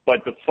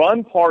 But the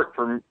fun part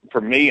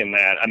for me in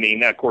that, I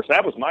mean, of course,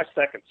 that was my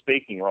second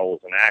speaking role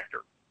as an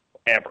actor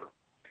ever.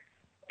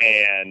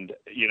 And,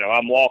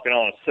 I'm walking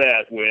on a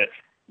set with,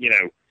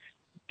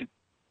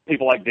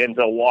 people like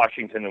Denzel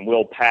Washington and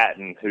Will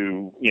Patton,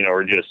 who,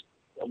 are just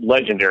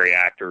legendary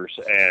actors.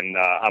 And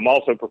I'm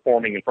also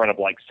performing in front of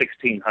like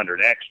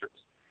 1,600 extras.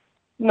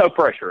 No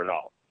pressure at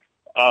all.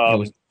 It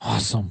was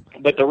awesome.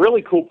 But the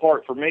really cool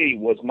part for me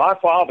was my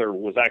father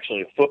was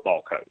actually a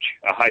football coach,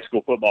 a high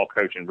school football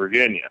coach in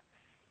Virginia.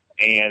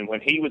 And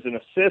when he was an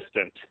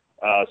assistant,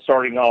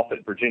 starting off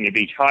at Virginia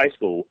Beach High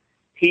School,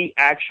 he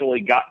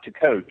actually got to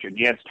coach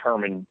against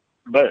Herman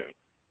Boone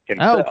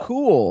himself. Oh,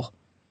 cool.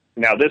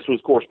 Now, this was,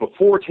 of course,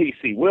 before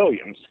T.C.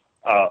 Williams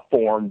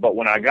formed, but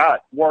when I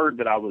got word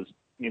that I was,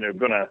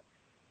 going to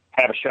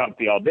have a shot at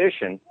the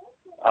audition,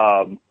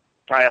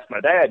 I asked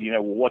my dad,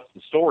 well, what's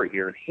the story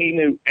here? And he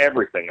knew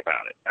everything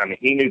about it. I mean,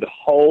 he knew the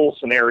whole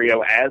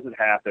scenario as it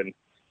happened,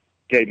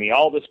 gave me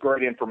all this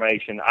great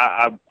information.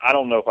 I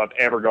don't know if I've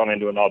ever gone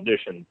into an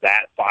audition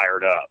that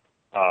fired up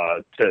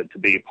to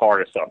be a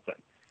part of something.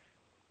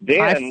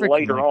 Then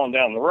later on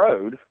down the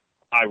road,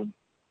 I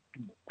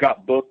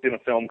got booked in a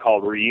film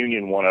called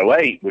Reunion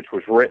 108, which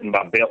was written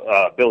by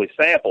Billy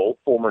Sample,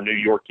 former New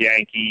York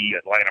Yankee,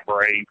 Atlanta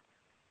Brave.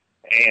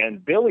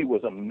 And Billy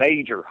was a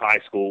major high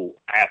school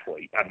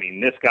athlete. I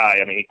mean, this guy,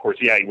 of course,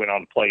 he went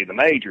on to play the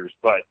majors,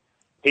 but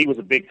he was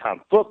a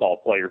big-time football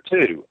player,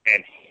 too.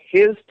 And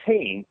his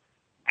team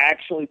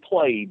actually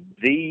played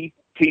the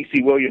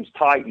T.C. Williams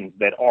Titans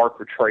that are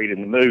portrayed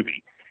in the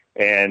movie.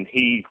 And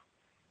he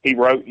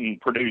wrote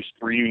and produced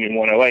Reunion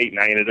 108, and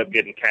I ended up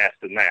getting cast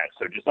in that.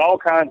 So just all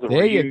kinds of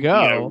there you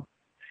go.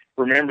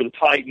 Remember the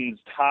Titans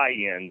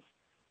tie-ins.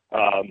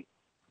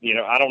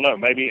 I don't know,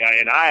 maybe,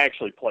 and I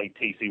actually played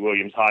T.C.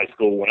 Williams High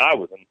School when I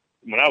was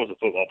a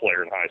football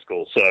player in high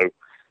school. So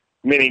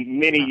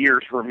many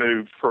years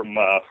removed from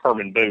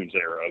Herman Boone's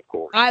era, of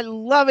course. I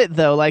love it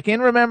though. Like in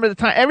Remember the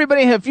Time,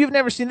 everybody, if you've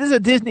never seen, this is a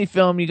Disney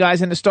film, you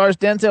guys, and it stars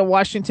Denzel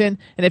Washington.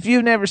 And if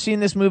you've never seen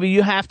this movie,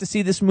 you have to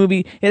see this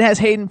movie. It has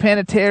Hayden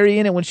Panettiere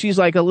in it when she's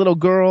like a little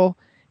girl,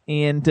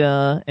 and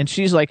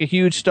she's like a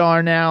huge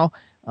star now.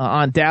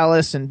 On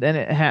Dallas, and then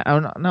it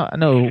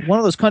no, one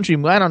of those country.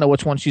 I don't know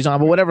which one she's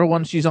on, but whatever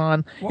one she's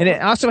on, and it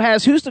also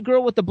has who's the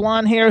girl with the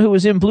blonde hair who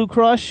was in Blue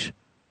Crush?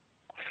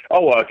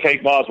 Oh,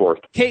 Kate Bosworth.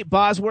 Kate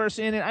Bosworth's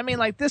in it. I mean,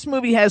 like this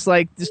movie has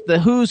like just the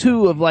who's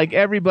who of like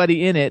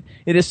everybody in it.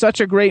 It is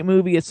such a great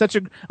movie. It's such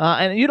a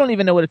and you don't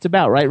even know what it's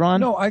about, right, Ron?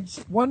 No,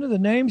 one of the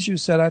names you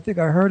said, I think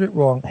I heard it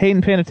wrong.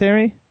 Hayden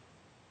Panettiere.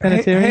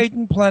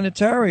 Hayden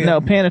Planetarium. No,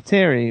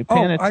 Panettiere.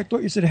 I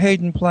thought you said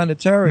Hayden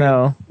Planetarium.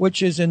 No,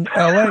 which is in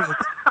L.A.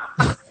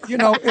 You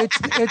know, it's.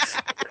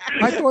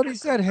 I thought he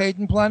said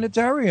Hayden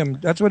Planetarium.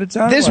 That's what it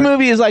sounds This like.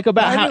 movie is like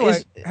about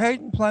anyway,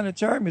 Hayden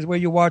Planetarium is where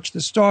you watch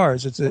the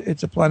stars. It's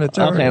a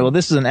planetarium. Okay, well,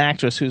 this is an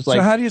actress who's like.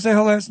 So how do you say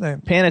her last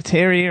name?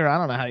 Planetary, or I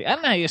don't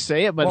know how you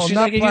say it, but Well, she's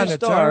not like a huge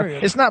star.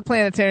 planetarium. It's not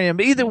planetarium,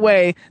 but either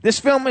way, this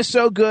film is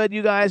so good,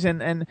 you guys,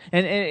 and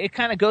it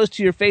kind of goes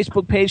to your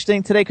Facebook page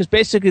thing today because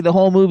basically the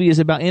whole movie is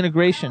about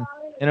integration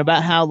and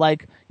about how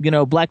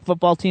black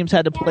football teams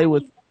had to play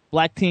with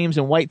black teams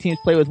and white teams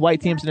play with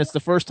white teams, and it's the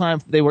first time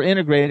they were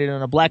integrated,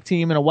 and a black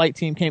team and a white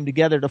team came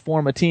together to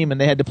form a team, and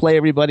they had to play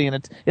everybody,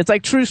 and it's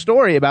like true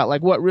story about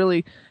like what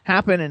really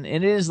happened, and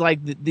it is like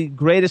the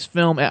greatest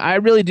film. I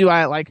really do.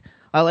 I like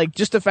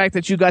just the fact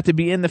that you got to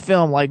be in the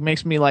film like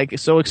makes me like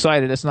so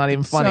excited. It's not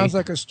even funny. Sounds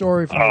like a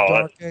story from the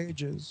Dark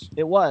Ages.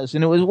 It was,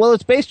 and it was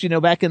it's based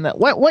back in the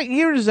what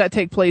year does that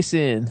take place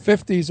in?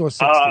 50s or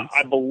 60s?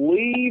 I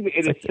believe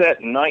it is set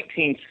in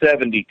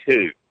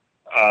 1972.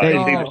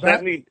 It's either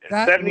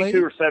 72 late?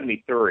 or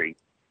 73.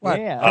 What,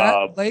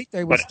 that late?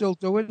 They were still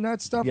doing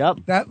that stuff? Yep.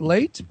 That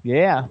late?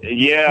 Yeah.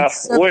 Yeah.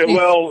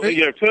 Well,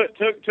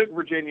 took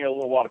Virginia a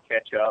little while to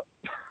catch up.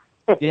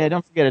 Yeah,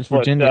 don't forget it's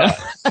Virginia.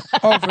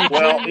 Well,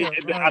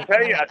 I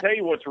tell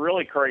you what's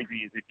really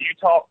crazy is if you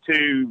talk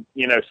to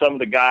some of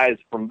the guys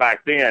from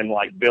back then,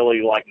 like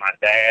Billy, like my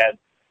dad,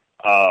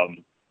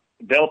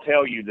 they'll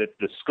tell you that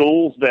the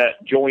schools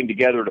that joined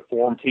together to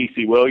form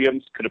T.C.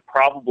 Williams could have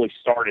probably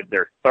started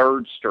their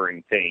third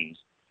string teams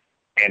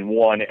and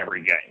won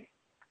every game.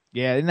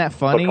 Yeah, isn't that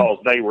funny? Because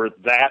they were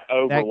that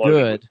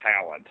overloaded with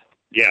talent.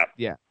 Yeah.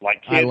 Yeah.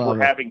 Like kids were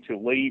having to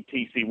leave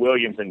T.C.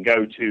 Williams and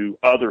go to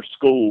other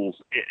schools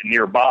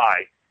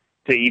nearby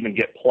to even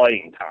get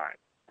playing time.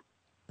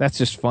 That's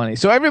just funny.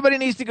 So everybody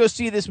needs to go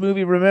see this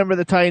movie, Remember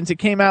the Titans. It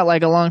came out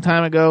like a long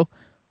time ago.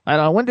 I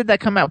don't know. When did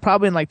that come out?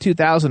 Probably in like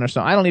 2000 or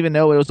so. I don't even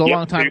know. It was a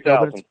long time ago,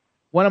 but it's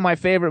one of my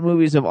favorite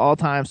movies of all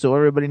time, so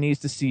everybody needs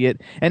to see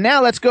it. And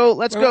now let's go.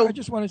 I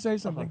just want to say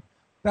something.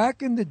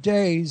 Back in the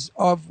days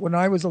of when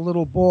I was a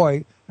little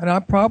boy, and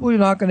I'm probably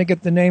not going to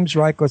get the names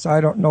right because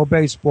I don't know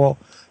baseball.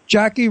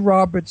 Jackie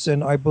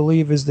Robertson, I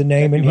believe, is the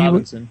name, and he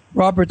was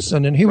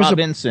Robertson, and he was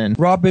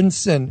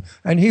Robinson,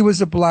 and he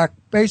was a black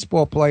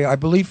baseball player, I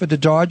believe, for the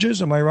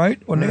Dodgers. Am I right?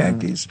 Or the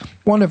Yankees?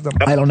 One of them.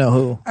 I don't know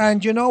who.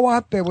 And you know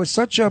what? There was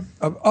such a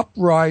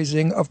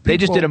uprising of people. They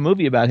just did a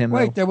movie about him.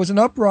 Wait, there was an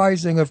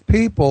uprising of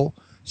people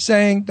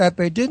saying that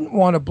they didn't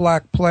want a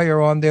black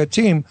player on their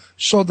team,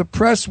 so the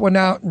press went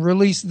out and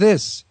released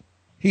this.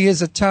 He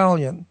is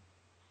Italian.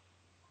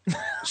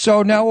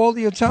 So now all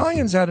the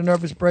Italians had a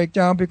nervous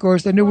breakdown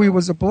because they knew he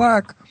was a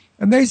black,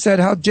 and they said,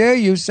 how dare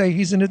you say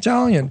he's an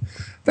Italian?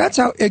 That's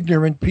how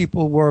ignorant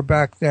people were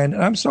back then.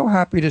 And I'm so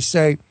happy to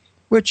say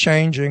we're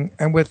changing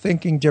and we're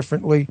thinking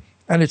differently,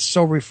 and it's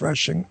so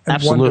refreshing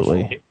and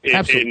wonderful.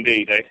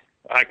 Indeed.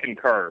 I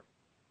concur.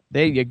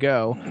 There you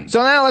go.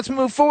 So now let's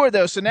move forward,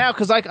 though. So now,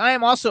 because I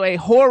am also a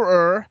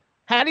horror.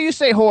 How do you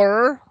say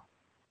horror?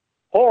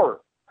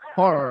 Horror.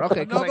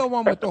 Okay. Another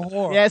one with the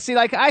horror. Yeah, see,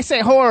 like I say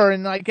horror,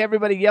 and like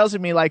everybody yells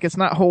at me like it's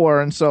not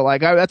horror, and so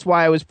like that's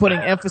why I was putting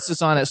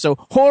emphasis on it. So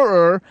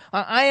horror.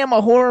 I am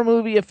a horror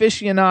movie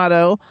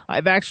aficionado.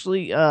 I've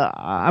actually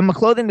I'm a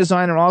clothing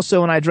designer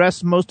also, and I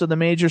dress most of the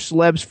major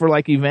celebs for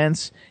like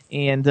events,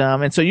 and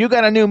so you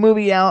got a new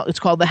movie out. It's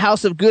called The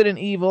House of Good and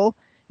Evil.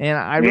 And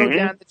I wrote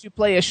down that you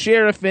play a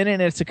sheriff in it,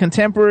 and it's a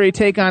contemporary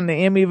take on the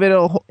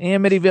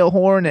Amityville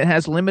Horror, and it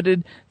has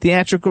limited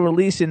theatrical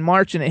release in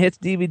March, and it hits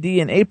DVD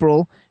in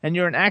April, and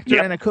you're an actor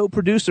and a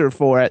co-producer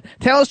for it.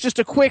 Tell us just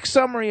a quick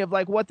summary of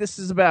like what this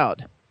is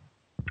about.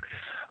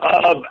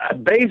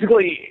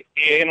 Basically,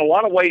 in a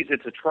lot of ways,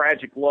 it's a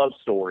tragic love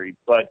story,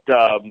 but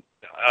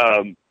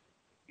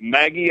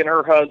Maggie and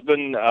her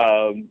husband,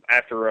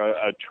 after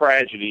a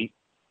tragedy,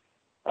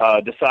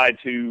 decide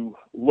to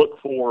look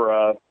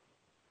for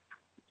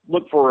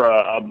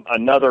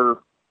another,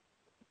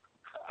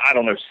 I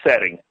don't know,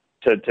 setting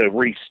to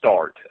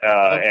restart.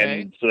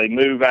 And so they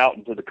move out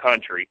into the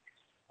country.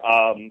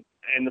 And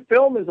the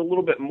film is a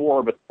little bit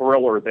more of a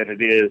thriller than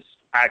it is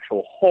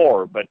actual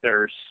horror, but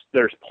there's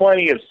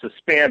plenty of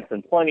suspense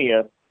and plenty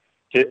of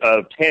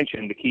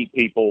tension to keep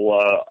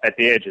people at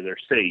the edge of their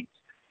seats.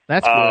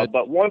 That's good.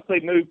 But once they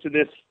move to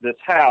this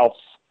house,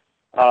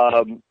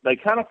 they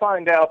kind of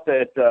find out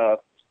that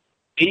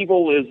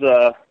evil's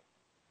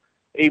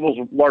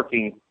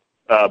lurking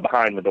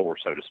behind the door,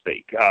 so to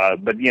speak.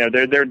 But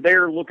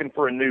they're looking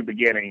for a new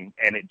beginning,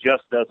 and it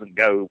just doesn't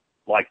go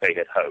like they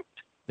had hoped.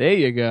 There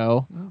you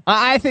go.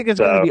 I think it's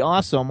going to be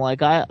awesome.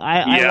 Like I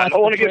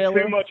don't want to give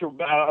too much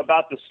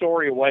about the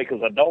story away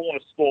because I don't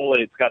want to spoil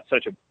it. It's got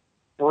such a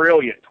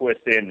brilliant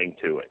twist ending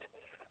to it.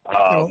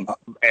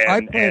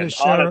 And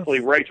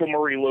honestly, Rachel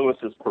Marie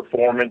Lewis's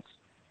performance,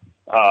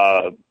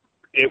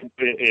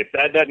 if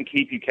that doesn't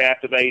keep you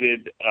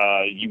captivated,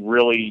 you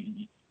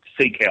really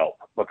seek help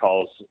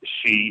because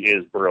she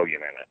is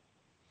brilliant in it.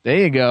 There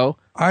you go.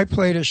 I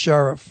played a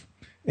sheriff.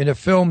 in a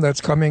film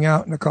that's coming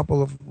out in a couple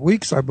of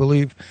weeks, I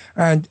believe.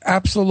 And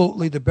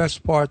absolutely the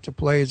best part to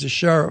play is a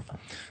sheriff,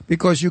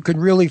 because you can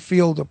really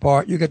feel the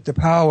part. You get the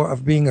power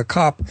of being a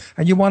cop,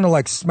 and you want to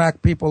like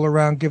smack people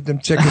around, give them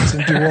tickets,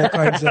 and do all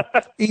kinds of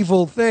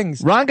evil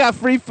things. Ron got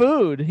free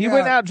food. He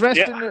went out dressed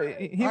Yeah.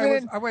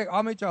 in. Wait,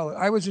 let me tell you.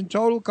 I was in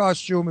total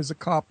costume as a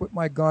cop with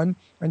my gun,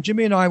 and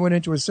Jimmy and I went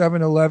into a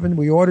 7-Eleven.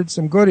 We ordered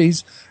some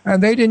goodies,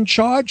 and they didn't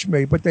charge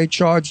me, but they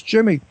charged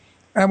Jimmy.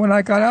 And when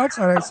I got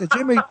outside, I said,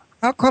 Jimmy,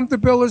 how come the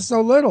bill is so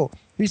little?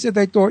 He said,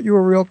 they thought you were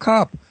a real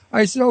cop.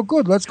 I said, oh,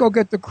 good. Let's go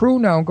get the crew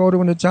now and go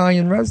to an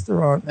Italian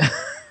restaurant.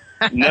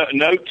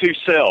 Note to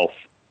self.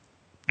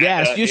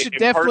 Yes, you should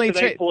definitely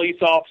impersonate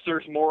police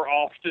officers more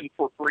often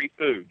for free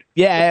food.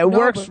 Yeah, it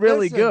works but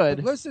really listen, good.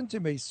 but listen to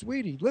me,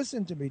 sweetie.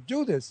 Listen to me.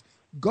 Do this.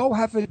 Go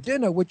have a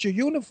dinner with your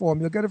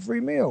uniform. You'll get a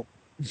free meal.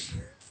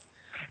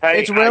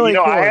 Hey, It's really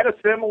I cool. had a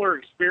similar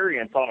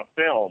experience on a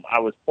film. I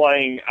was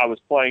playing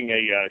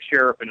a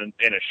sheriff in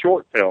a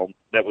short film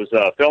that was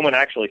filming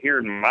actually here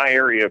in my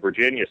area of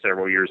Virginia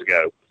several years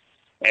ago,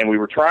 and we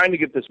were trying to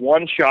get this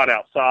one shot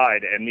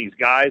outside, and these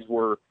guys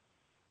were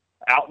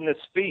out in this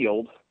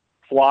field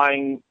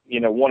flying,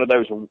 one of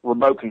those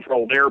remote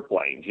controlled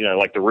airplanes,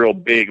 like the real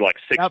big, like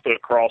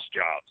 6-foot cross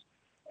jobs,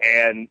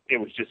 and it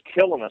was just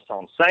killing us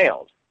on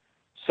sound.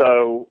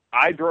 So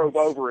I drove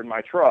over in my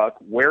truck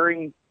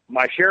wearing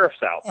my sheriff's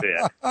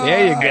outfit.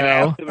 There you And go.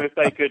 asked them if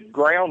they could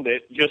ground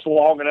it just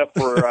long enough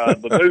for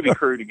the movie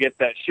crew to get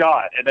that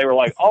shot. And they were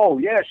like, oh,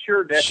 yeah,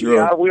 sure, Deputy,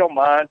 Sure. we don't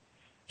mind.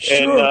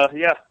 Sure. And,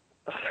 yeah.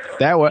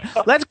 That was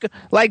let's go-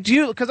 like do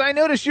you because I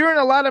noticed you're in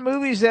a lot of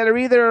movies that are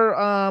either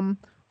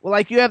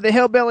like you have the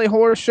Hillbilly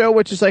Horror Show,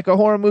 which is like a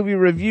horror movie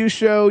review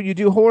show. You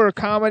do horror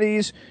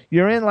comedies.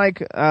 You're in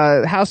like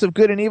House of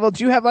Good and Evil.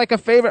 Do you have like a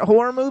favorite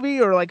horror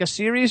movie or like a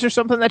series or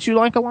something that you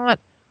like a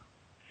lot?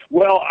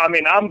 Well, I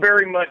mean, I'm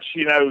very much,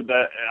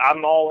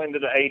 I'm all into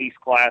the 80s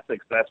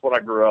classics. That's what I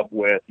grew up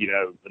with,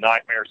 the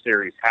Nightmare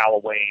series,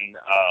 Halloween.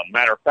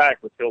 Matter of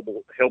fact, with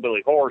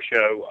Hillbilly Horror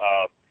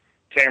Show,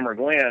 Tamara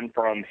Glenn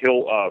from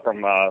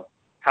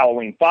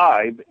Halloween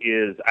 5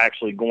 is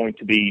actually going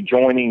to be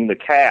joining the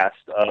cast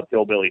of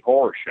Hillbilly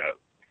Horror Show.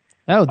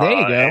 Oh, there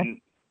you go.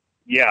 And,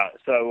 yeah,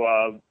 so,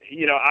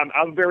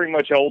 I'm very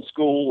much old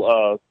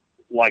school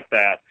like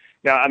that.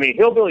 Now, I mean,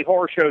 Hillbilly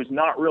Horror Show is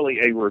not really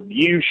a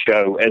review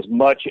show as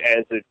much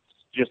as it's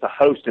just a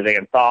hosted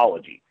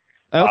anthology.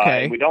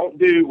 Okay. We don't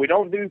do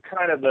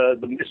kind of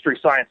the mystery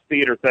science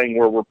theater thing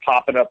where we're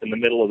popping up in the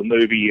middle of the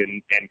movie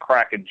and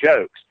cracking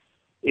jokes.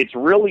 It's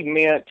really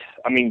meant.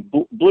 I mean,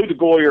 Blue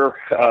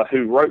DeGoyer,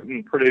 who wrote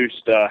and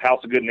produced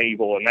House of Good and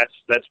Evil, and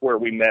that's where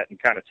we met and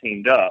kind of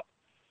teamed up.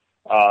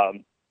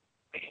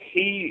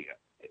 He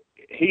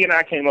and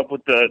I came up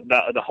with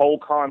the whole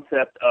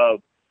concept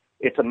of.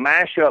 It's a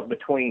mashup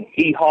between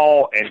Hee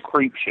Haw and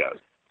Creep Show,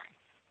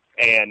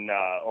 and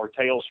or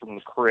Tales from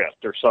the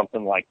Crypt or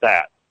something like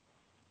that.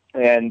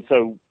 And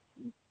so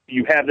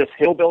you have this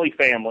hillbilly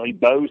family,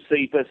 Bo,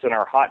 Cephas, and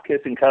our hot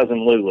kissing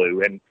cousin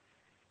Lulu. And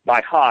by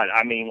hot,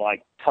 I mean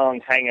like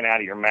tongue hanging out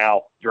of your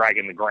mouth,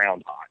 dragging the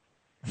ground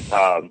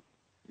hot.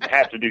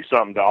 Have to do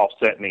something to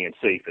offset me and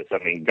Cephas.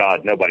 I mean,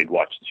 God, nobody'd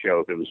watch the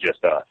show if it was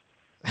just us.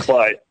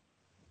 But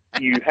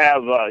you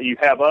have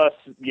us,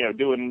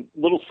 doing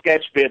little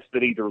sketch bits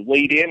that either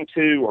lead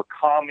into or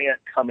comment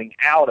coming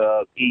out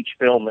of each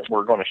film that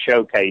we're going to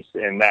showcase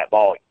in that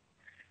volume.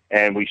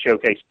 And we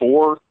showcase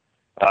 4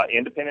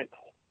 independent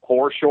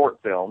horror short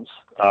films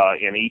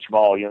in each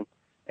volume.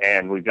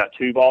 And we've got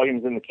 2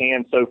 volumes in the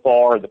can so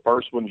far. The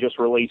first one just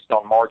released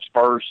on March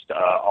 1st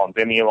on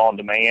Vimeo On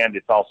Demand.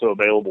 It's also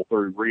available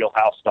through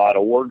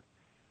realhouse.org.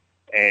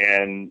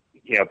 And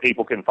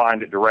people can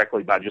find it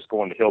directly by just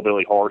going to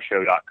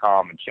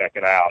hillbillyhorrorshow.com and check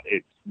it out.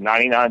 It's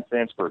 99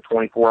 cents for a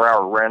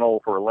 24-hour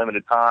rental for a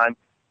limited time.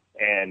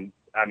 And,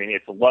 I mean,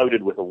 it's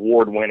loaded with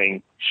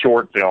award-winning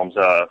short films.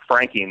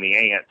 Frankie and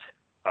the Ant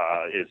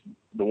is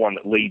the one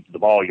that leads the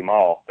volume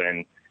off.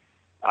 And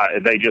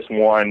they just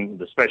won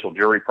the special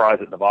jury prize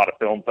at Nevada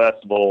Film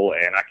Festival.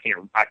 And I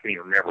can't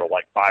even remember,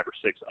 like 5 or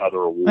 6 other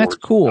awards. That's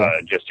cool.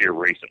 Just here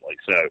recently.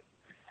 So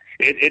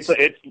it's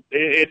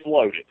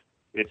loaded.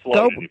 It's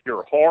loaded. If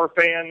you're a horror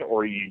fan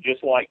or you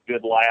just like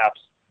good laughs,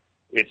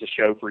 it's a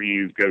show for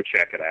you. Go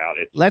check it out.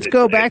 Let's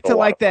go back to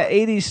like that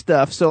 80s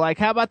stuff. So like,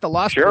 how about the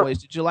Lost Sure. Boys?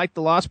 Did you like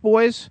the Lost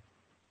Boys?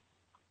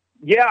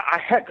 Yeah, I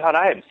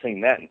haven't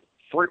seen that in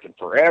freaking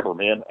forever,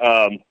 man.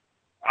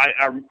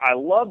 I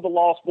love the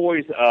Lost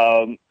Boys,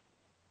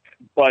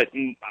 but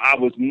I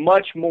was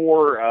much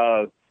more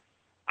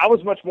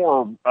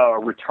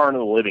Return of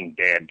the Living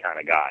Dead kind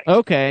of guy.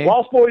 Okay.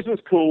 Lost Boys was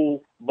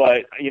cool,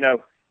 but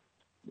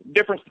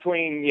difference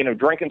between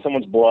drinking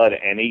someone's blood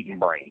and eating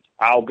brains.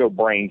 I'll go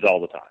brains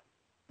all the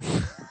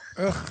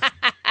time.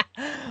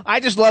 I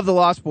just love the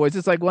Lost Boys.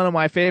 It's like one of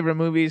my favorite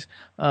movies.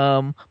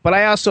 But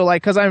I also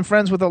like, because I'm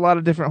friends with a lot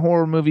of different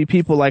horror movie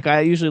people. Like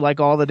I usually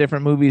like all the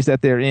different movies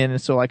that they're in, and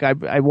so like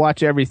I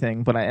watch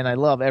everything. And I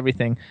love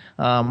everything.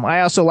 I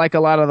also like a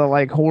lot of the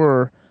like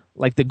horror,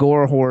 like the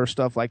gore horror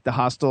stuff, like the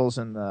Hostels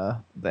and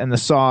the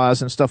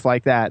Saws and stuff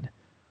like that.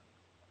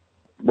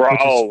 Bro,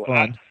 which is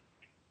fun.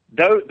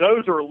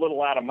 those are a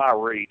little out of my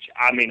reach.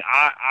 I mean,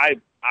 I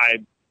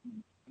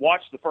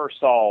watched the first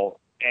Saw,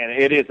 and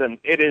it is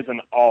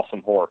an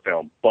awesome horror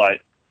film.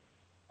 But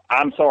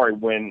I'm sorry,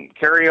 when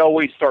Carrie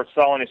Elwes starts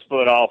sawing his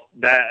foot off,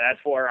 that's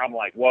where I'm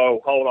like,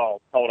 whoa, hold on,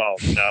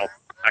 no,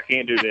 I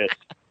can't do this.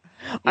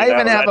 I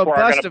even have a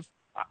bust of.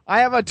 I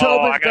have a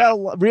Tobin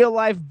Bell real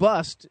life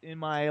bust in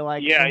my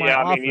office.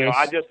 I mean,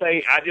 I just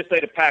say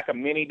to pack a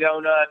mini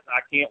donut. I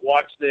can't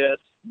watch this.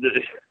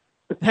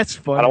 That's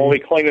funny. I don't want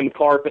to be cleaning the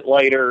carpet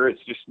later. It's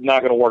just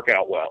not going to work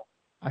out well.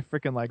 I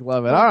freaking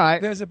love it. All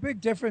right. There's a big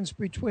difference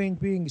between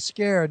being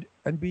scared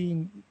and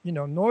being,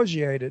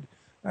 nauseated.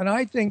 And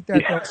I think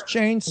that those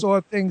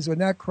chainsaw things when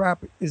that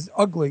crap is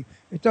ugly,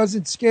 it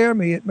doesn't scare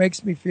me. It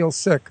makes me feel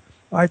sick.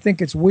 I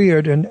think it's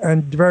weird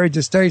and very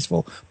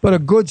distasteful. But a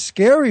good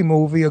scary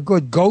movie, a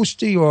good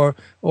ghosty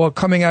or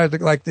coming out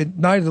of like the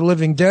Night of the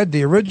Living Dead,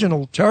 the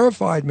original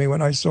terrified me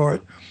when I saw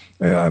it.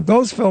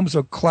 Those films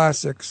are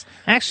classics.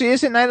 Actually,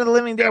 isn't Night of the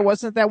Living Dead?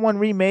 Wasn't that one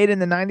remade in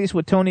the 90s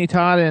with Tony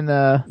Todd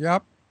and?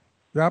 Yep.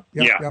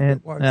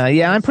 And,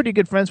 I'm pretty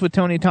good friends with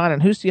Tony Todd.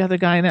 And who's the other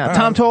guy now?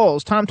 Tom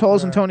Tolles. Tom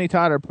Tolles and Tony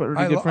Todd are pretty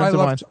good friends of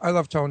mine. I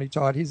love Tony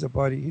Todd. He's a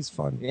buddy. He's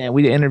fun. Yeah,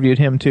 we interviewed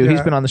him too. Yeah.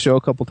 He's been on the show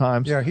a couple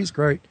times. Yeah, he's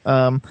great.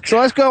 So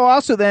let's go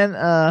also then.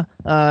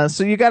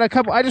 So you got a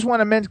couple. I just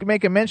want to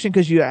make a mention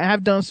because you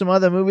have done some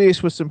other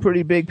movies with some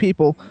pretty big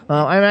people.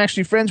 I'm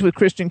actually friends with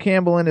Christian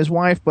Campbell and his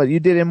wife, but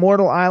you did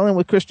Immortal Island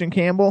with Christian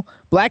Campbell,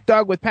 Black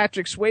Dog with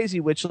Patrick Swayze,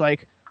 which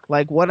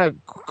like what a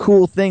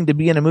cool thing to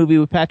be in a movie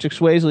with Patrick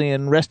Swayze,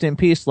 and rest in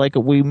peace, like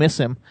we miss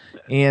him.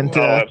 And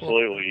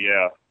absolutely,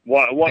 yeah.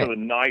 One of the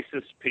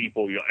nicest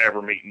people you'll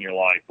ever meet in your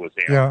life was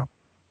him. Yeah,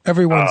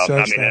 everyone says I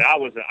mean, that. and I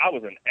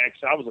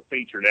was a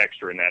featured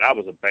extra in that. I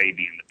was a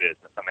baby in the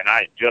business. I mean,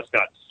 I had just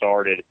got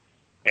started,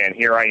 and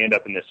here I end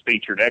up in this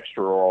featured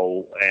extra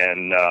role,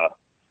 and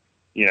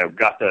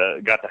got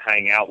to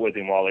hang out with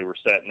him while they were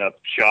setting up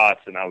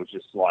shots, and I was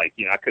just like,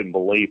 I couldn't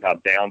believe how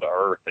down to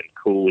earth and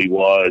cool he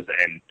was,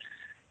 and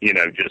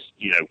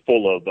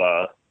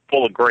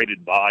full of great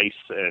advice,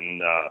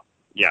 and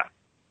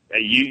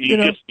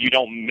you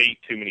don't meet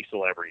too many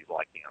celebrities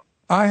like him.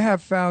 I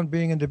have found,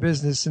 being in the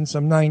business since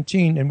I'm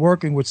 19 and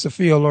working with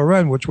Sophia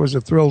Loren, which was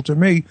a thrill to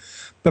me,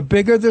 the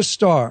bigger the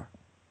star,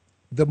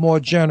 the more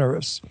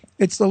generous.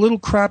 It's the little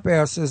crap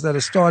asses that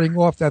are starting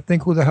off that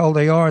think who the hell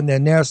they are, and they're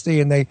nasty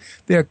and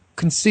they're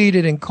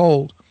conceited and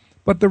cold.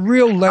 But the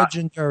real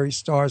legendary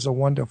stars are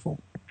wonderful.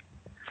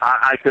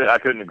 I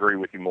couldn't agree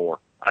with you more.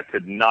 I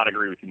could not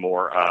agree with you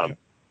more.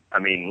 I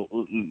mean,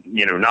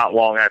 not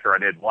long after I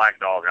did Black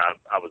Dog,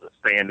 I was a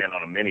stand-in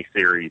on a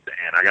miniseries,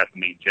 and I got to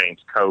meet James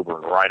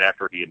Coburn right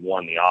after he had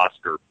won the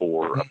Oscar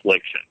for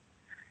Affliction.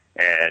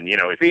 And,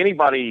 if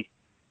anybody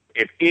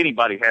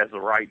has the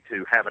right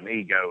to have an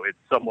ego, it's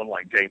someone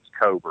like James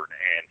Coburn,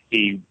 and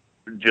he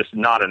just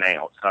not an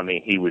ounce. I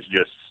mean, he was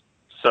just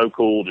so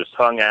cool, just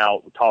hung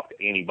out, talked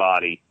to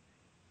anybody.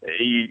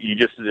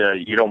 You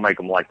don't make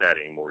them like that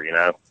anymore,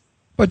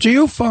 But do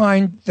you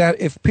find that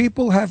if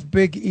people have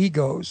big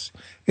egos,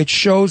 it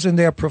shows in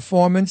their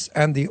performance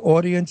and the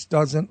audience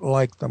doesn't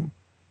like them?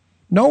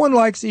 No one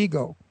likes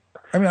ego.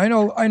 I mean,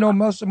 I know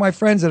most of my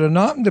friends that are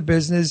not in the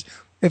business,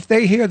 if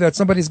they hear that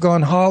somebody's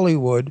gone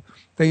Hollywood,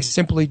 they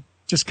simply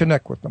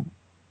disconnect with them.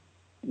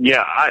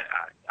 Yeah,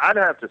 I'd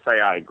have to say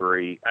I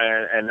agree.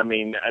 And I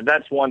mean,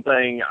 that's one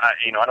thing,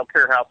 I don't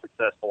care how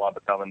successful I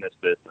become in this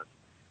business.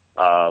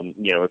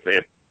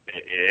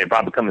 If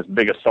I become as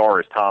big a star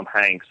as Tom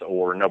Hanks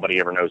or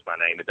nobody ever knows my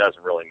name, it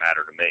doesn't really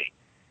matter to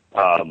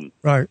me.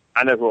 Right.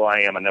 I know who I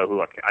am. I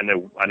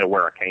know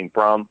where I came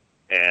from,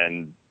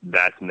 and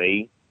that's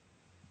me.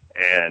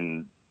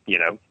 And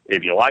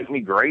if you like me,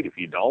 great. If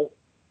you don't,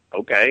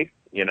 okay.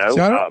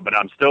 But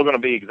I'm still going to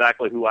be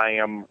exactly who I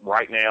am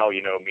right now.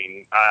 I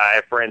mean, I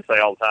have friends say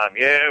all the time,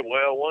 yeah,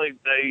 well, one of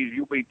these days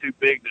you'll be too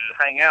big to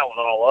hang out with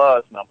all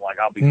us. And I'm like,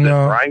 I'll be sitting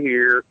right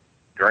here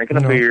drinking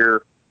a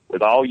beer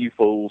with all you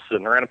fools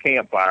sitting around a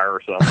campfire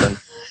or something,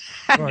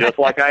 just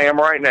like I am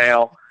right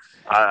now.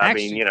 I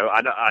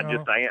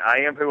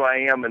am who I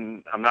am,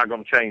 and I'm not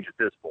going to change at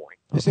this point.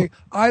 You see,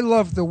 I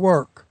love the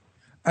work,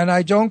 and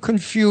I don't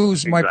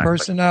confuse my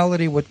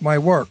personality with my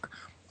work.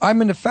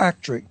 I'm in a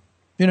factory.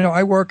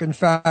 I work in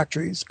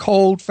factories,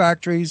 cold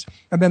factories,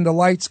 and then the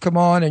lights come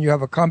on, and you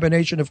have a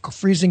combination of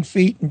freezing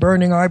feet and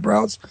burning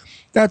eyebrows.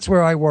 That's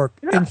where I work,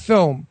 in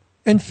film.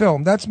 In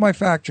film, that's my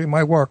factory,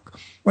 my work.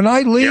 When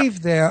I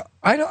leave there,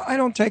 I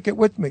don't take it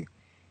with me.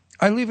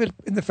 I leave it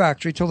in the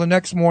factory till the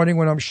next morning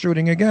when I'm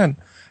shooting again.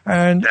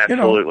 And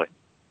absolutely,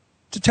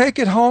 to take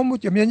it home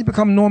with you, I mean, you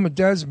become Norma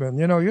Desmond.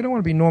 You don't want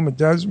to be Norma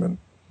Desmond.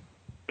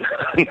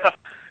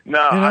 No,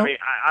 I mean,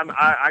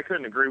 I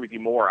couldn't agree with you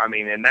more. I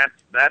mean, and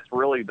that's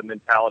really the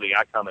mentality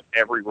I come at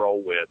every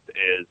role with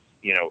is,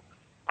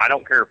 I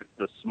don't care if it's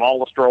the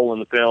smallest role in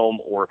the film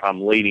or if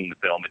I'm leading the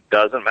film. It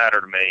doesn't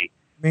matter to me.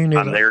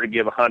 I'm there to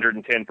give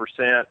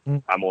 110%.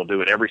 I'm going to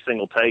do it every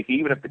single take,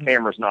 even if the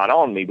camera's not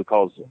on me,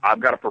 because I've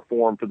got to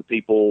perform for the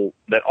people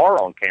that are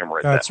on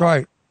camera. That's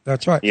right.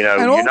 That's right. You're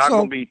not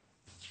going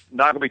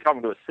to be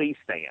talking to a C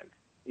stand.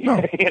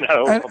 No. You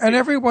know, And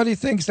everybody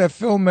thinks that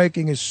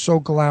filmmaking is so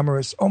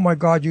glamorous. Oh my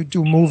God, you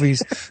do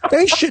movies.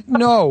 They should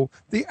know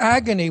the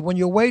agony when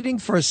you're waiting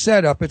for a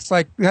setup. It's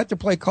like you had to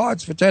play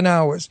cards for 10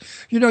 hours.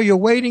 You know, you're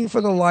waiting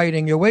for the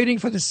lighting, you're waiting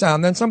for the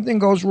sound, then something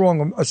goes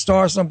wrong,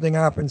 something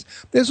happens.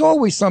 There's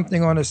always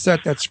something on a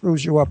set that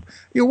screws you up.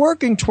 You're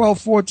working 12,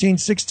 14,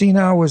 16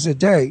 hours a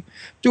day,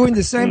 doing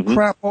the same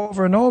crap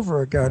over and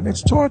over again.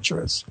 It's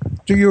torturous.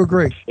 Do you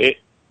agree?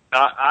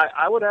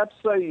 I would have to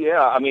say,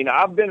 yeah. I mean,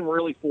 I've been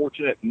really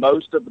fortunate.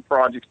 Most of the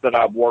projects that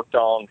I've worked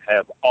on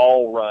have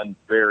all run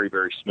very,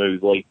 very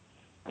smoothly.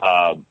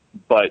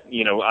 But,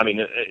 you know, I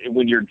mean,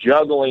 when you're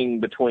juggling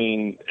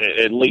between,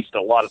 at least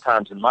a lot of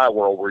times in my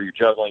world, where you're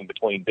juggling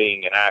between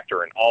being an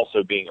actor and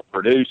also being a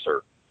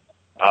producer,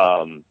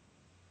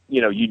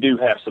 you know, you do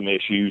have some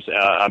issues.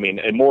 I mean,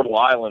 Immortal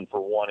Island, for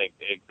one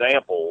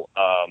example,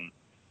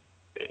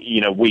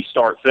 you know, we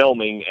start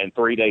filming, and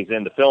 3 days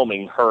into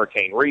filming,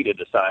 Hurricane Rita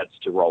decides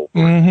to roll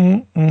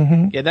through.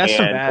 Yeah, that's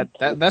so bad.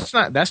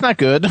 That's not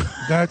good.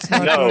 That's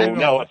not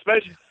no,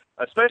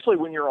 especially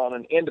when you're on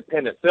an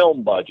independent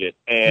film budget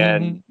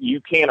and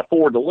you can't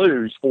afford to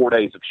lose 4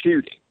 days of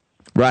shooting.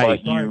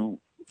 Right. But you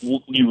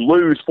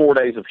lose 4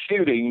 days of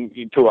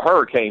shooting to a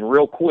hurricane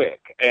real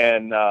quick,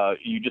 and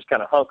you just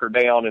kind of hunker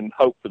down and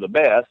hope for the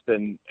best,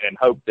 and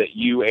hope that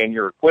you and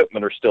your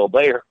equipment are still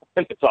there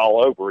when it's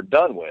all over and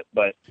done with.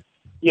 But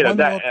you know,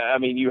 I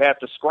mean, you have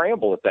to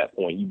scramble at that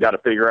point. You've got to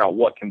figure out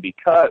what can be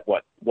cut,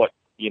 what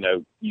you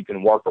know, you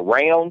can work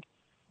around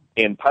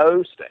in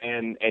post,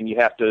 and you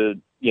have to,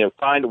 you know,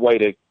 find a way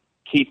to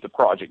keep the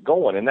project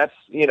going. And that's,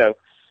 you know,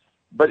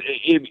 but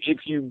if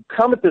you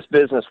come at this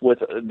business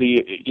with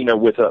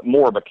with a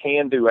more of a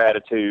can-do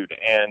attitude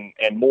and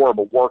more of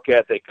a work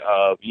ethic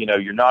of, you know,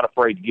 you're not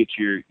afraid to get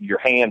your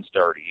hands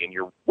dirty, and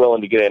you're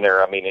willing to get in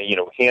there. I mean, you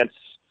know, hence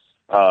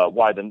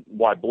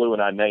why Blue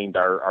and I named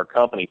our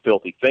company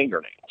Filthy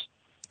Fingernails.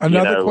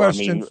 Another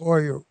question for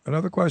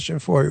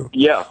you.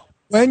 Yeah.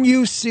 When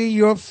you see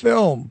your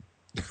film,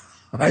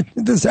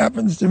 this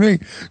happens to me,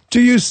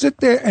 do you sit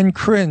there and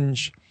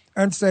cringe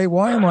and say,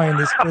 why am I in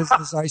this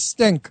business? I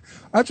stink.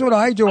 That's what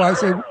I do. I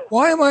say,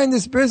 why am I in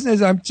this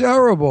business? I'm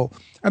terrible.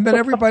 And then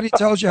everybody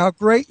tells you how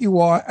great you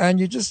are, and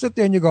you just sit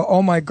there and you go,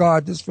 oh my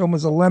God, this film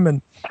is a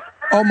lemon.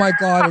 Oh my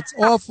God, it's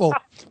awful.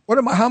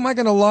 How am I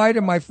going to lie to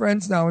my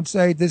friends now and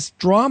say this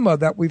drama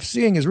that we've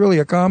seen is really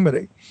a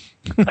comedy?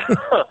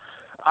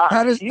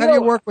 How do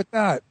you work with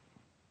that?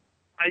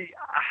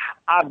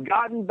 I've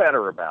gotten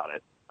better about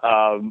it.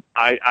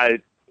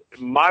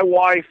 My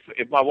wife,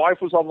 if my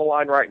wife was on the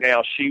line right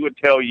now, she would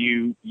tell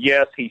you,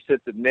 yes, he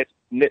sits and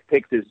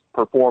nitpicks his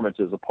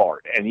performances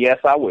apart. And yes,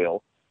 I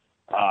will.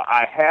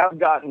 I have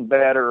gotten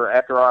better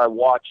after I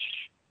watch,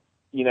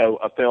 you know,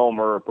 a film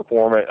or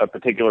a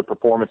particular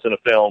performance in a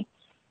film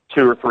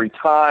 2 or 3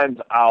 times.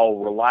 I'll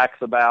relax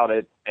about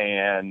it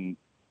and,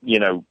 you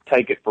know,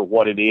 take it for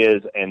what it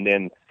is, and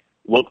then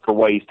look for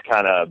ways to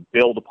kind of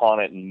build upon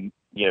it and,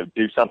 you know,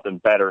 do something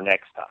better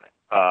next time.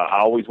 I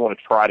always want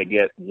to try to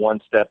get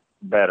one step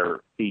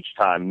better each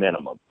time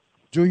minimum.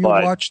 Do you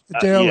watch the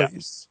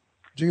dailies?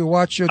 Yeah. Do you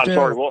watch your dailies?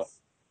 Sorry, what?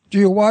 Do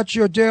you watch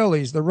your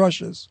dailies, the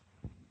rushes?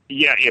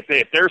 Yeah,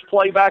 if there's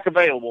playback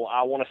available,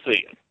 I want to see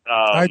it.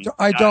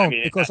 I don't,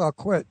 because I'll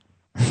quit.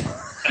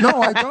 No,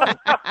 I don't.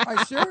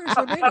 I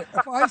seriously mean it.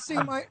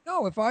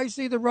 If I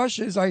see the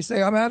rushes, I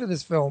say I'm out of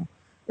this film.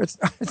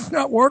 It's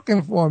not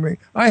working for me.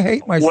 I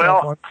hate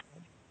myself. Well,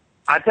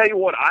 I tell you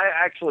what, I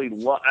actually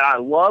I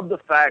love the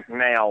fact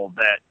now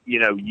that, you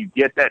know, you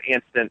get that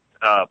instant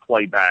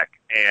playback,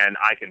 and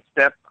I can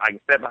step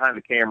behind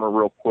the camera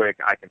real quick.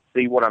 I can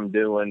see what I'm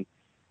doing.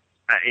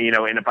 You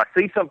know, and if I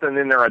see something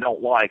in there I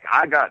don't like,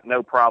 I got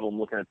no problem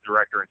looking at the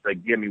director and say,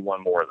 give me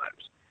one more of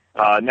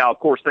those. Now, of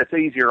course, that's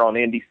easier on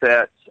indie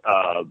sets.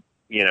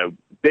 You know,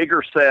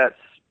 bigger sets,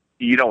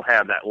 you don't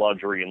have that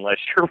luxury unless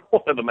you're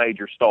one of the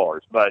major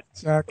stars. But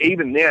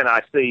even then,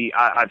 I've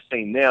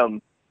seen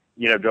them,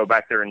 you know, go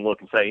back there and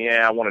look and say,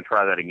 yeah, I want to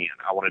try that again.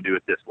 I want to do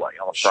it this way.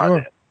 I want to try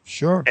that.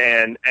 Sure.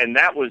 And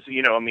that was,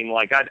 you know, I mean,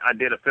 like I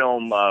did a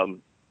film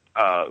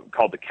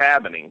called The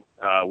Cabining,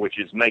 which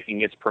is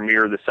making its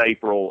premiere this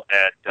April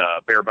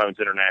at Bare Bones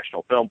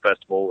International Film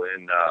Festival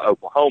in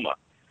Oklahoma,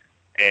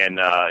 and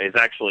is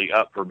actually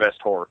up for Best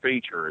Horror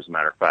Feature, as a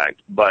matter of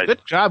fact. But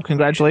good job,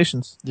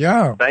 congratulations!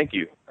 Yeah, thank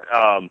you.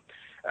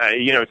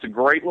 You know, it's a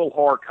great little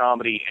horror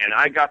comedy, and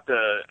I got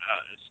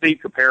Steve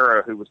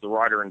Capera, who was the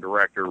writer and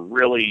director,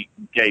 really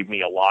gave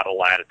me a lot of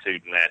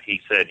latitude in that.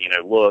 He said, you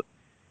know, look,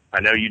 I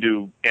know you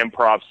do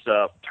improv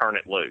stuff, turn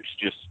it loose.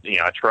 Just, you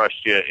know, I trust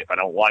you. If I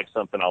don't like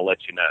something, I'll let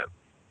you know.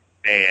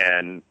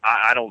 And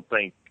I don't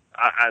think,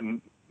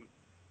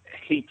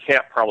 he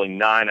kept probably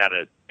 9 out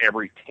of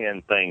every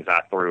 10 things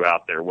I threw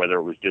out there, whether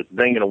it was just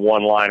zinging a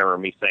one-liner or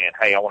me saying,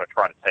 hey, I want to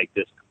try to take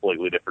this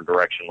completely different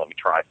direction. Let me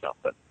try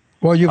something.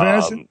 Well, you've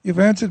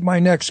answered my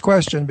next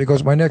question,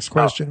 because my next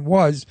question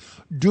was,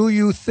 do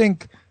you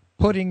think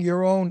putting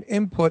your own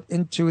input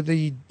into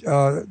the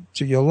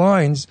to your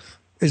lines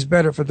is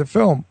better for the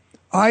film?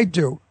 I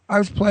do. I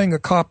was playing a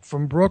cop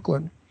from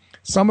Brooklyn,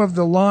 some of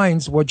the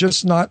lines were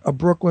just not a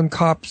Brooklyn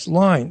cop's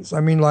lines.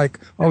 I mean, like,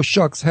 oh,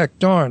 shucks, heck,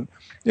 darn.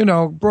 You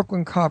know,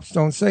 Brooklyn cops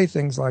don't say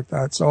things like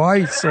that. So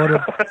I sort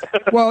of,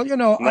 well, you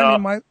know, No. I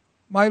mean,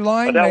 my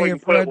line But that may we can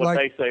have put read what like,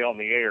 they say on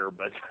the air,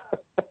 but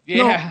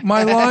no,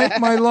 my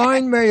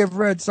line may have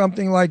read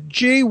something like,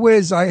 gee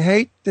whiz, I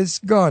hate this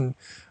gun.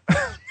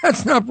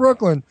 That's not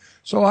Brooklyn.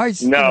 So I,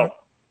 no.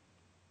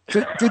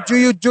 do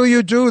you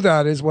do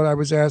that is what I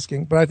was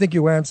asking, but I think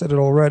you answered it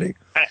already.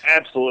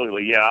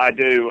 Absolutely, yeah, I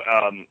do.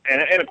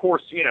 And of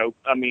course, you know,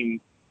 I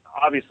mean,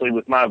 obviously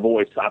with my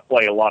voice, I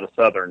play a lot of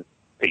Southern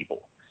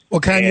people.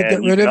 Well, can you And get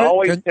rid you of can it?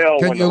 always tell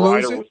can when you the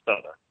lose writer it? was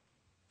Southern.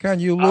 Can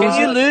you lose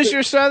Can you it? lose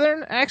your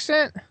Southern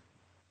accent?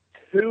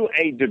 To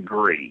a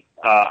degree.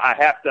 I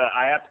have to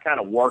kind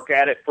of work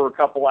at it for a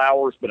couple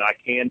hours, but I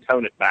can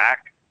tone it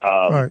back.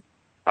 Right.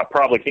 I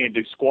probably can't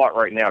do squat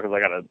right now because I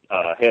got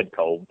a head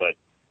cold, but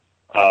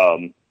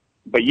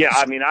yeah,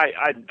 I mean,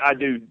 I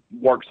do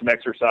work some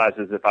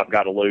exercises. If I've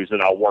got to lose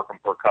it, I'll work them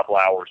for a couple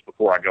hours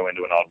before I go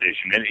into an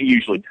audition, and it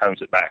usually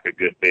tones it back a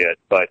good bit.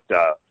 But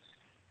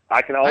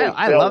I can always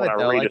I tell love when it, I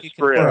though. read Like, a you can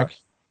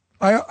script.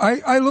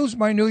 I lose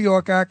my New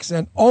York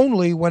accent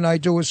only when I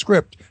do a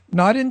script,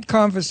 not in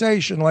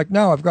conversation. Like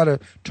now, I've got a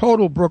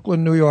total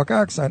Brooklyn, New York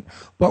accent.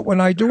 But when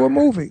I do a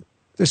movie,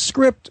 the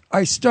script,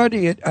 I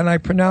study it and I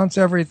pronounce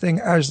everything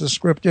as the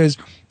script is,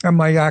 and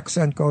my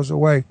accent goes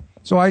away.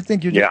 So I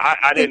think you. Yeah,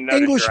 I didn't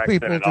notice English your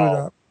people accent do at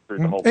all that. through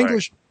the whole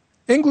thing.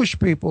 English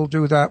people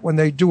do that when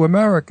they do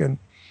American.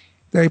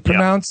 They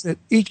pronounce it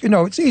each. You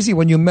know, it's easy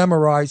when you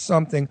memorize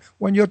something.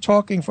 When you're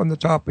talking from the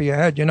top of your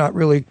head, you're not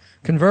really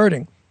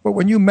converting. But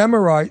when you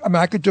memorize, I mean,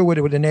 I could do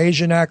it with an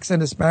Asian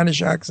accent, a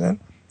Spanish accent,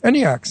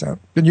 any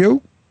accent. Can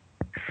you?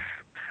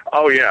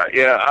 Oh yeah,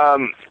 yeah.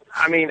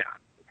 I mean,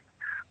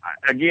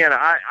 again,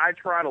 I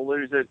try to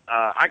lose it.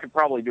 I could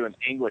probably do an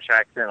English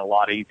accent a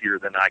lot easier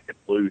than I could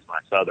lose my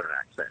Southern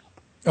accent.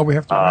 Oh, we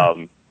have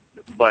to.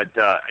 But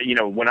you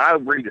know, when I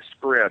read a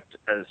script,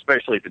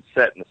 especially if it's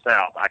set in the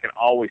South, I can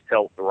always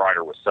tell if the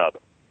writer was Southern.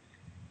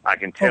 I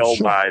can tell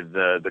by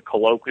the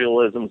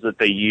colloquialisms that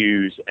they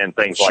use and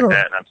things like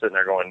that. And I'm sitting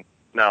there going,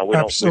 no, we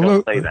don't say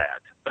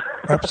that.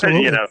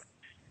 Absolutely. You know,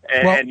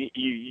 and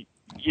you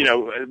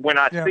know, when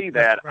I see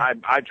that,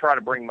 I try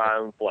to bring my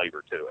own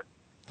flavor to it.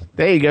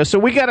 There you go. So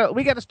we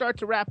gotta start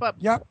to wrap up.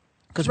 Yep.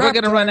 Because we're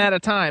gonna run out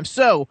of time.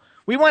 So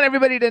we want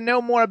everybody to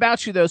know more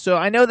about you, though. So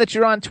I know that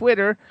you're on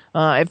Twitter.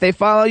 If they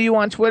follow you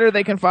on Twitter,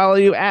 they can follow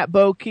you at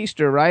Bo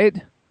Keister, right?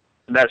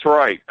 That's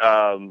right.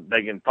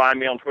 They can find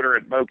me on Twitter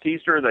at Bo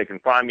Keister. They can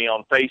find me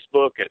on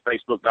Facebook at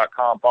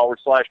facebook.com/Bo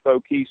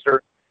Keister.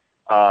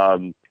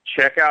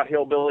 Check out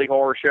Hillbilly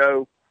Horror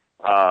Show.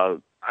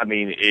 I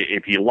mean,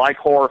 if you like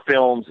horror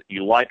films,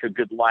 you like a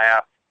good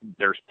laugh,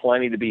 there's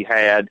plenty to be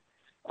had.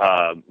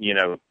 You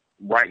know,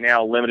 right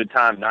now, limited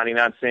time,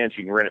 99 cents.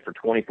 You can rent it for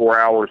 24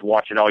 hours,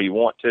 watch it all you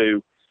want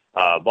to.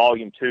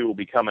 Volume 2 will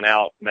be coming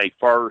out May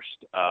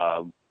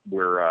 1st.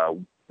 We're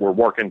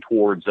working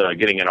towards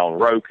getting it on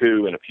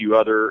Roku and a few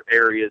other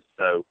areas.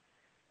 So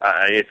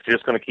it's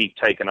just going to keep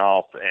taking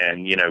off.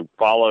 And, you know,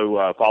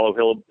 follow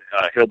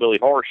Hillbilly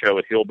Horror Show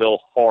at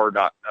or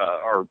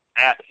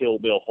at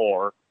Hillbill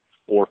Horror,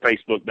 or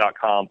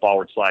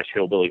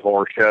facebook.com/Hillbilly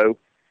Horror Show.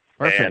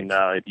 Perfect. And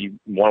if you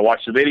want to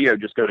watch the video,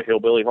 just go to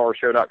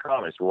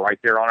hillbillyhorrorshow.com. It's right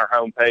there on our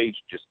homepage.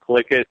 Just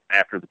click it.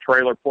 After the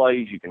trailer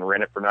plays, you can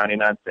rent it for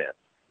 99 cents.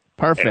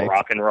 Perfect. And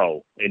rock and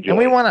roll. Enjoy.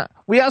 And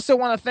we also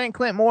want to thank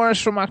Clint Morris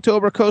from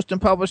October Coast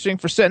and Publishing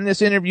for setting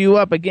this interview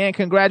up. Again,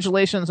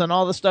 congratulations on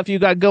all the stuff you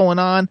got going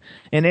on.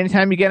 And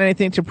anytime you get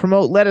anything to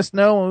promote, let us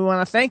know. And we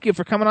want to thank you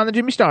for coming on the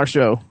Jimmy Star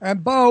Show.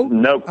 And Bo,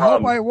 no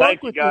problem. I hope I work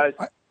Thank with you guys.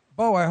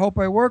 Bo, I hope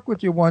I work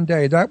with you one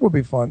day. That would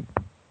be fun.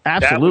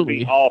 Absolutely. That would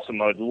be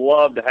awesome. I'd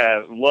love to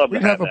have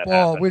We'd have a that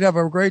ball. happen. We'd have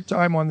a great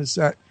time on the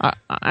set.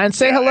 And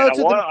say hello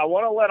to I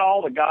want to let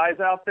all the guys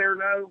out there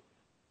know,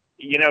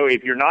 you know,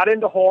 if you're not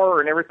into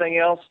horror and everything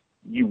else,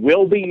 you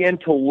will be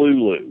into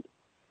Lulu.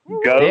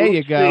 There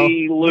you go.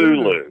 See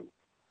Lulu.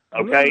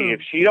 Okay? Lulu.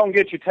 If she don't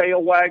get your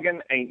tail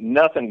wagging, ain't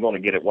nothing going to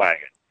get it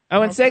wagging.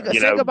 Oh, and say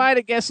goodbye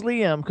to Guest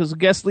Liam, because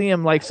Guest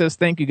Liam says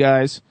thank you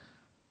guys.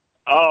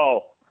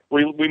 Oh,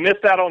 we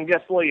missed out on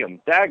Guest Liam.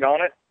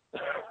 Daggone it.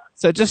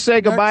 So just say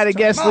goodbye to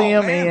Guest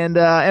Liam,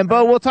 and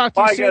Bo, we'll talk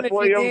to you Bye, soon. Guest If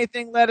you need Liam.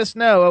 anything, let us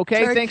know,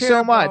 okay? Take Thanks care,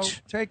 so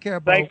much. Bo. Take care,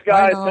 Bo. Thanks,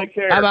 guys. Bye now. Take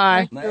care.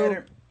 Bye-bye.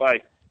 Later.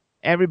 Bye.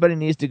 Everybody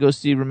needs to go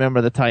see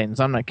Remember the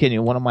Titans. I'm not kidding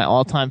you. One of my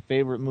all-time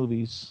favorite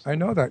movies. I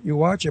know that. You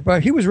watch it.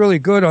 But he was really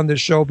good on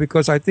this show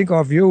because I think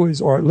our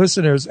viewers or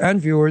listeners and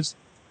viewers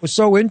were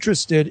so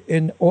interested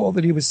in all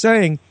that he was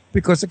saying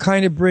because it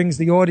kind of brings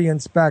the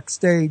audience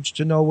backstage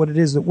to know what it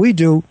is that we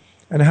do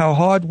and how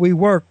hard we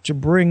work to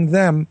bring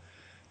them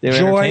Their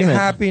joy, entertainment.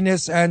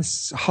 happiness, and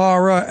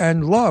horror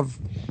and love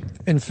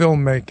in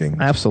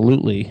filmmaking.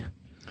 Absolutely.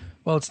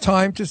 Well, it's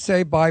time to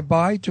say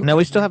bye-bye to No,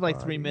 we still have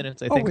like 3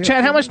 minutes, I think. we Chad,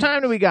 have how 3 much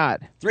time do we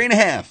got?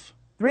 3.5.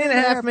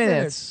 3.5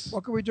 minutes.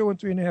 What can we do in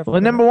 3.5 minutes?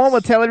 Well, number one,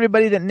 we'll tell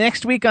everybody that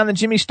next week on the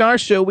Jimmy Star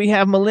Show, we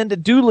have Melinda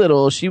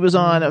Doolittle. She was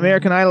on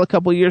American Idol a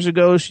couple years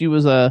ago. She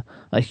was a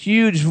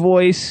huge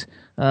voice.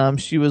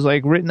 She was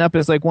like written up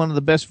as like one of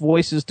the best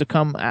voices to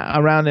come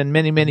around in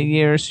many, many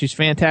years. She's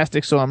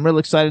fantastic. So I'm real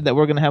excited that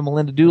we're going to have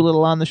Melinda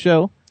Doolittle on the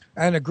show.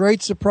 And a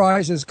great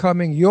surprise is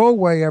coming your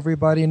way,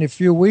 everybody, in a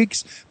few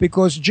weeks,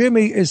 because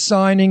Jimmy is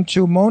signing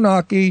to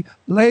Monarchy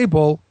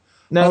label.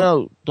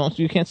 No,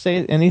 you can't say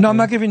anything. No, I'm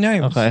not giving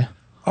names. Okay.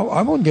 Oh,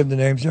 I won't give the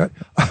names yet.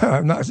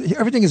 I'm not,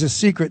 everything is a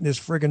secret in this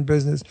friggin'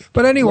 business.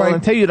 But anyway, well,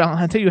 until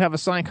you have a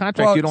signed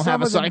contract, you don't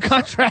have a signed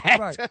contract.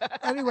 Right.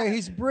 Anyway,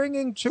 he's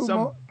bringing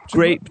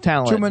great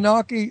talent to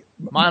Monarchy.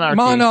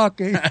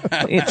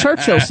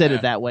 Churchill said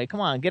it that way.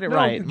 Come on, get it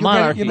right.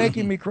 Monarchy. You're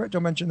making me correct.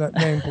 Don't mention that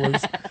name,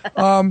 please.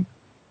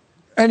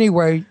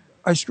 Anyway,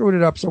 I screwed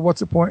it up. So what's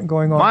the point in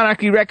going on?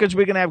 Monarchy Records.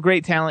 We're gonna have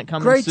great talent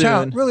coming soon. Great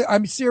talent, really.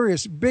 I'm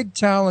serious. Big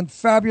talent,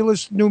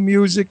 fabulous new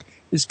music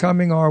is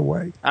coming our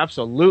way.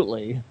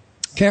 Absolutely.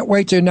 Can't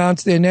wait to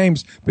announce their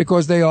names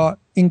because they are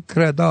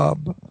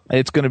incredible.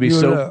 It's going to be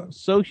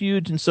so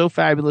huge and so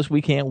fabulous.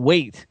 We can't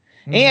wait.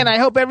 And I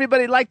hope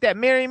everybody liked that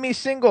 "Marry Me"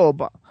 single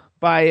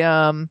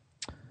by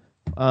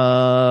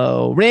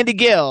Randy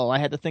Gill. I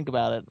had to think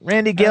about it.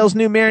 Randy Gill's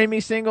new "Marry Me"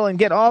 single, and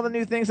get all the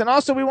new things. And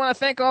also, we want to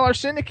thank all our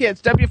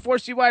syndicates: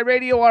 W4CY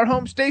Radio, our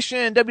home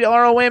station;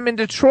 WROM in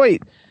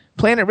Detroit;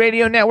 Planet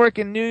Radio Network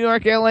in New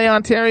York, LA,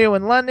 Ontario,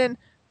 and London;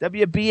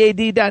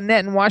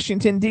 WBAD.net in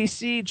Washington,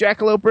 D.C.,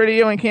 Jackalope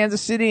Radio in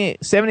Kansas City,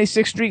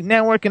 76th Street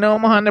Network in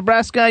Omaha,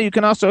 Nebraska. You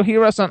can also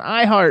hear us on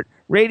iHeart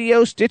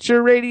Radio,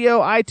 Stitcher Radio,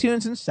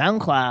 iTunes, and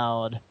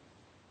SoundCloud.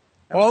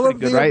 All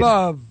of the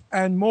above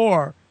and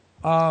more.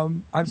 I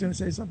was going to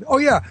say something. Oh,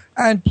 yeah.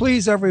 And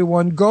please,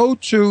 everyone, go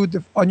to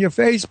on your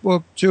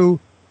Facebook to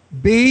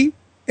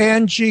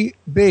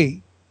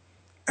BNGB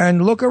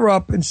and look her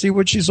up and see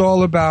what she's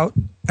all about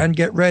and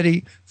get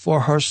ready for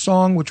her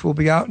song, which will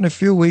be out in a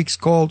few weeks,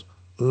 called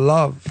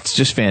Love. It's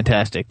just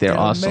fantastic. They're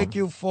awesome. It'll make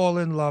you fall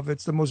in love.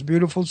 It's the most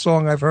beautiful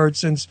song I've heard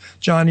since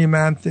Johnny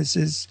Mathis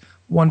is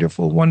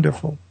wonderful,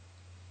 wonderful.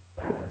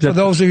 For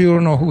those of you who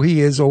don't know who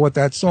he is or what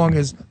that song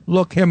is,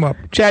 look him up.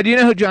 Chad, you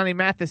know who Johnny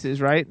Mathis is,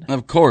 right?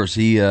 Of course.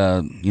 He,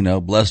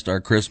 blessed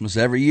our Christmas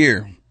every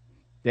year.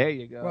 There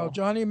you go. Well,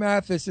 Johnny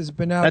Mathis has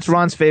been out. That's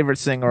Ron's favorite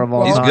singer of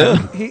all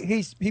time.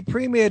 He's good. He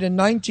premiered in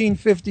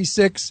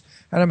 1956,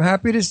 and I'm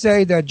happy to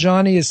say that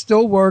Johnny is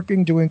still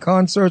working, doing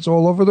concerts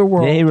all over the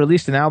world. Yeah, he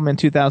released an album in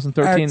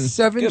 2013. At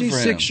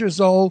 76 years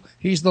old,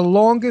 he's the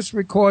longest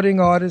recording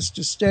artist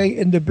to stay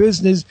in the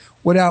business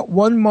without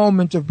one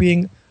moment of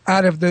being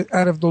out of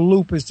the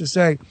loop, is to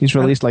say. He's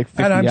released like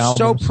 50 albums. And I'm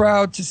albums. so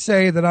proud to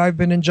say that I've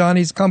been in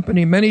Johnny's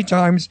company many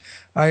times.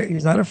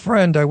 He's not a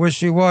friend. I wish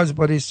he was,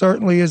 but he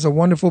certainly is a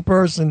wonderful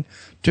person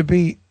to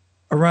be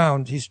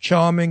around. He's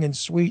charming and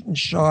sweet and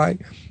shy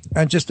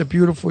and just a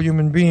beautiful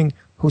human being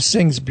who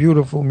sings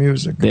beautiful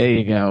music. There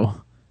you go.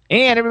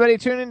 And everybody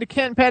tune into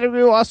Ken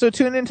Pettigrew. Also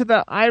tune into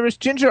the Irish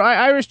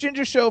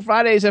Ginger Show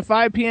Fridays at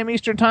 5 p.m.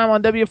 Eastern Time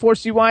on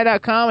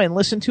W4CY.com and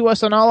listen to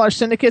us on all our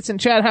syndicates.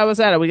 And Chad, how was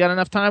that? Have we got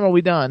enough time or are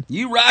we done?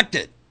 You rocked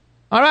it.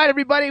 All right,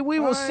 everybody. We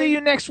will see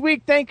you next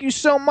week. Thank you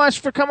so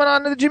much for coming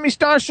on to the Jimmy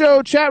Star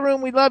Show. Chat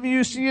room, we love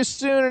you. See you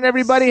soon. And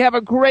everybody have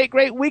a great,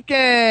 great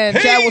weekend.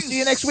 Peace. Chad, we'll see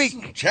you next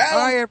week. Ciao.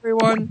 Bye,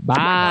 everyone.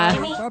 Bye.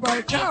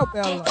 Bye-bye. Ciao,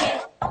 Bella.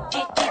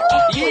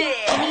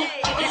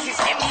 Yeah, this is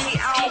MC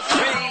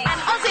Alfred.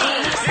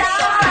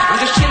 I'm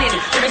just chilling,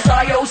 Jimmy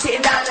Star, yo,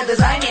 sitting down and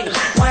designing.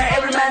 Where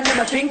every man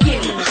never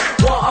thinking,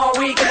 what are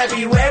we gonna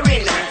be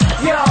wearing?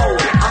 Yo,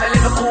 I'm a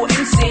Liverpool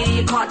MC,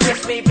 you can't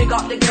test me. Big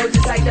up the girls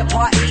inside the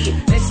party.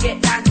 Let's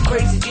get down to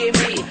crazy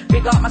Jimmy.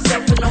 Big up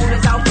myself and known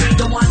as Alfie,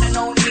 the one and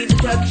only, the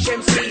Turkish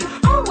MC.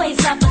 Always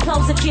love the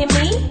clothes of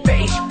Jimmy.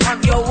 Bitch,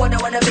 I'm your one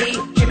I wanna be.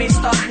 Jimmy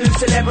Star, new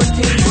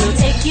celebrity. We'll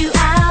take you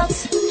out.